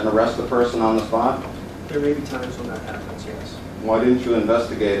accept that and arrest the person on the spot? There may be times when that happens, yes. Why didn't you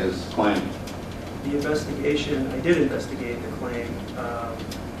investigate his claim? The investigation, I did investigate the claim.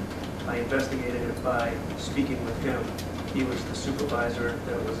 I investigated it by speaking with him he was the supervisor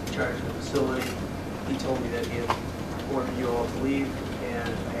that was in charge of the facility. He told me that he had ordered you all to leave,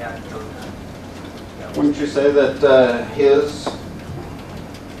 and I acted on that. Wouldn't you say that his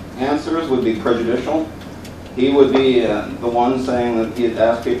answers would be prejudicial? He would be the one saying that he had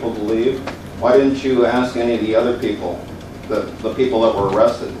asked people to leave. Why didn't you ask any of the other people, the people that were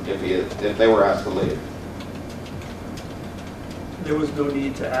arrested, if they were asked to leave? There was no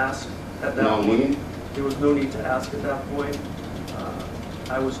need to ask at that point. No need? There was no need to ask at that point.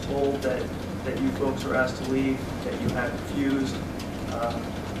 I was told that you folks were asked to leave, that you had refused.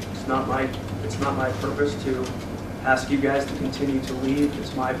 It's not my purpose to ask you guys to continue to leave. It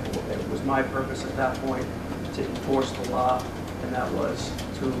was my purpose at that point to enforce the law, and that was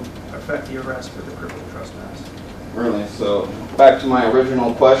to effect the arrest for the criminal trespass. Really? So back to my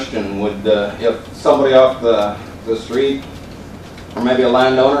original question, would if somebody off the street, or maybe a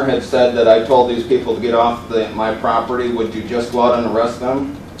landowner, had said that I told these people to get off my property, would you just go out and arrest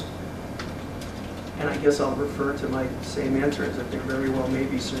them? And I guess I'll refer to my same answer, is that there very well may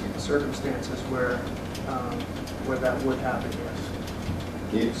be certain circumstances where that would happen,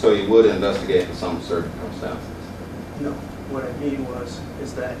 yes. So you would investigate in some circumstances? No, what I mean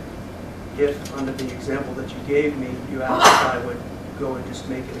is that if, under the example that you gave me, you asked if I would go and just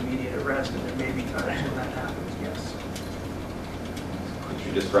make an immediate arrest, and there may be times when that happens, yes. Could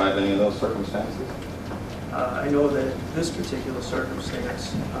you describe any of those circumstances? I know that in this particular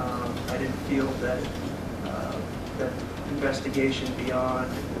circumstance, I didn't feel that that investigation beyond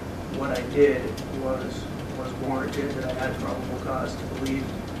what I did was warranted, that I had probable cause to believe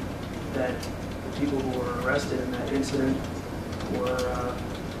that the people who were arrested in that incident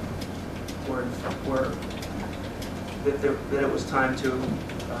that it was time to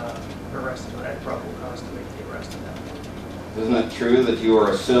arrest them. I had probable cause to make the arrest at that point. Isn't it true that you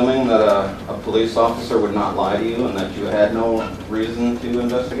were assuming that a police officer would not lie to you and that you had no reason to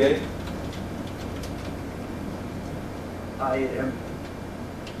investigate?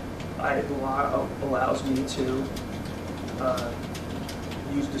 It allows me to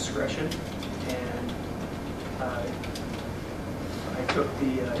use discretion, and I took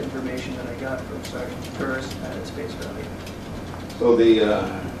the information that I got from Sergeant Turris at its face value. So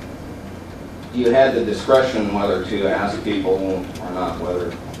you had the discretion whether to ask people or not,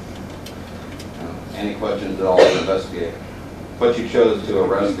 whether any questions at all to investigate. But you chose to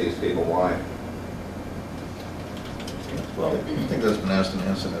arrest these people. Why? Well, I think that's been asked and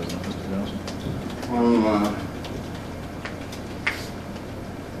answered, hasn't it, Mr. Johnson?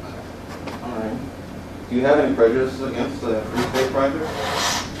 All right. Do you have any prejudice against the Free State Project?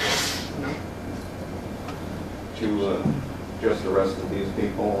 No. You just arrested these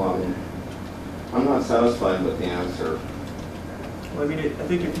people. I'm not satisfied with the answer. Well, I mean, I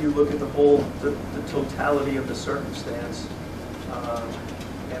think if you look at the totality of the circumstance,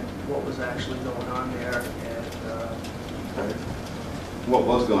 and what was actually going on there, and What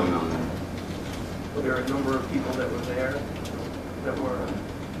was going on there? well, there are a number of people that were there that were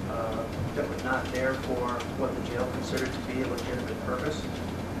not there for what the jail considered to be a legitimate purpose.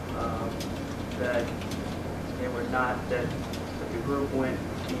 That they were not, that the group went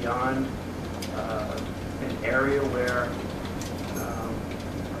beyond an area where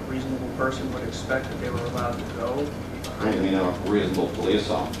a reasonable person would expect that they were allowed to go. I mean, a reasonable police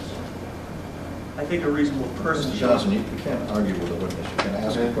officer. I think a reasonable person Mr. should. Johnson, you can't argue with a witness. You can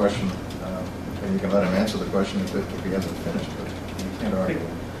ask a question, and you can let him answer the question if he hasn't finished, but you can't argue.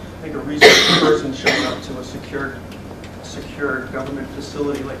 I think a reasonable person showing up to a secure government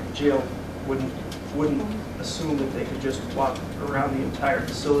facility like a jail wouldn't assume that they could just walk around the entire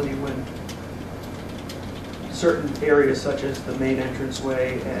facility when certain areas such as the main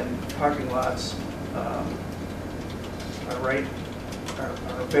entranceway and parking lots are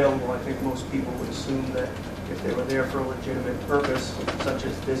available. I think most people would assume that if they were there for a legitimate purpose, such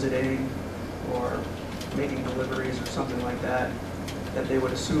as visiting or making deliveries or something like that, that they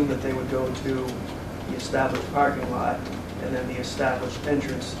would assume that they would go to the established parking lot and then the established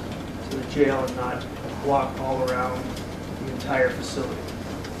entrance to the jail and not walk all around the entire facility.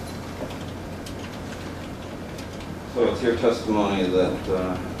 So it's your testimony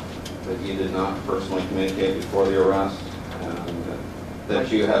that you did not personally communicate before the arrest, and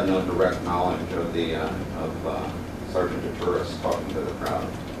that you had no direct knowledge of Sergeant Turris talking to the crowd.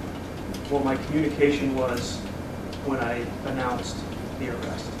 Well, my communication was when I announced the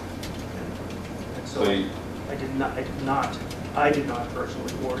arrest, and so So you, I did not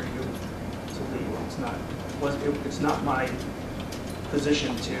personally order you to leave. It's not my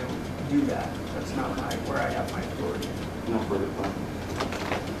position to do that. That's not where I have my authority. no further questions?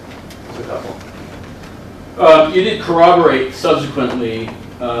 Just a couple. You did corroborate subsequently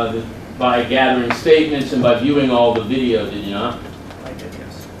by gathering statements and by viewing all the video, did you not? I did,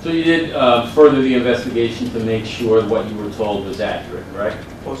 yes. So you did further the investigation to make sure what you were told was accurate, right?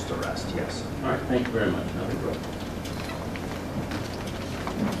 Post-arrest, yes. All right, thank you very much.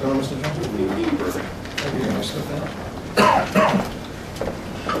 Mr. Johnson? Thank you. Can I step down?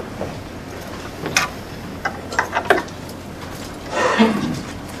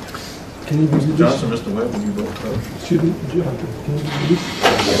 Can you be Mr. released? Johnson, Mr. Webb, will you both vote? Excuse me, Jonathan, can you be released?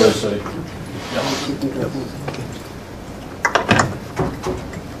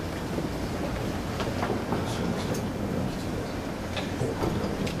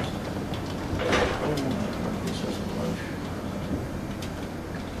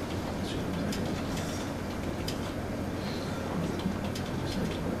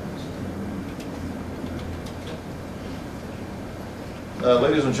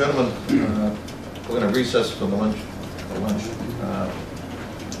 Ladies and gentlemen, we're going to recess for the lunch.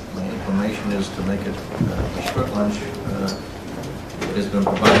 My inclination is to make it a short lunch. It has been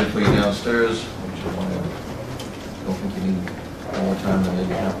provided for you downstairs, which is why I don't think you need more time than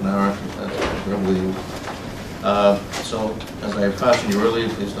maybe half an hour. If that's agreeable to you. So, as I have cautioned you earlier,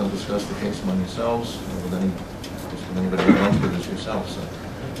 please don't discuss the case among yourselves or with anybody you're going through this yourself. So,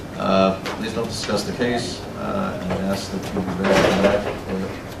 please don't discuss the case, and I ask that you be ready to come back at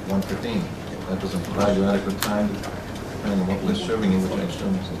 1:15. If that doesn't provide you adequate time, depending on what we're serving you, which I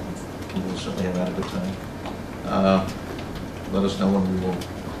assume is that you will certainly have adequate time, let us know when we will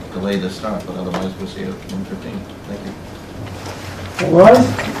delay the start, but otherwise we'll see you at 1:15. Thank you. All right.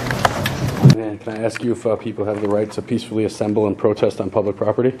 And can I ask you if people have the right to peacefully assemble and protest on public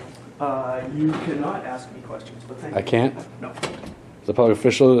property? You cannot ask me questions, but thank you. I can't? No. As a public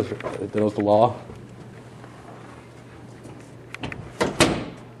official that knows the law?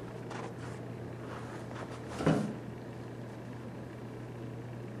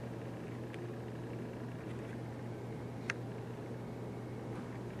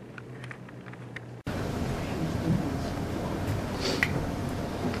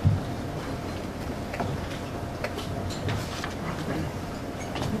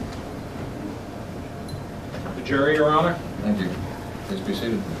 The jury, Your Honor? Thank you. Please be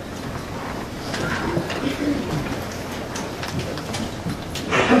seated.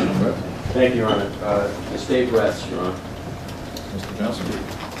 Thank you, Your Honor. The state rests, Your Honor. Mr. Johnson.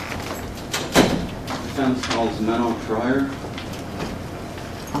 Defense calls Menno Troyer.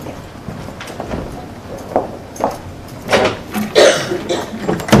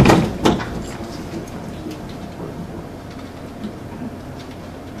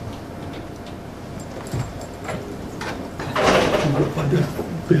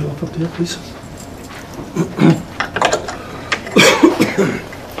 Bail off up there, please.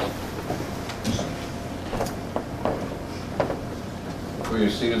 Before you're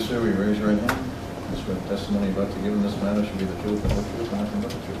seated, sir, will you raise your right hand? Swear the testimony you're about to give in this matter should be the truth and the truth, and nothing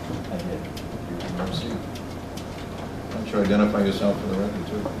but the truth. I did. You can have a seat. Why don't you identify yourself for the record,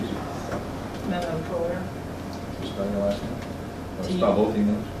 too, please? Menno Troyer. Just spell your last name. Or T. spell both your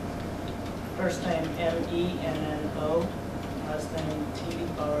names. First name M-E-N-N-O, last name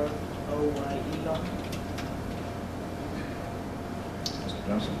T-R-O-Y-E-R. Mr.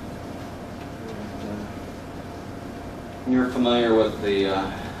 Johnson. You're familiar with the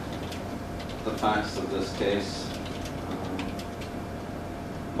facts of this case.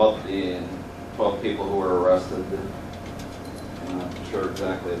 About the 12 people who were arrested. I'm not sure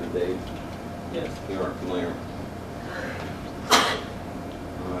exactly the date. Yes. You aren't familiar.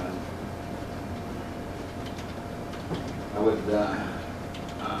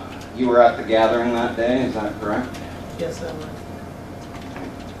 You were at the gathering that day, is that correct? Yes, I was.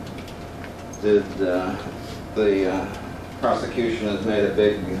 Did the prosecution has made a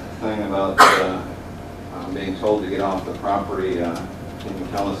big thing about being told to get off the property. Can you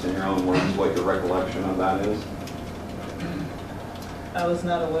tell us in your own words what your recollection of that is? I was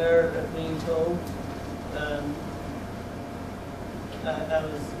not aware of being told.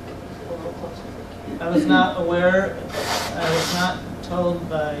 I was not aware, I was not told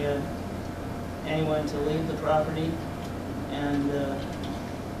by anyone to leave the property, and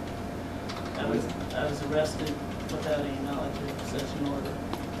I was arrested without any knowledge of possession order.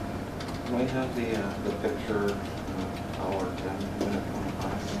 Can we have the picture hour 10-minute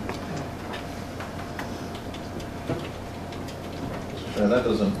 25? That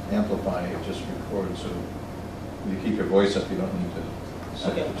doesn't amplify, it just records, so you keep your voice up, you don't need to say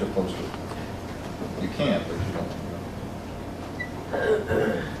Okay. what you're supposed to. You can't, but you don't.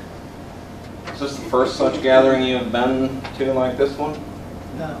 Is this the first such gathering you have been to like this one?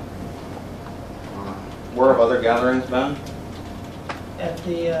 No. Where have other gatherings been? At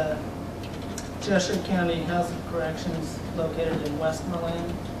the Cheshire County House of Corrections located in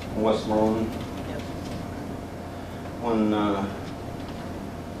Westmoreland. Westmoreland? Yep. When,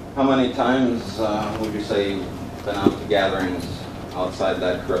 how many times would you say you've been out to gatherings outside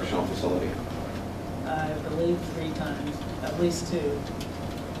that correctional facility? I believe 3 times, at least 2.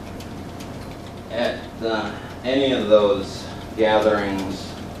 At any of those gatherings,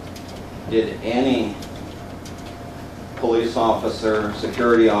 did any police officer,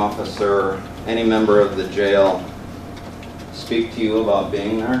 security officer, any member of the jail speak to you about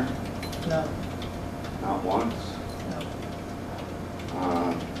being there? No. Not once?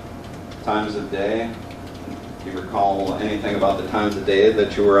 No. Times of day? Do you recall anything about the times of day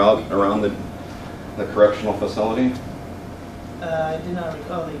that you were out around the correctional facility? I do not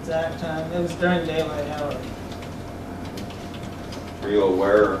recall the exact time. It was during daylight hours. Were you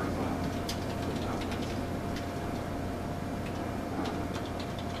aware?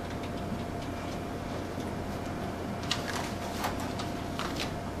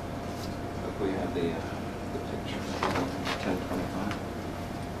 Look, we have the picture. 1025.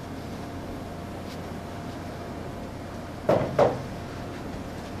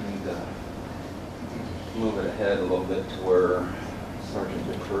 Need to move it ahead a little bit to where Sergeant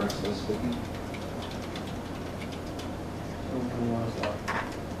DeCouris is speaking.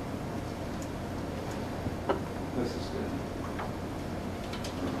 This is good.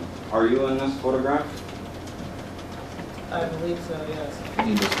 Are you in this photograph? I believe so, yes. You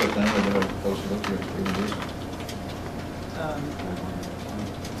need to step down and get a closer look here.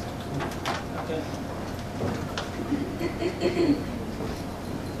 Okay.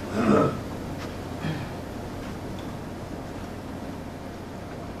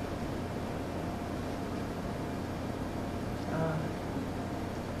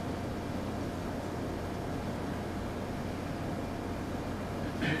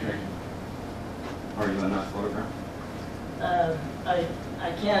 Are you in that photograph?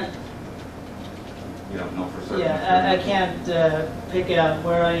 I can't, You don't know for certain? yeah, I can't pick out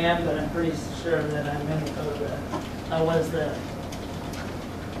where I am, but I'm pretty sure that I'm in the photograph. I was there.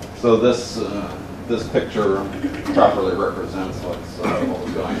 So this picture properly represents what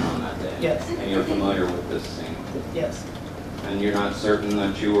was going on that day? Yes. And you're familiar with this scene? Yes. And you're not certain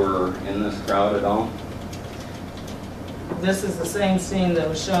that you were in this crowd at all? This is the same scene that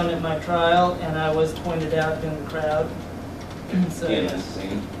was shown at my trial, and I was pointed out in the crowd. So, In yes. this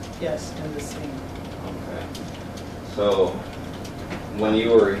scene? Yes, in this scene. Okay. So when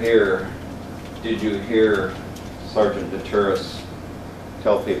you were here, did you hear Sergeant DeCouris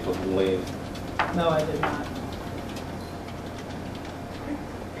tell people to leave? No, I did not.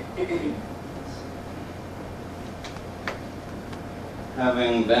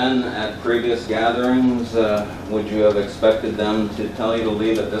 Having been at previous gatherings, would you have expected them to tell you to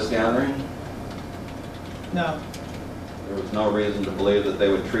leave at this gathering? No. There was no reason to believe that they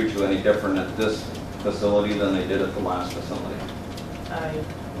would treat you any different at this facility than they did at the last facility. I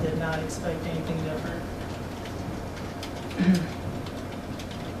did not expect anything different.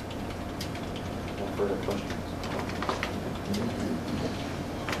 No further questions?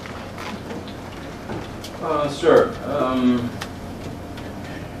 Sure.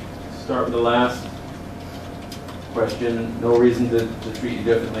 Start with the last question. No reason to treat you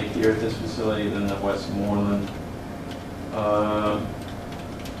differently here at this facility than at Westmoreland.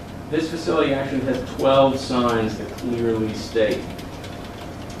 This facility actually has 12 signs that clearly state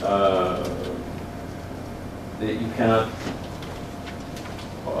that you cannot,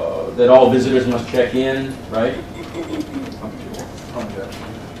 that all visitors must check in, right?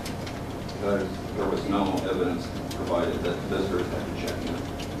 There was no evidence provided that visitors had to check in.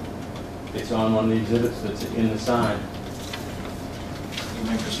 It's on one of the exhibits that's in the sign. You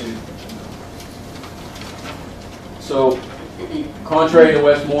may proceed. So, contrary to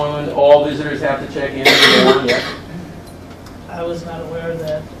Westmoreland, all visitors have to check in. Yes. I was not aware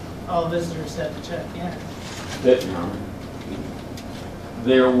that all visitors had to check in. That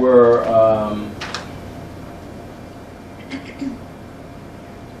there were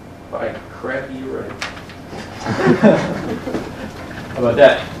by crappy, you're right. How about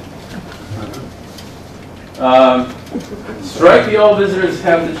that? Strike the all visitors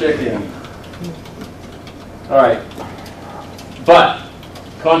have to check in. All right. But,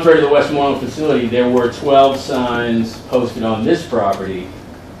 contrary to the Westmoreland facility, there were 12 signs posted on this property,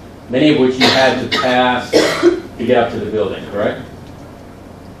 many of which you had to pass to get up to the building, correct?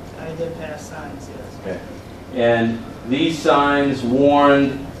 I did pass signs, yes. Okay. And these signs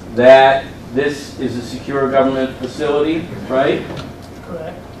warned that this is a secure government facility, right?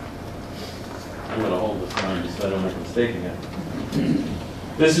 Correct. I'm going to hold this sign just so I don't make a mistake again.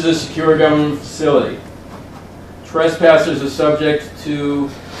 This is a secure government facility. Trespassers are subject to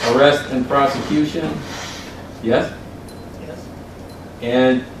arrest and prosecution. Yes? Yes.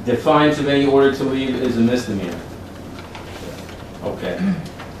 And defiance of any order to leave is a misdemeanor. Okay.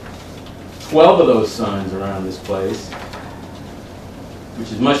 12 of those signs around this place,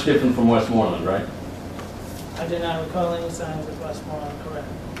 which is much different from Westmoreland, right? I did not recall any signs of Westmoreland, correct.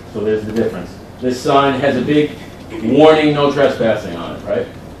 So there's the difference. This sign has a big warning, no trespassing on it, right?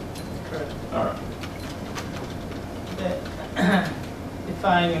 Correct. All right.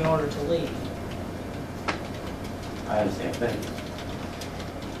 Defying in order to leave. I understand. Thank you.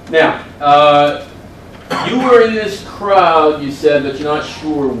 Now, you were in this crowd, you said, but you're not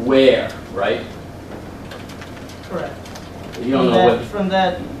sure where, right? Correct. You don't know what... From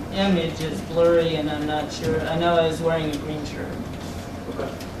that image, it's blurry and I'm not sure. I know I was wearing a green shirt. Okay.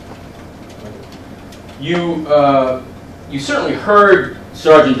 You certainly heard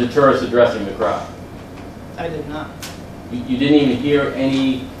Sergeant DeTuris addressing the crowd. I did not. You didn't even hear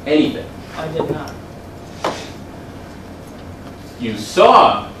anything. I did not. You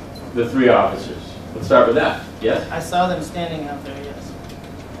saw the 3 officers. Let's start with that. Yes? I saw them standing out there, yes.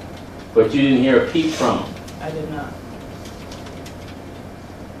 But you didn't hear a peep from them. I did not.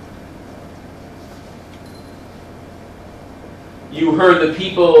 You heard the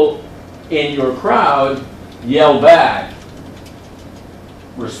people in your crowd yell back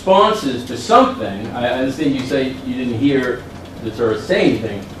responses to something. I understand you say you didn't hear the tourist say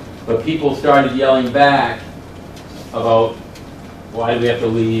anything, but people started yelling back about why do we have to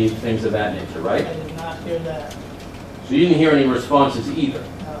leave, things of that nature, right? I did not hear that. So you didn't hear any responses either. No.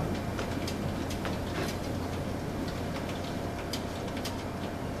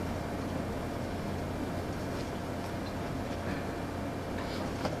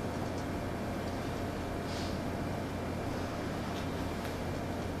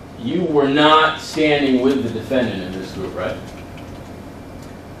 You were not standing with the defendant in this group, right?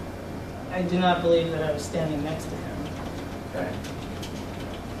 I do not believe that I was standing next to him. Okay.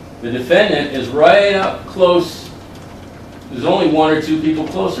 The defendant is right up close. There's only 1 or 2 people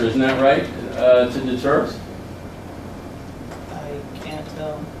closer, isn't that right, to DeTuris? I can't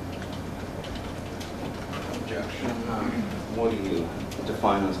tell. Objection. What do you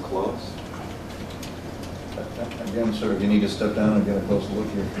define as close? Again, sir, if you need to step down and get a closer look,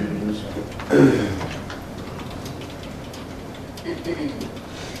 you're free to do so.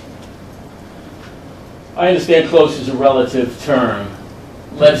 I understand close is a relative term.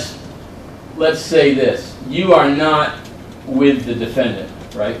 Let's say this. You are not with the defendant,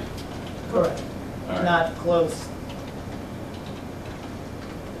 right? Correct. All right. Not close.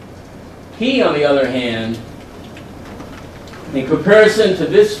 He, on the other hand, in comparison to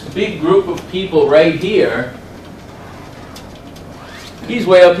this big group of people right here, he's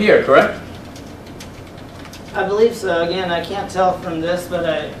way up here, correct? I believe so. Again, I can't tell from this, but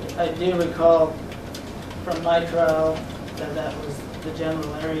I do recall from my trial that that was the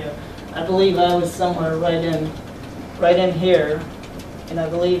general area. I believe I was somewhere right in here, and I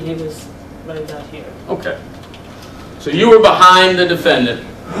believe he was right about here. Okay. So you were behind the defendant.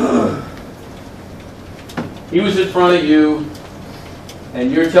 He was in front of you, and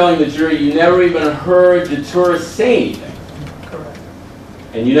you're telling the jury you never even heard DeTuris say anything. Correct.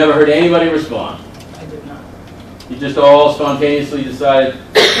 And you never heard anybody respond. I did not. You just all spontaneously decided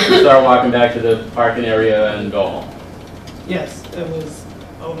to start walking back to the parking area and go home. Yes, it was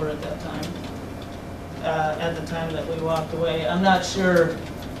over at that time. At the time that we walked away. I'm not sure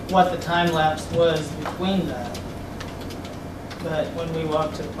what the time lapse was between that, but when we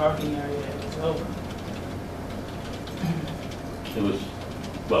walked to the parking area, it was over. It was,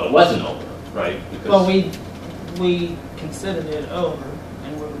 well, it wasn't over, right? Because Well, we considered it over,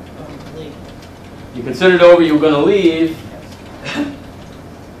 and we were going to leave. you considered over you were going to leave,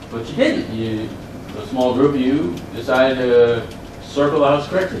 but you didn't. A small group of you decided to circle the house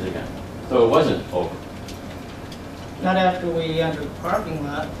correctors again. So it wasn't over. Not after we entered the parking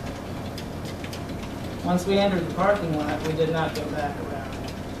lot. Once we entered the parking lot, we did not go back around.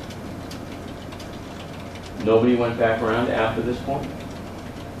 Nobody went back around after this point?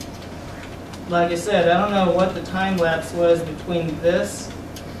 Like I said, I don't know what the time lapse was between this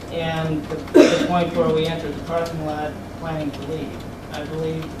and the point where we entered the parking lot planning to leave. I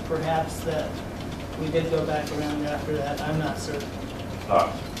believe perhaps that we did go back around after that. I'm not certain.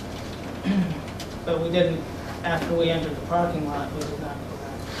 Ah. But we didn't, after we entered the parking lot, we did not go back.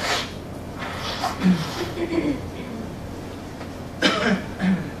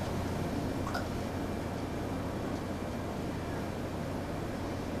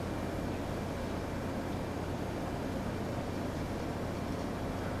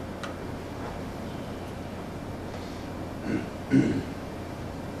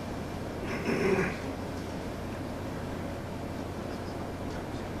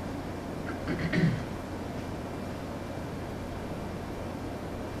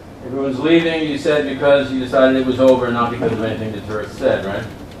 was leaving, you said because you decided it was over, not because of anything the tourist said, right?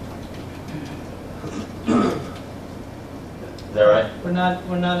 Is that right? We're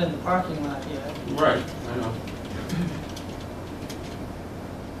not in the parking lot yet. Right, I know.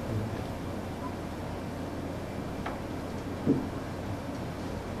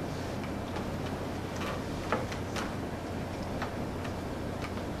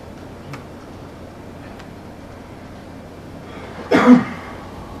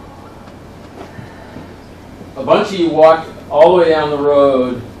 A bunch of you walked all the way down the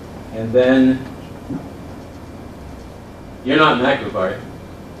road, and then you're not in that group, are you?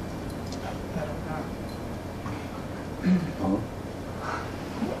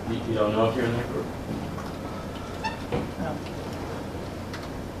 You don't know if you're in that group? No.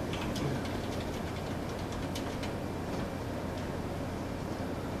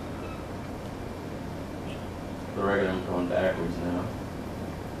 The record, I'm going backwards now.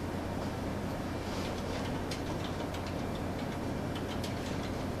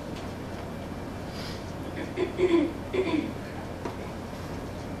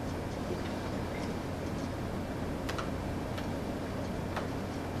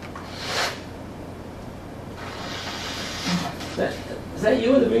 Is that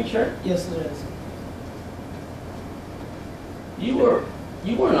you in the green shirt? Yes, it is. You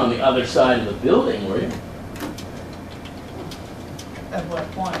weren't on the other side of the building, were you? At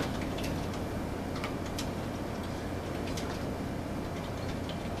what point?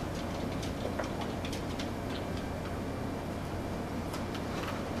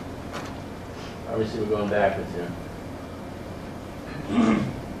 Obviously, we're going backwards here.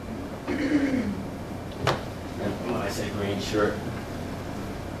 And when I say green shirt,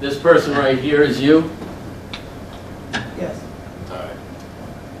 this person right here is you? Yes. All right.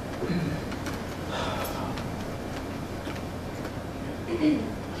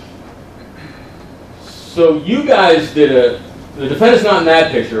 So you guys did the defendant's not in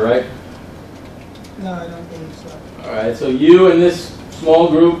that picture, right? No, I don't think so. All right, so you and this small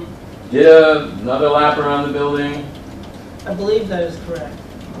group did another lap around the building? I believe that is correct.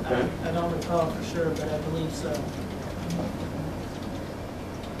 Okay. I don't recall for sure, but I believe so.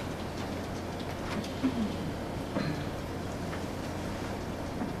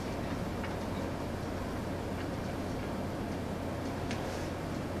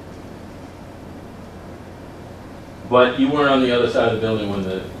 But you weren't on the other side of the building when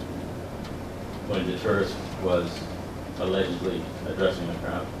the tourist was allegedly addressing the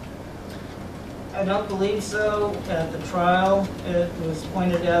crowd? I don't believe so. At the trial, it was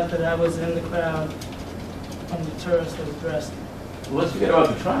pointed out that I was in the crowd when the tourist was addressed. Well, let's forget about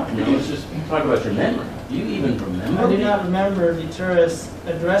the trial. Let's just talk about your memory. Do you even remember? I do not remember the tourist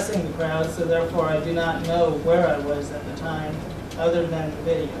addressing the crowd, so therefore I do not know where I was at the time, other than the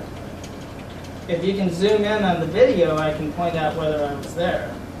video. If you can zoom in on the video, I can point out whether I was there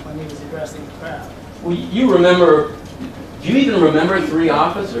when he was addressing the crowd. Well, you remember, do you even remember 3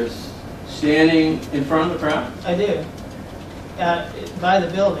 officers standing in front of the crowd? I do. By the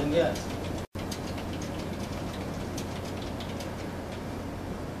building, yes.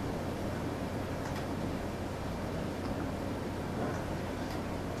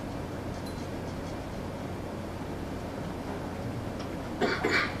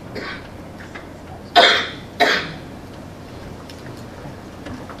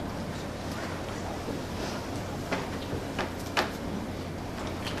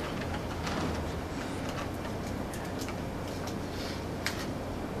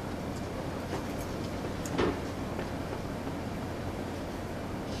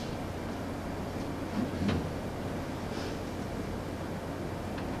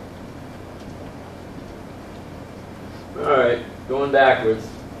 All right, going backwards.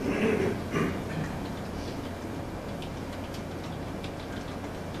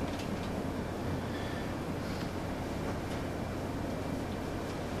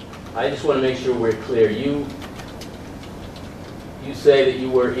 I just want to make sure we're clear. You say that you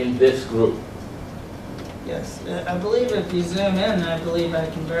were in this group. Yes. I believe if you zoom in, I believe I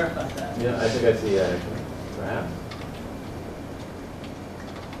can verify that. Yeah, I think I see that actually. Perhaps.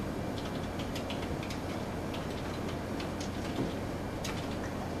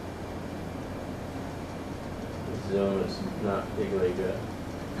 The zoom is not particularly good.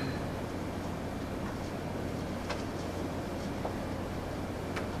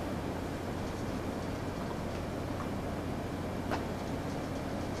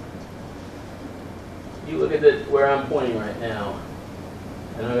 You look at where I'm pointing right now,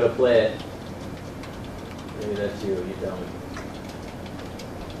 and I'm going to play it. Maybe that's you, you tell me.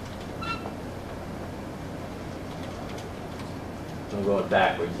 I'm going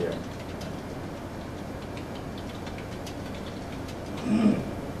backwards here.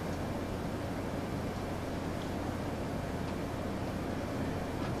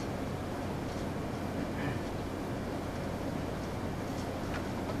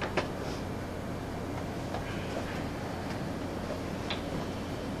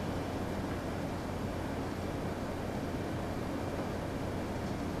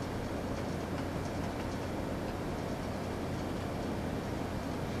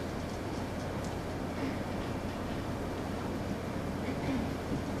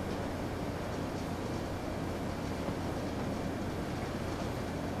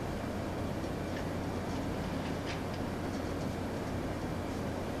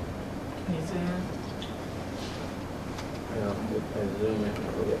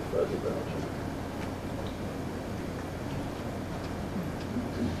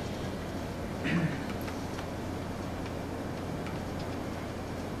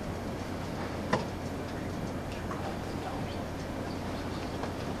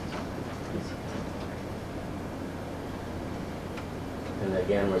 And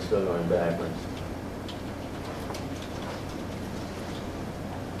again, we're still going backwards.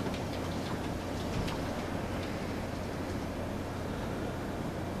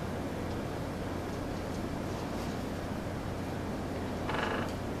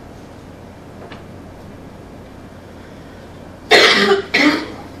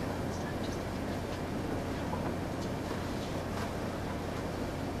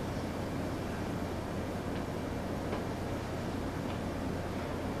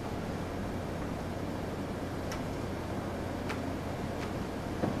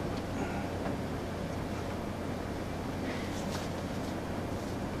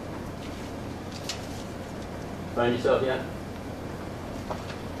 Find yourself yet?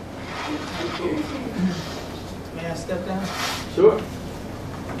 May I step down? Sure.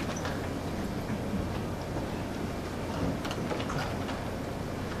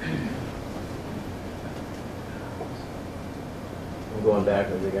 I'm going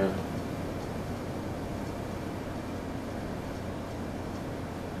backwards again.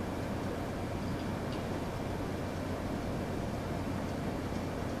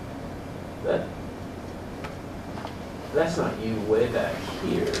 That's not you way back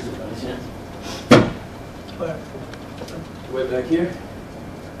here, is it, by chance? Where? Way back here?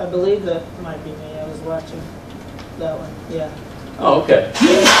 I believe that might be me. I was watching that one. Yeah. Oh, okay.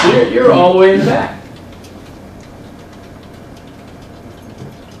 You're all the way in the back.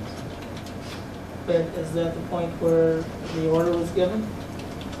 But is that the point where the order was given?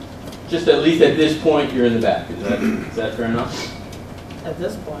 Just at least at this point, you're in the back. Is that fair enough? At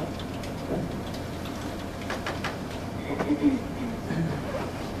this point.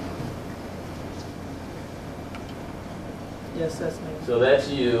 Yes, that's me. So that's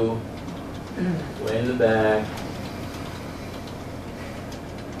you, way in the back.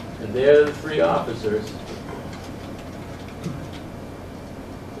 And there are the three officers.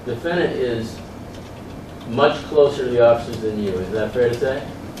 The defendant is much closer to the officers than you. Is that fair to say?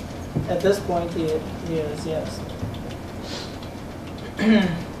 At this point, he is, yes.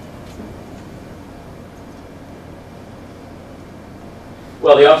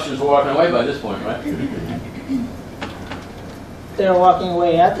 Well, the officers were walking away by this point, right? They're walking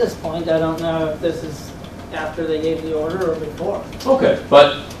away at this point. I don't know if this is after they gave the order or before. Okay,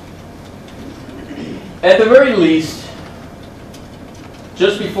 but at the very least,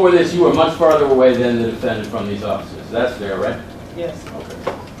 just before this, you were much farther away than the defendant from these officers. That's fair, right? Yes. Okay.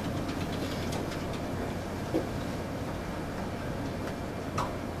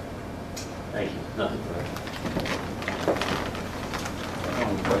 Thank you. Nothing further.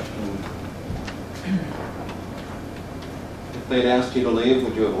 Question. If they'd asked you to leave,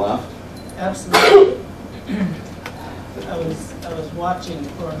 would you have left? Absolutely. I was watching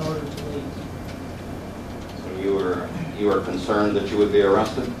for an order to leave. So you were concerned that you would be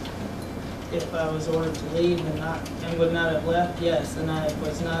arrested? If I was ordered to leave and would not have left, yes, and I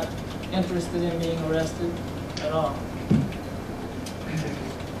was not interested in being arrested at all.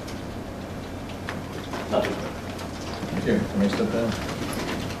 Nothing. Thank you. Can we step down?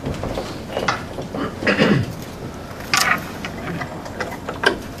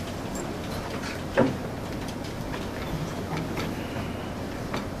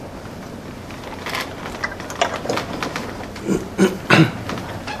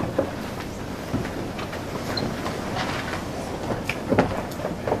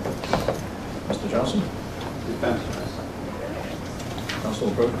 Mr. Johnson? Defense. Counsel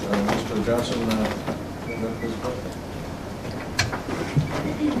approach. Mr. Johnson, please approach.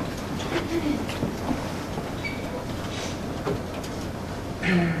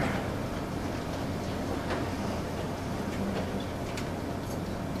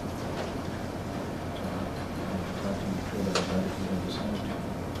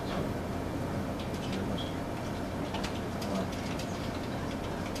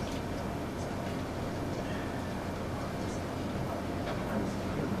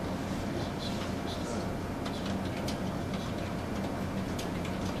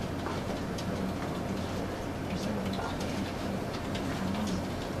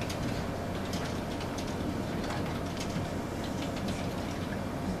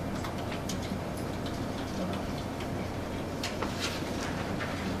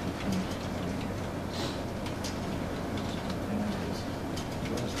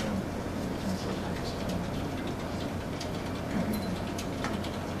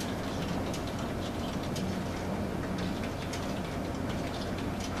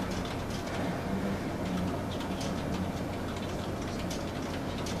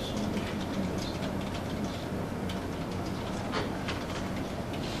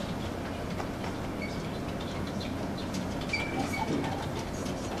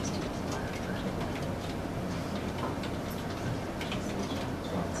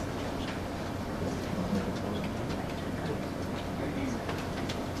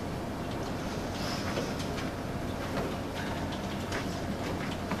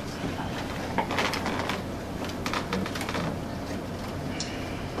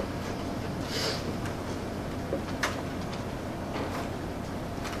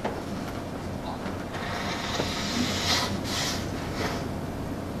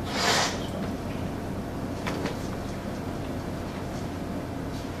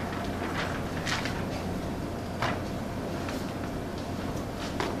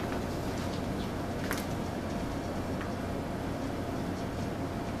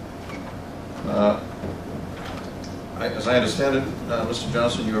 As I understand it, Mr.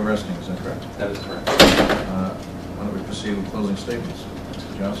 Johnson, you're resting, is that correct? That is correct. Why don't we proceed with closing statements?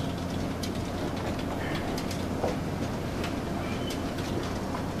 Mr. Johnson?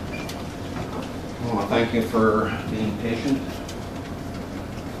 Well, thank you for being patient.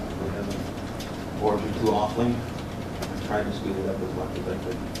 We haven't bored you too awfully. I tried to speed it up as much as I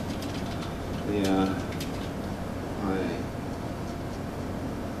could.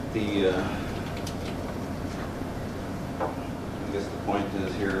 I guess the point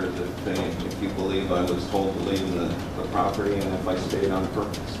is here is if you believe I was told to leave the property and if I stayed on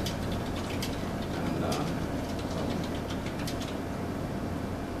purpose. And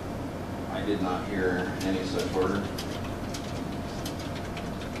I did not hear any such order.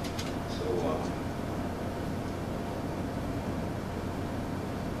 So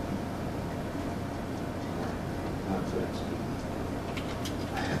that's it.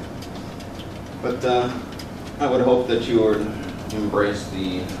 But I would hope that you would embrace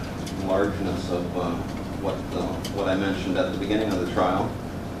the largeness of what I mentioned at the beginning of the trial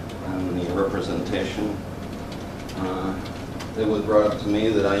and the representation. It was brought up to me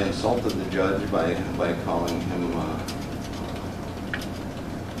that I insulted the judge by calling him a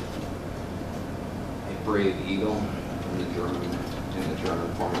brave eagle in the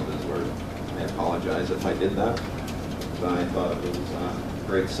German form of his word. I apologize if I did that, but I thought it was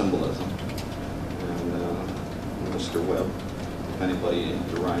great symbolism. And Mr. Webb, if anybody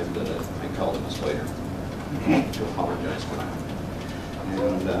derived that I called him a spider, to apologize for that.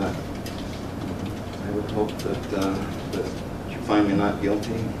 And I would hope that you find me not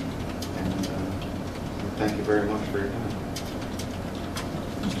guilty. And thank you very much for your time.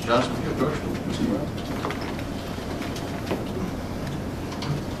 Mr. Johnson, will you approach Mr. Webb?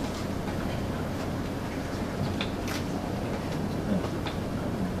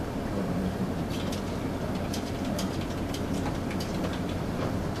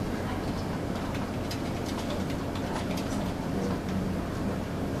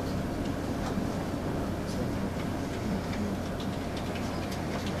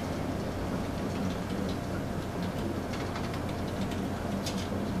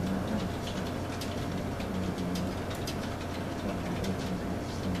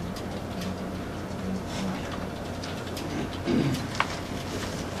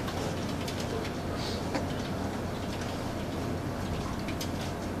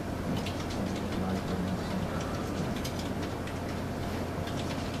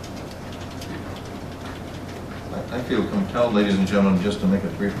 I feel compelled, ladies and gentlemen, just to make a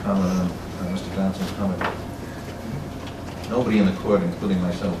brief comment on Mr. Johnson's comment. Nobody in the court, including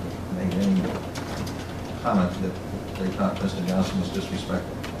myself, made any comment that they thought Mr. Johnson was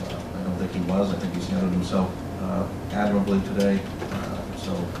disrespectful. I don't think he was. I think he's handled himself admirably today.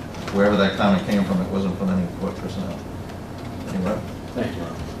 So wherever that comment came from, it wasn't from any court personnel. Anyway. Thank you,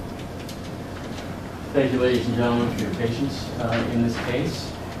 Ron. Thank you, ladies and gentlemen, for your patience in this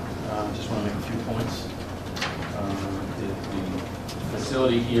case. Just want to make a few points. The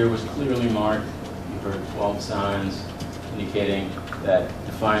facility here was clearly marked. You heard 12 signs indicating that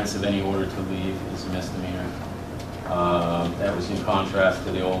defiance of any order to leave is a misdemeanor. That was in contrast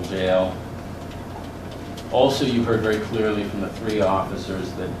to the old jail. Also, you heard very clearly from the 3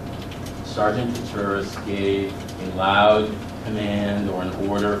 officers that Sergeant Coutures gave a loud command or an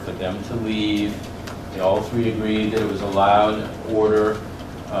order for them to leave. They all 3 agreed that it was a loud order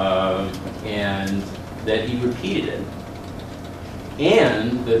and that he repeated it,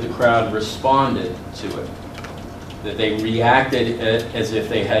 and that the crowd responded to it, that they reacted as if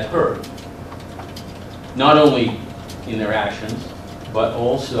they had heard, not only in their actions, but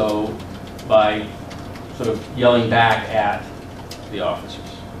also by sort of yelling back at the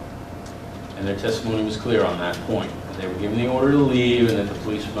officers. And their testimony was clear on that point, that they were given the order to leave and that the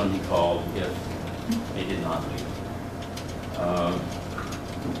police were going to be called if they did not leave.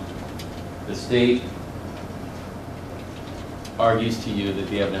 The state argues to you that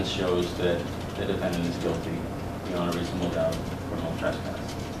the evidence shows that the defendant is guilty beyond a reasonable doubt of criminal trespass.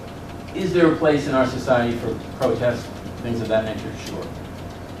 Is there a place in our society for protests, things of that nature? Sure,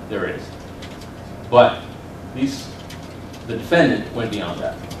 there is. But the defendant went beyond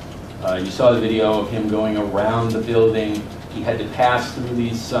that. You saw the video of him going around the building. He had to pass through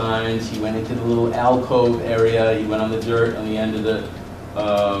these signs. He went into the little alcove area. He went on the dirt on the end of the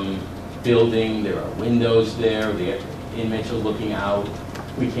building. There are windows there. The inmates are looking out.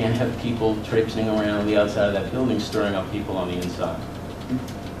 We can't have people traipsing around the outside of that building, stirring up people on the inside.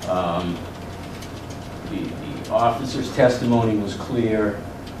 The officer's testimony was clear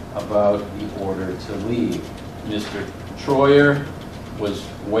about the order to leave. Mr. Troyer was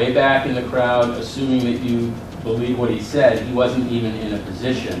way back in the crowd, assuming that you believe what he said, he wasn't even in a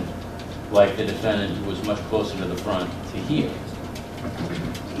position like the defendant, who was much closer to the front, to hear.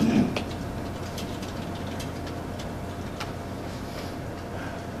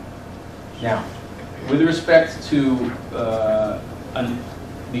 Now, with respect to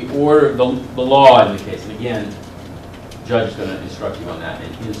the order, the law in the case, and again, the judge is going to instruct you on that,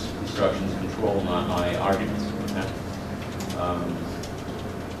 and his instructions control not my arguments. Okay?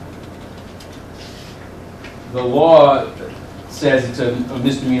 The law says it's a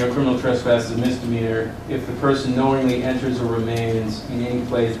misdemeanor. Criminal trespass is a misdemeanor if the person knowingly enters or remains in any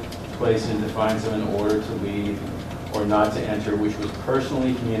place in defiance of an order to leave or not to enter, which was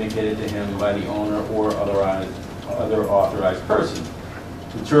personally communicated to him by the owner or other authorized person.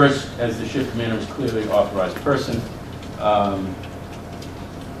 The tourist, as the ship commander, is clearly an authorized person.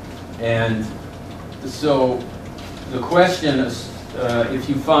 And so the question is, if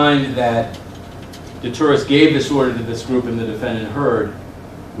you find that the tourist gave this order to this group and the defendant heard,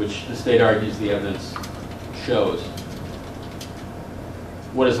 which the state argues the evidence shows,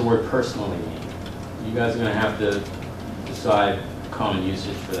 what does the word personally mean? You guys are going to have to decide common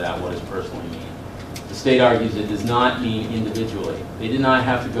usage for that. What does personally mean? The state argues it does not mean individually. They did not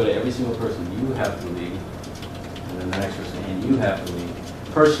have to go to every single person. You have to leave, and then the next person, and you have to leave.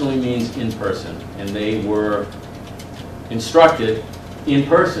 Personally means in person, and they were instructed in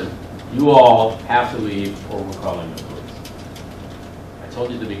person. You all have to leave, or we're calling the police. I told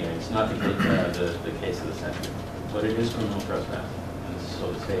you at the beginning, it's not the case of the century, but it is criminal trespass, and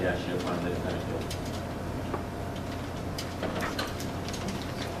so the state asks you to find the defendant guilty.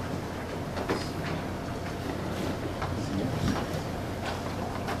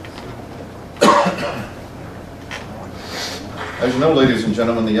 As you know, ladies and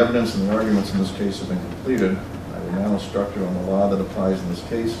gentlemen, the evidence and the arguments in this case have been completed. I will now instruct you on the law that applies in this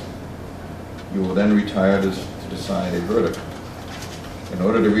case. You will then retire to decide a verdict. In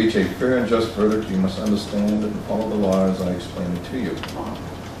order to reach a fair and just verdict, you must understand and follow the law as I explain it to you.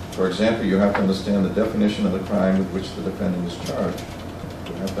 For example, you have to understand the definition of the crime with which the defendant is charged.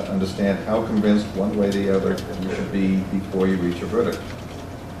 You have to understand how convinced one way or the other you should be before you reach a verdict.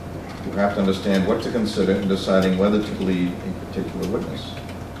 You have to understand what to consider in deciding whether to believe a particular witness.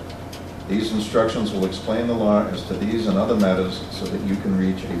 These instructions will explain the law as to these and other matters so that you can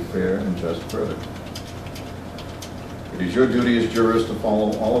reach a fair and just verdict. It is your duty as jurors to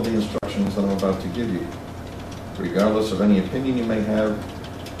follow all of the instructions that I'm about to give you. Regardless of any opinion you may have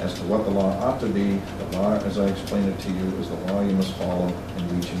as to what the law ought to be, the law, as I explain it to you, is the law you must follow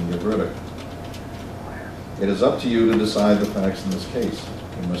in reaching your verdict. It is up to you to decide the facts in this case.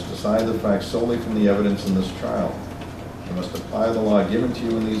 You must decide the facts solely from the evidence in this trial. You must apply the law given to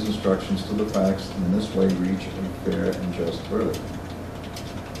you in these instructions to the facts, and in this way reach a fair and just verdict.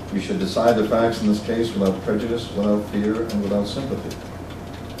 You should decide the facts in this case without prejudice, without fear, and without sympathy.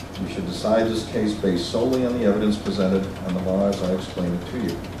 You should decide this case based solely on the evidence presented and the law as I explain it to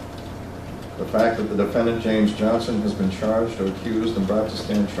you. The fact that the defendant, James Johnson, has been charged or accused and brought to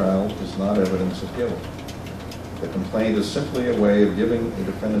stand trial is not evidence of guilt. The complaint is simply a way of giving a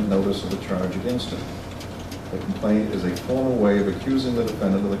defendant notice of the charge against him. The complaint is a formal way of accusing the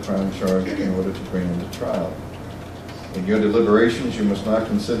defendant of the crime charged in order to bring him to trial. In your deliberations, you must not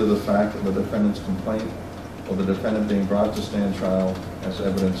consider the fact of the defendant's complaint or the defendant being brought to stand trial as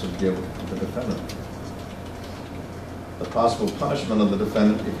evidence of guilt of the defendant. The possible punishment of the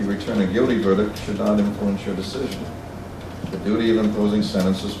defendant if you return a guilty verdict should not influence your decision. The duty of imposing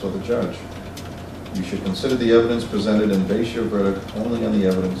sentence is for the judge. You should consider the evidence presented and base your verdict only on the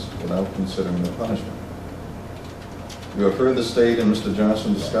evidence without considering the punishment. You have heard the state and Mr.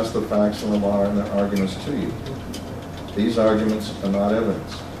 Johnson discuss the facts and the law and their arguments to you. These arguments are not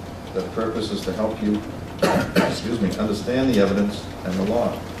evidence. Their purpose is to help you understand the evidence and the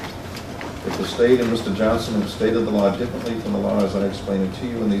law. If the state and Mr. Johnson have stated the law differently from the law as I explain it to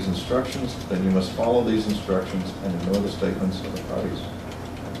you in these instructions, then you must follow these instructions and ignore the statements of the parties.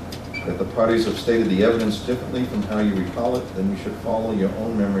 If the parties have stated the evidence differently from how you recall it, then you should follow your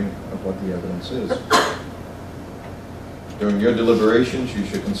own memory of what the evidence is. During your deliberations, you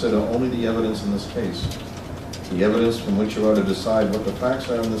should consider only the evidence in this case. The evidence from which you are to decide what the facts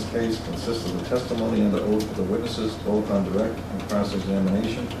are in this case consists of the testimony under oath of the witnesses, both on direct and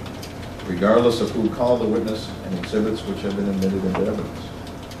cross-examination, regardless of who called the witness, and exhibits which have been admitted into evidence.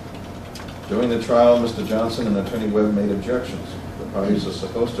 During the trial, Mr. Johnson and Attorney Webb made objections. The parties are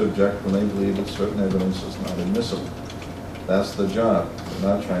supposed to object when they believe that certain evidence is not admissible. That's the job.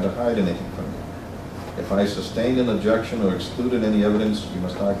 We're not trying to hide anything from you. If I sustained an objection or excluded any evidence, you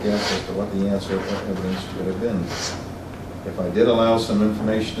must not guess as to what the answer or evidence would have been. If I did allow some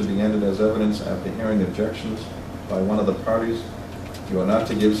information to be entered as evidence after hearing objections by one of the parties, you are not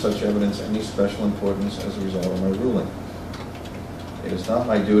to give such evidence any special importance as a result of my ruling. It is not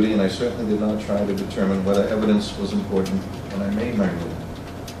my duty, and I certainly did not try to determine whether evidence was important when I made my ruling.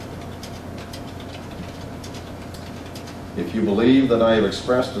 If you believe that I have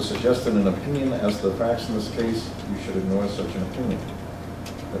expressed or suggested an opinion as to the facts in this case, you should ignore such an opinion.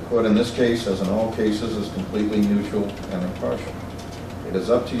 The court in this case, as in all cases, is completely neutral and impartial. It is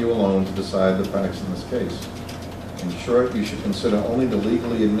up to you alone to decide the facts in this case. In short, you should consider only the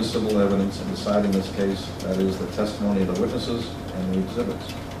legally admissible evidence in deciding this case, that is, the testimony of the witnesses and the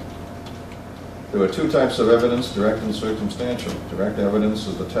exhibits. There are two types of evidence, direct and circumstantial. Direct evidence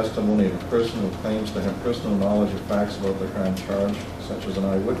is the testimony of a person who claims to have personal knowledge of facts about the crime charged, such as an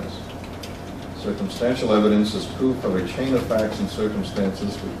eyewitness. Circumstantial evidence is proof of a chain of facts and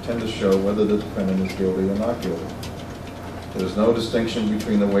circumstances which tend to show whether the defendant is guilty or not guilty. There is no distinction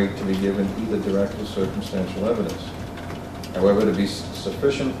between the weight to be given either direct or circumstantial evidence. However, to be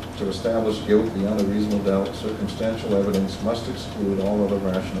sufficient to establish guilt beyond a reasonable doubt, circumstantial evidence must exclude all other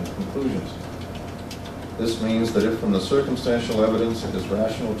rational conclusions. This means that if from the circumstantial evidence it is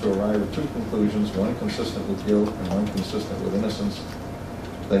rational to arrive at two conclusions, one consistent with guilt and one consistent with innocence,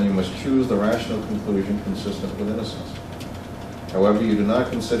 then you must choose the rational conclusion consistent with innocence. However, you do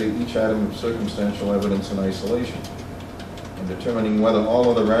not consider each item of circumstantial evidence in isolation. In determining whether all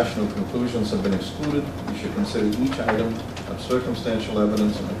other rational conclusions have been excluded, you should consider each item of circumstantial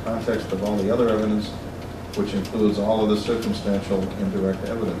evidence in the context of all the other evidence, which includes all of the circumstantial indirect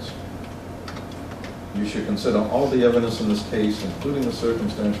evidence. You should consider all the evidence in this case, including the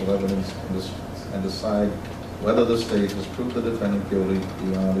circumstantial evidence, and decide whether the state has proved the defendant guilty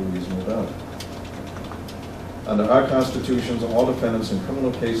beyond a reasonable doubt. Under our constitutions, all defendants in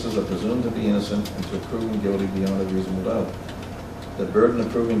criminal cases are presumed to be innocent until proven guilty beyond a reasonable doubt. The burden of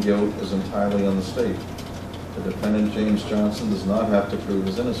proving guilt is entirely on the state. The defendant, James Johnson, does not have to prove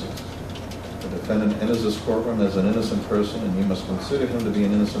his innocence. The defendant enters this courtroom as an innocent person, and you must consider him to be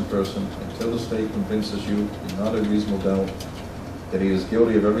an innocent person until the state convinces you beyond a reasonable doubt that he is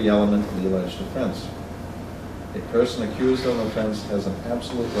guilty of every element of the alleged offense. A person accused of an offense has an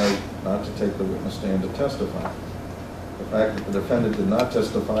absolute right not to take the witness stand to testify. The fact that the defendant did not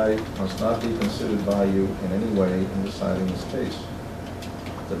testify must not be considered by you in any way in deciding this case.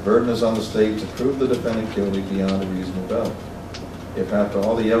 The burden is on the state to prove the defendant guilty beyond a reasonable doubt. If after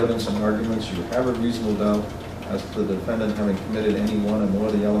all the evidence and arguments you have a reasonable doubt as to the defendant having committed any one or more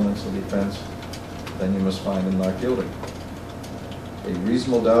of the elements of the offense, then you must find him not guilty. A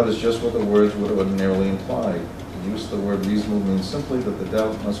reasonable doubt is just what the words would ordinarily imply. The use of the word reasonable means simply that the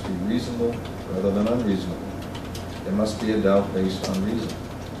doubt must be reasonable rather than unreasonable. It must be a doubt based on reason.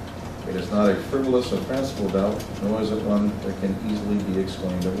 It is not a frivolous or fanciful doubt, nor is it one that can easily be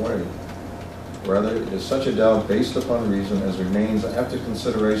explained away. Rather, it is such a doubt based upon reason as remains after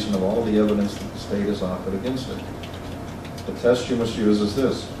consideration of all the evidence that the state has offered against it. The test you must use is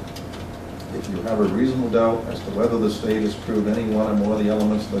this. If you have a reasonable doubt as to whether the state has proved any one or more of the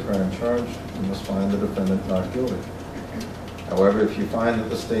elements of the crime charged, you must find the defendant not guilty. However, if you find that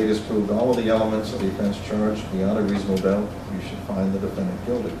the state has proved all of the elements of the offense charged beyond a reasonable doubt, you should find the defendant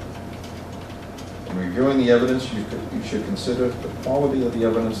guilty. In reviewing the evidence, you should consider the quality of the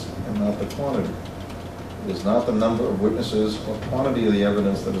evidence and not the quantity. It is not the number of witnesses or quantity of the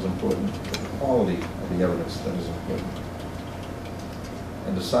evidence that is important, but the quality of the evidence that is important.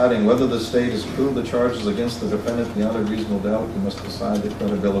 In deciding whether the state has proved the charges against the defendant beyond a reasonable doubt, you must decide the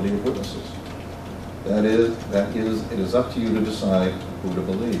credibility of witnesses. That is, it is up to you to decide who to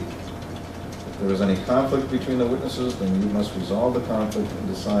believe. If there is any conflict between the witnesses, then you must resolve the conflict and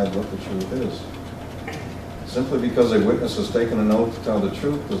decide what the truth is. Simply because a witness has taken an oath to tell the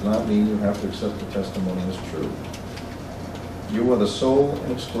truth does not mean you have to accept the testimony as true. You are the sole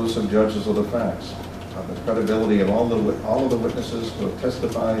and exclusive judges of the facts, of the credibility of all of the witnesses who have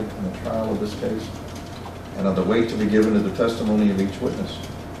testified in the trial of this case, and of the weight to be given to the testimony of each witness.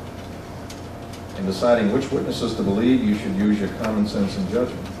 In deciding which witnesses to believe, you should use your common sense and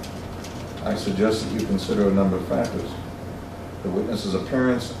judgment. I suggest that you consider a number of factors. The witness's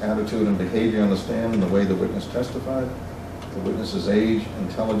appearance, attitude, and behavior on the stand and the way the witness testified, the witness's age,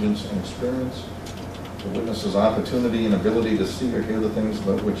 intelligence, and experience, the witness's opportunity and ability to see or hear the things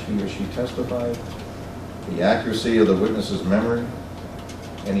about which he or she testified, the accuracy of the witness's memory,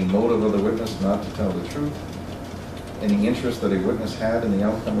 any motive of the witness not to tell the truth, any interest that a witness had in the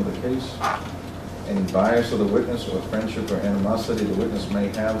outcome of the case, any bias of the witness or friendship or animosity the witness may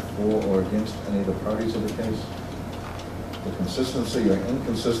have for or against any of the parties of the case, the consistency or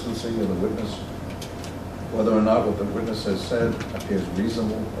inconsistency of the witness, whether or not what the witness has said appears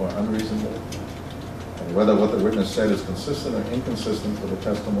reasonable or unreasonable, and whether what the witness said is consistent or inconsistent with the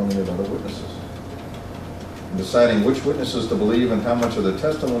testimony of other witnesses. In deciding which witnesses to believe and how much of the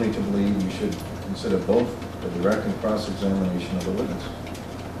testimony to believe, you should consider both the direct and cross-examination of the witness.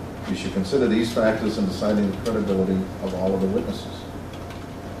 You should consider these factors in deciding the credibility of all of the witnesses.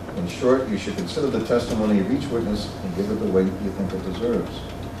 In short, you should consider the testimony of each witness and give it the weight you think it deserves.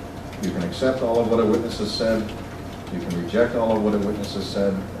 You can accept all of what a witness has said, you can reject all of what a witness has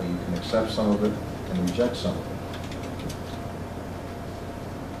said, or you can accept some of it and reject some of it.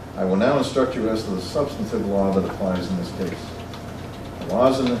 I will now instruct you as to the substantive law that applies in this case. The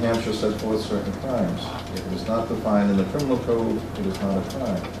laws in New Hampshire set forth certain crimes. If it is not defined in the criminal code, it is not a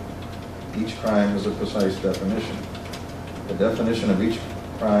crime. Each crime has a precise definition. The definition of each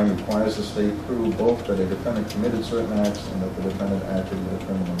crime requires the state prove both that a defendant committed certain acts and that the defendant acted with a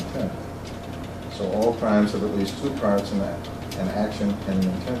criminal intent. So all crimes have at least two parts, an action and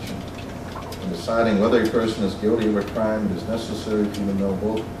an intention. In deciding whether a person is guilty of a crime, it is necessary for you to know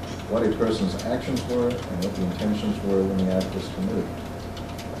both what a person's actions were and what the intentions were when the act was committed.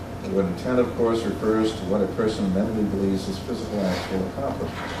 The word intent, of course, refers to what a person mentally believes his physical act will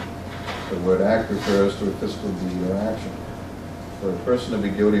accomplish. The word act refers to a physical deed or action. For a person to be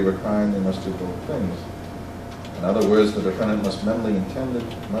guilty of a crime, they must do both things. In other words, the defendant must have mentally intended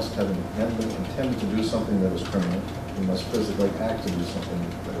to do something that is criminal. He must physically act to do something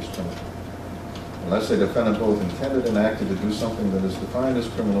that is criminal. Unless a defendant both intended and acted to do something that is defined as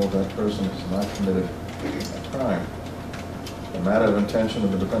criminal, that person has not committed a crime. The matter of intention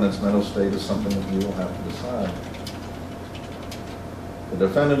of the defendant's mental state is something that you will have to decide. The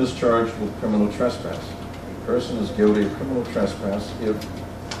defendant is charged with criminal trespass. A person is guilty of criminal trespass if,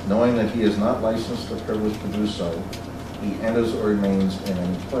 knowing that he is not licensed or privileged to do so, he enters or remains in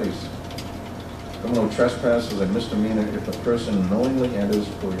any place. Criminal trespass is a misdemeanor if a person knowingly enters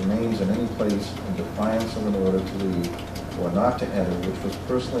or remains in any place in defiance of an order to leave or not to enter, which was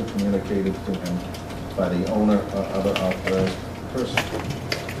personally communicated to him by the owner or other authorized person.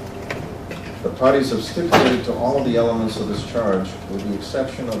 The parties have stipulated to all of the elements of this charge, with the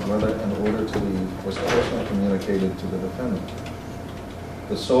exception of whether an order to leave was personally communicated to the defendant.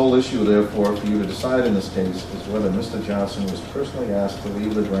 The sole issue, therefore, for you to decide in this case is whether Mr. Johnson was personally asked to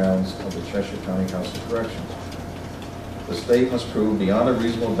leave the grounds of the Cheshire County House of Corrections. The state must prove beyond a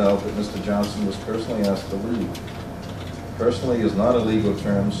reasonable doubt that Mr. Johnson was personally asked to leave. Personally is not a legal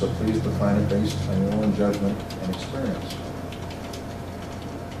term, so please define it based on your own judgment and experience.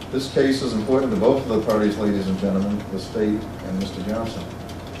 This case is important to both of the parties, ladies and gentlemen, the state and Mr. Johnson.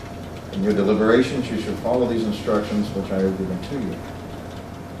 In your deliberations, you should follow these instructions which I have given to you.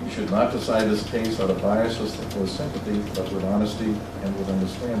 You should not decide this case out of bias or sympathy, but with honesty and with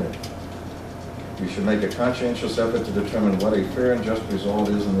understanding. You should make a conscientious effort to determine what a fair and just result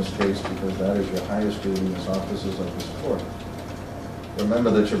is in this case, because that is your highest duty as officers of this court. Remember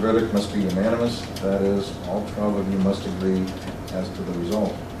that your verdict must be unanimous, that is, all 12 of you must agree as to the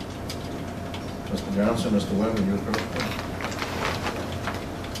result. Mr. Johnson, Mr. Webb, would you approve?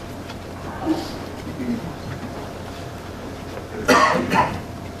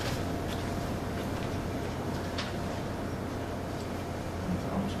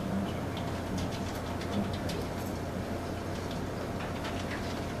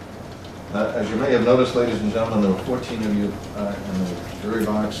 As you may have noticed, ladies and gentlemen, there were 14 of you in the jury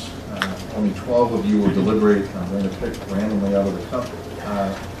box. Only 12 of you will deliberate. I'm going to pick randomly out of the cup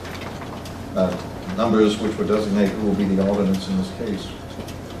numbers which would designate who will be the alternates in this case.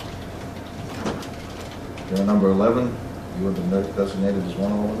 Juror number 11, you have been designated as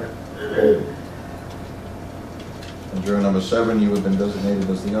one alternate. And juror number 7, you have been designated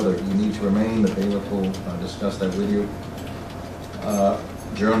as the other. You need to remain. The bailiff will discuss that with you.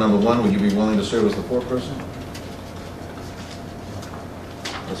 Juror number 1, would you be willing to serve as the foreperson?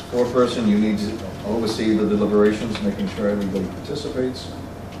 As foreperson, you need to oversee the deliberations, making sure everybody participates.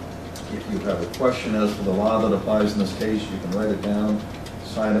 If you have a question as to the law that applies in this case, you can write it down,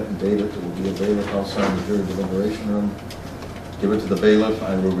 sign it, and date it. It will be a bailiff outside the jury deliberation room. Give it to the bailiff.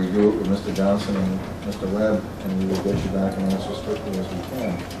 I will review it with Mr. Johnson and Mr. Webb, and we will get you back an answer as quickly as we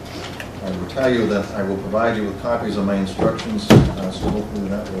can. I will tell you that I will provide you with copies of my instructions, so hopefully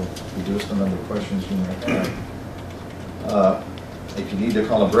that will reduce the number of questions you might have. If you need to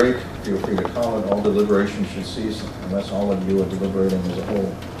call a break, feel free to call it. All deliberations should cease unless all of you are deliberating as a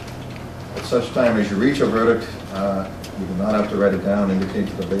whole. At such time as you reach a verdict, you do not have to write it down. Indicate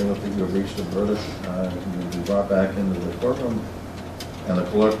to the bailiff that you have reached a verdict. You will be brought back into the courtroom, and the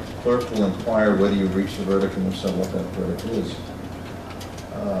clerk will inquire whether you've reached the verdict and if so, what that verdict is.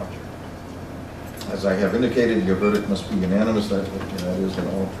 As I have indicated, your verdict must be unanimous. That is, that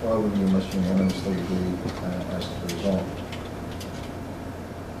all 12 of you must unanimously agree as to the result.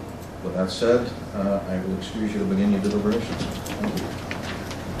 With that said, I will excuse you to begin your deliberations. Thank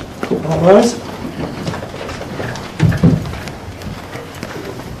you. All rise.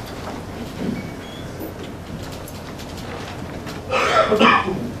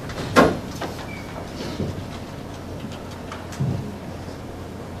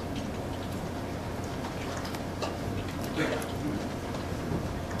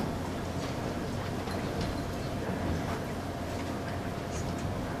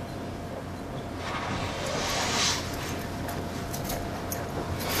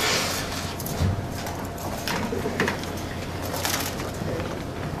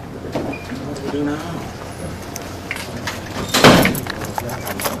 Do now.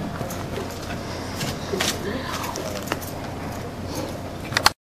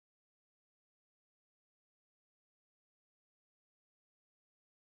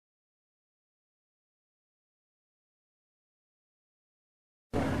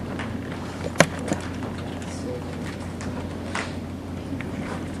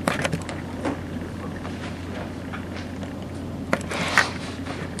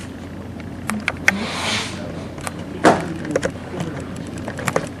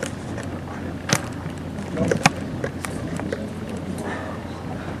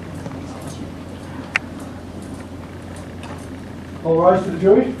 All rise to the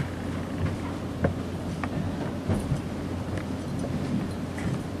jury.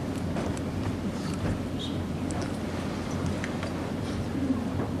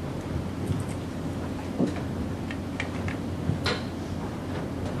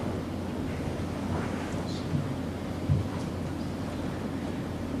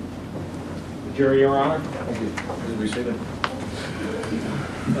 Jury, Your Honor. Thank you. Please be seated.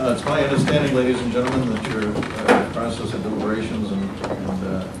 It's my understanding, ladies and gentlemen, that you're in the process of deliberations and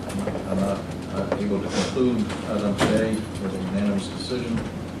are not able to conclude as of today with a unanimous decision.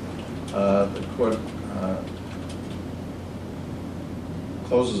 The court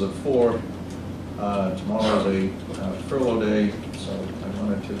closes at 4. Tomorrow is a furlough day, so I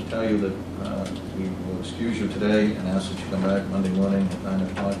wanted to tell you that we will excuse you today and ask that you come back Monday morning at 9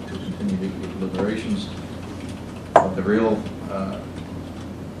 o'clock to continue the deliberations. But the real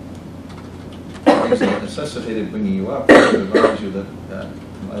reason that necessitated bringing you up is to advise you that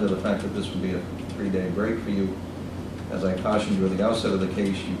in light of the fact that this would be a 3-day break for you, as I cautioned you at the outset of the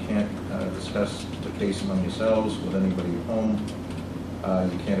case, you can't discuss the case among yourselves with anybody at home.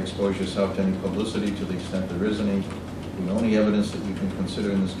 You can't expose yourself to any publicity to the extent there is any. The only evidence that you can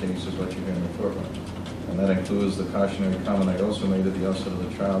consider in this case is what you hear in the courtroom. And that includes the cautionary comment I also made at the outset of the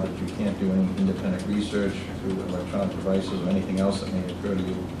trial that you can't do any independent research through electronic devices or anything else that may occur to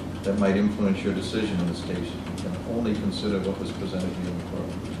you that might influence your decision in this case. You can only consider what was presented to you in the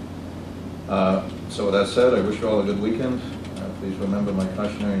courtroom. So with that said, I wish you all a good weekend. Please remember my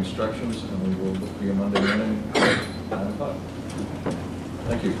cautionary instructions, and we will look for you Monday morning at 9 o'clock.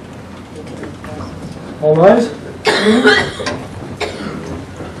 Thank you. All rise.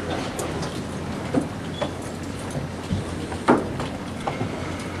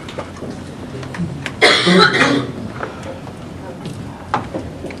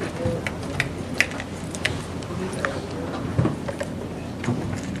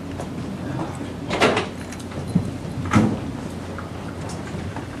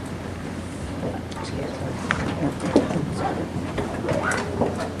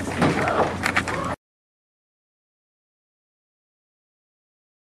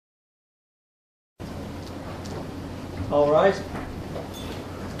 All rise.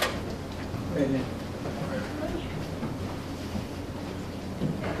 Ready.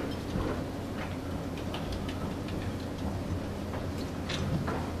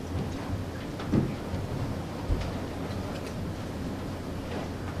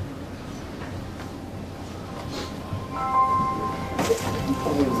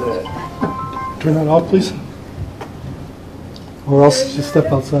 Turn that off, please. Or else just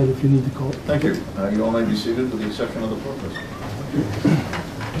step outside if you need to call it. Thank you. You all may be seated with the exception of the purpose.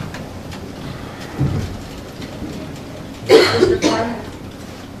 Mr. Foreman,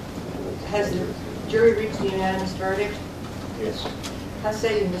 has the jury reached a unanimous verdict? Yes. How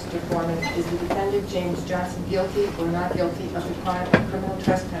say you, Mr. Foreman, is the defendant James Johnson guilty or not guilty of the crime of criminal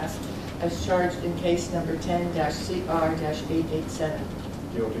trespass as charged in case number 10-CR-887?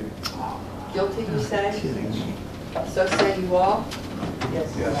 Guilty. Guilty, you say? So say you all?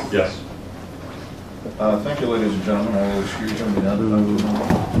 Yes. Yes. Thank you, ladies and gentlemen. I will excuse you.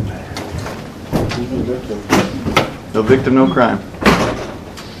 No victim, no crime.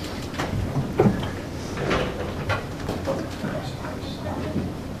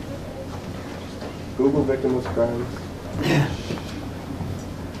 victimless crimes.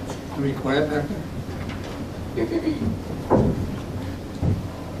 Are we quiet back there?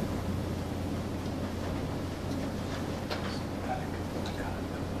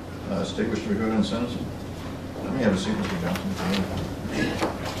 State wish to be heard in sentence? Let me have a seat, Mr. Johnson.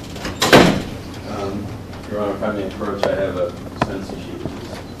 Your Honor, if I may approach, I have a sentence sheet which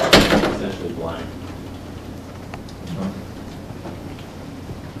is essentially blank.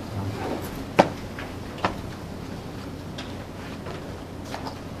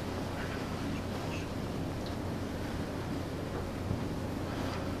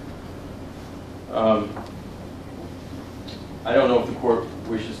 I don't know if the court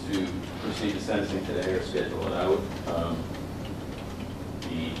wishes to proceed to sentencing today or schedule it out.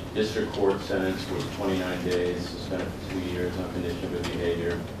 The district court sentence was 29 days, suspended for 2 years on condition of good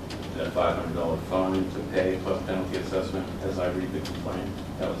behavior, and a $500 fine to pay plus penalty assessment. As I read the complaint,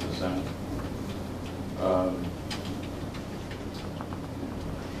 that was the sentence.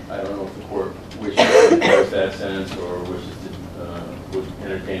 I don't know if the court wishes to impose that sentence or wishes to would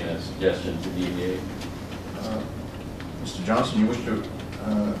entertain a suggestion to deviate. Mr. Johnson, you wish to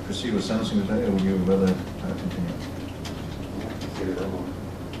proceed with sentencing today, or would you rather continue? Consider that one.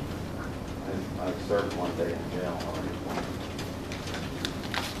 I served 1 day in jail already.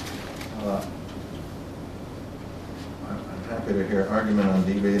 I'm happy to hear argument on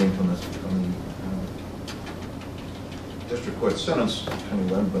deviating from the district court sentence, Attorney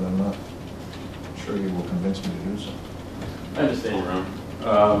Webb, but I'm not sure you will convince me to do so. I understand, Your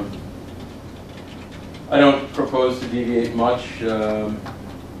Honor. I don't propose to deviate much. The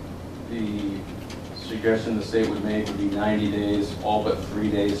suggestion the state would make would be 90 days, all but 3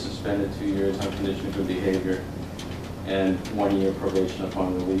 days suspended, 2 years on condition of good behavior, and 1 year probation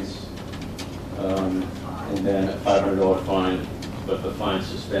upon release. And then a $500 fine, but the fine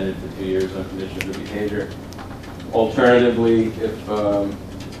suspended for 2 years on condition of good behavior. Alternatively, if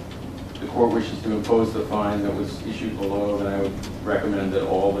the court wishes to impose the fine that was issued below, then I would recommend that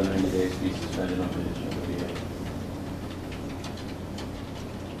all the 90 days be suspended on condition of good behavior.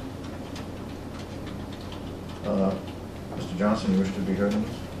 Mr. Johnson, you wish to be heard on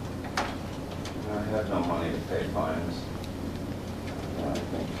this? I have no money to pay fines. I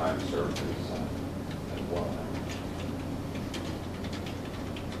think time served is well.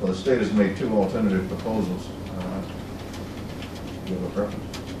 Well, the state has made 2 alternative proposals. Do you have a preference?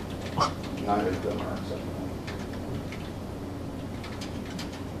 Neither of them are acceptable.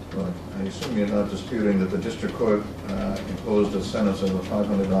 Well, I assume you're not disputing that the district court imposed a sentence of a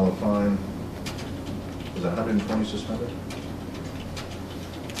 $500 fine. Was 120 suspended?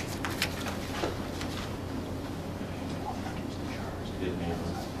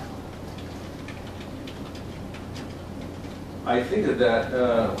 I think that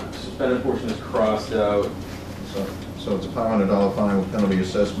suspended portion is crossed out. So it's a $500 fine with penalty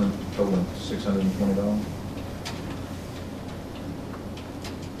assessment totaling $620?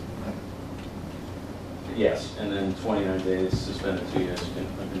 Yes, and then 29 days suspended, 2 years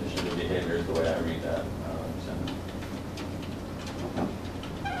on condition of behavior is the way I read that sentence.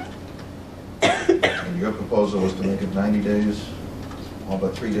 And your proposal was to make it 90 days, all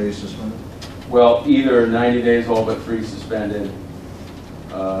but 3 days suspended? Well, either 90 days, all but 3 suspended,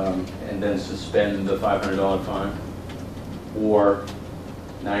 and then suspend the $500 fine, or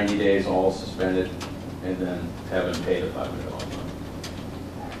 90 days, all suspended, and then have him pay the $500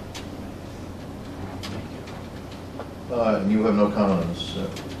 fine. And you have no comment on this,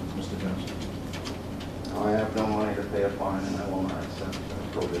 Mr. Johnson? No, I have no money to pay a fine, and I will not accept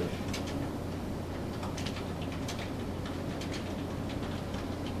probation.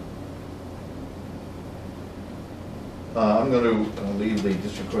 I'm going to leave the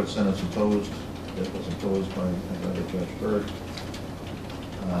district court sentence imposed, that was imposed by Judge Berg.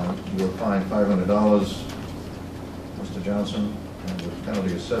 You were fined $500, Mr. Johnson, and with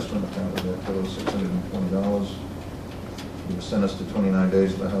penalty assessment, apparently that totals $620. You were sentenced to 29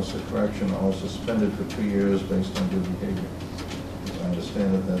 days at the House of Correction, all suspended for 2 years based on good behavior. As I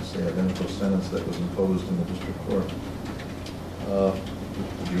understand it, that's the identical sentence that was imposed in the district court.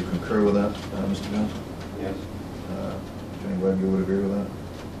 Do you concur with that, Mr. Johnson? Yes. Attorney Webb, you would agree with that?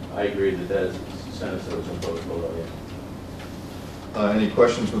 I agree that that is the sentence that was imposed below, yes. Any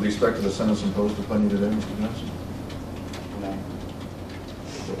questions with respect to the sentence imposed upon you today, Mr. Johnson? No.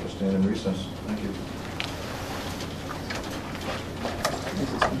 So we'll stand in recess. Thank you.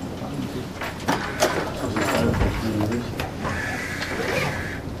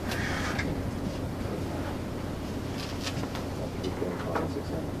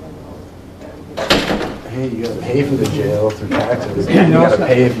 Hey, you gotta pay for the jail through taxes. You gotta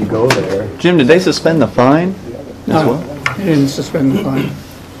pay if you go there. Jim, did they suspend the fine as well? They didn't suspend the fine.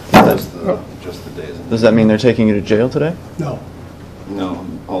 That's just the days. Does that mean they're taking you to jail today? No. No,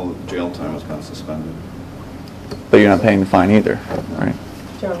 all the jail time has been suspended. But you're not paying the fine either, right?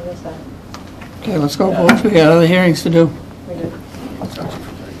 Joan, what's that? Okay, let's go, folks. We got other hearings to do. We do.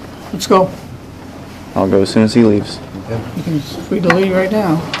 Let's go. I'll go as soon as he leaves. You can free to leave right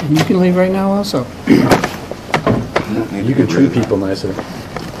now, and you can leave right now also. You can treat people nicer.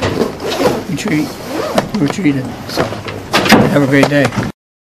 You were treated, so have a great day.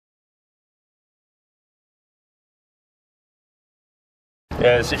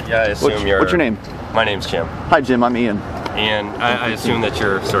 Yeah, I assume you're... What's your name? My name's Jim. Hi, Jim. I'm Ian. And I assume that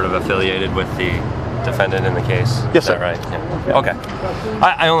you're sort of affiliated with the defendant in the case? Yes, sir. Is that right? Yeah. Okay.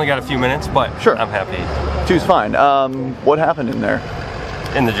 I only got a few minutes, but sure. I'm happy. Two's fine. What happened in there?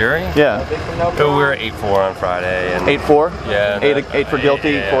 In the jury? Yeah. So we were 8-4 on Friday. And 8-4? Yeah. 8 for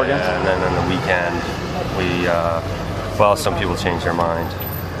guilty, 4 against? And then on the weekend, we, well, some people changed their mind.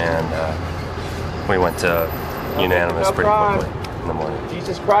 And we went to unanimous pretty quickly in the morning.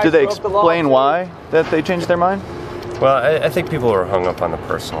 Did they explain why that they changed their mind? Well, I think people were hung up on the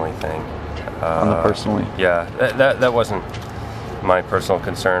personally thing. On the personally? Yeah, that wasn't my personal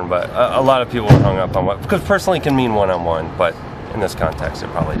concern, but a lot of people were hung up on what, because personally can mean one-on-one, but in this context it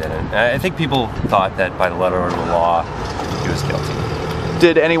probably didn't. I think people thought that by the letter of the law, he was guilty.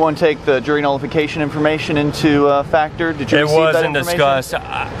 Did anyone take the jury nullification information into factor? Did you receive that information? It wasn't discussed.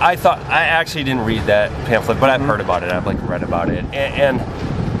 I actually didn't read that pamphlet, but I've heard about it. I've read about it, and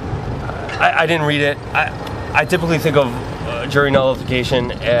I didn't read it. I typically think of jury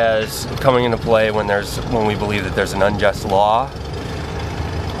nullification as coming into play when we believe that there's an unjust law.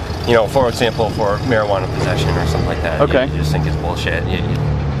 You know, for example, for marijuana possession or something like that. Okay. You just think it's bullshit.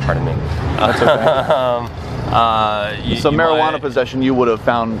 Pardon me. That's okay. So marijuana possession, you would have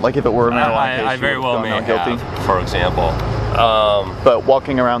found, like if it were a marijuana case, I very well may have, guilty, for example. But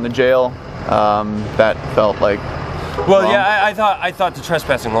walking around the jail, that felt like. Well, wrong. Yeah, I thought the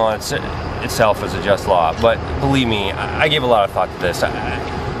trespassing law itself was a just law, but believe me, I gave a lot of thought to this.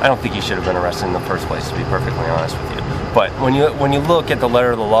 I don't think you should have been arrested in the first place, to be perfectly honest with you. But when you look at the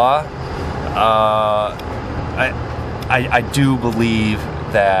letter of the law, I do believe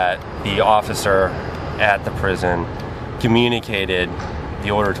that the officer at the prison communicated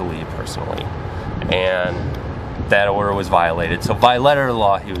the order to leave personally, and that order was violated. So by letter of the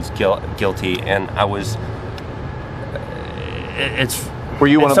law, he was guilty, and I was. Were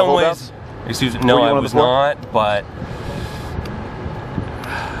you one of the holdouts? Excuse me. No, I was not. But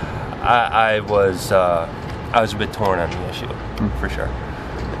I was a bit torn on the issue, for sure,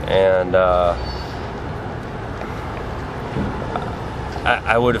 and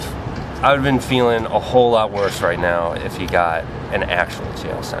I would have been feeling a whole lot worse right now if he got an actual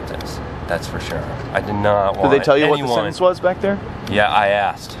jail sentence. That's for sure. I did not want. Did they tell you what the sentence was back there? Yeah, I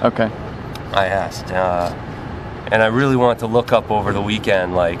asked. Okay. I asked, and I really wanted to look up over the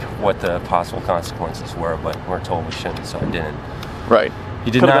weekend, like what the possible consequences were, but we're told we shouldn't, so I didn't. Right.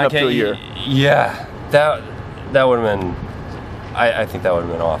 He did Could've not been up to a year. Yeah, that would have been. I think that would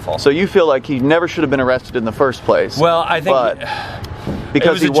have been awful. So you feel like he never should have been arrested in the first place? Well, I think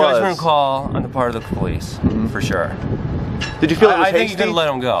because it was a judgment call on the part of the police, for sure. Did you feel it was I think hasty? you could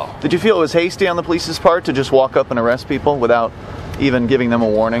let him go. Did you feel it was hasty on the police's part to just walk up and arrest people without even giving them a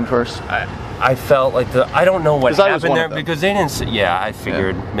warning first? I felt like I don't know what happened there, of them. Because they didn't. Yeah, I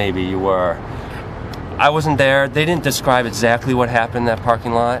figured maybe you were. I wasn't there. They didn't describe exactly what happened in that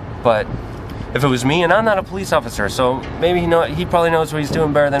parking lot, but if it was me, and I'm not a police officer, so maybe he probably knows what he's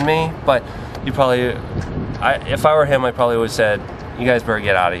doing better than me, but he probably, if I were him, I probably would have said, you guys better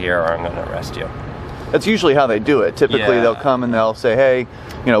get out of here or I'm going to arrest you. That's usually how they do it. Typically they'll come and they'll say, hey,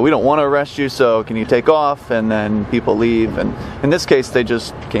 we don't want to arrest you, so can you take off? And then people leave. And in this case, they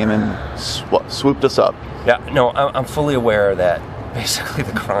just came and swooped us up. Yeah, no, I'm fully aware that basically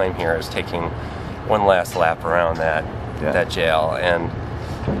the crime here is taking one last lap around that jail, and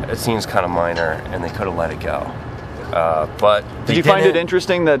it seems kind of minor, and they could have let it go. But did you find it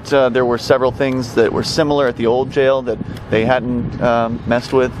interesting that there were several things that were similar at the old jail that they hadn't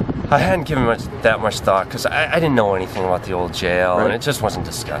messed with? I hadn't given that much thought because I didn't know anything about the old jail, and it just wasn't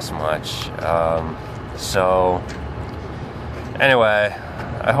discussed much. So anyway,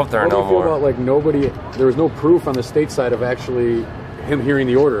 I hope there are no more. What do you feel about there was no proof on the state side of actually him hearing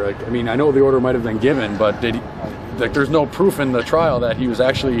the order? I mean, I know the order might have been given, but there's no proof in the trial that he was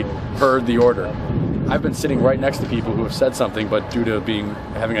actually heard the order. I've been sitting right next to people who have said something, but due to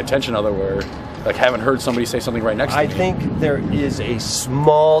having attention elsewhere, like haven't heard somebody say something right next to me. I think there is a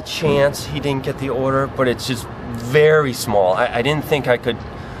small chance he didn't get the order, but it's just very small. I didn't think I could.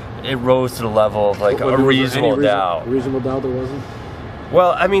 It rose to the level of like a reasonable doubt. Reasonable doubt there wasn't?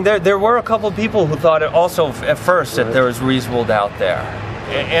 Well, I mean, there were a couple of people who thought it also at first that there was reasonable doubt there,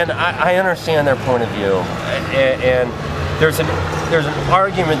 and I understand their point of view, and there's an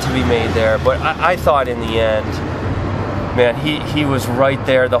argument to be made there, but I thought in the end, man, he was right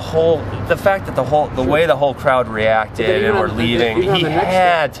there. The fact that the way the whole crowd reacted and were leaving, he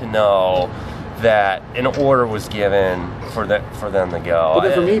had to know that an order was given for them to go. But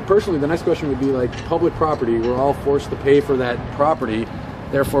then for me personally, the next question would be like public property. We're all forced to pay for that property.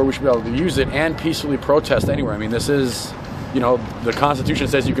 Therefore, we should be able to use it and peacefully protest anywhere. I mean, this is, the Constitution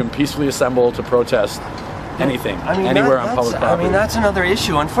says you can peacefully assemble to protest anything, anywhere on public property. I mean, that's another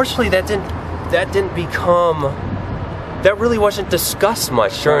issue. Unfortunately, that really wasn't discussed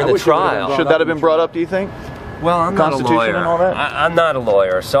much during the trial. Should that have been brought up, do you think? Well, I'm not a lawyer. And all that? I'm not a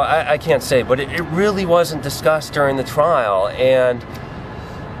lawyer, so I can't say. But it really wasn't discussed during the trial, and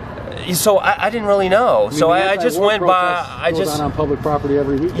so I didn't really know. I just went by. I just on public property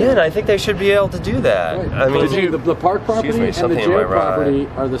every weekend. Yeah, and I think they should be able to do that. Right. I mean, the park property and the jail property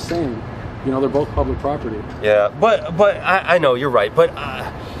are the same. They're both public property. Yeah, but I know you're right. But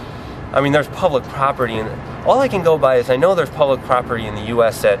I mean, there's public property, and all I can go by is I know there's public property in the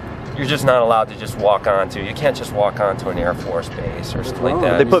U.S. that you're just not allowed to just walk onto. You can't just walk onto an Air Force base or something like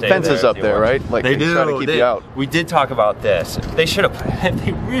that. They put fences up there, right? Like they do. Try to keep you out. We did talk about this. They should have. If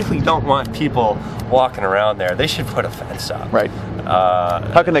they really don't want people walking around there, they should put a fence up. Right.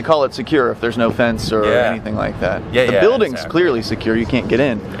 How can they call it secure if there's no fence or anything like that? The building's clearly secure. You can't get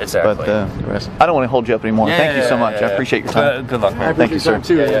in. Exactly. But the rest. I don't want to hold you up anymore. Thank you so much. I appreciate your time. Good luck, man. Thank you, sir.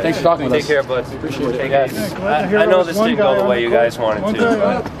 Too. Thanks for talking with us. Take care, bud. Appreciate it. I know this didn't go the way you guys wanted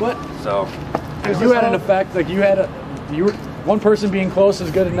to. But so. You had an effect, like you were one person being close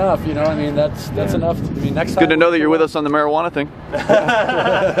is good enough, I mean that's enough. Next time. Good to know that you're with us on the marijuana thing.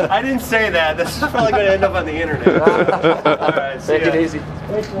 I didn't say that. This is probably going to end up on the internet. All right, take it easy.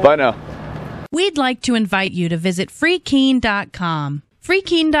 Bye now. We'd like to invite you to visit freekeen.com.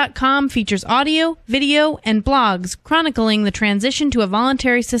 Freekeen.com features audio, video, and blogs chronicling the transition to a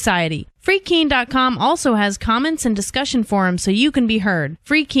voluntary society. Freekeen.com also has comments and discussion forums so you can be heard.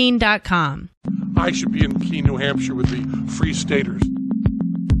 Freekeen.com. I should be in Keene, New Hampshire with the Free Staters.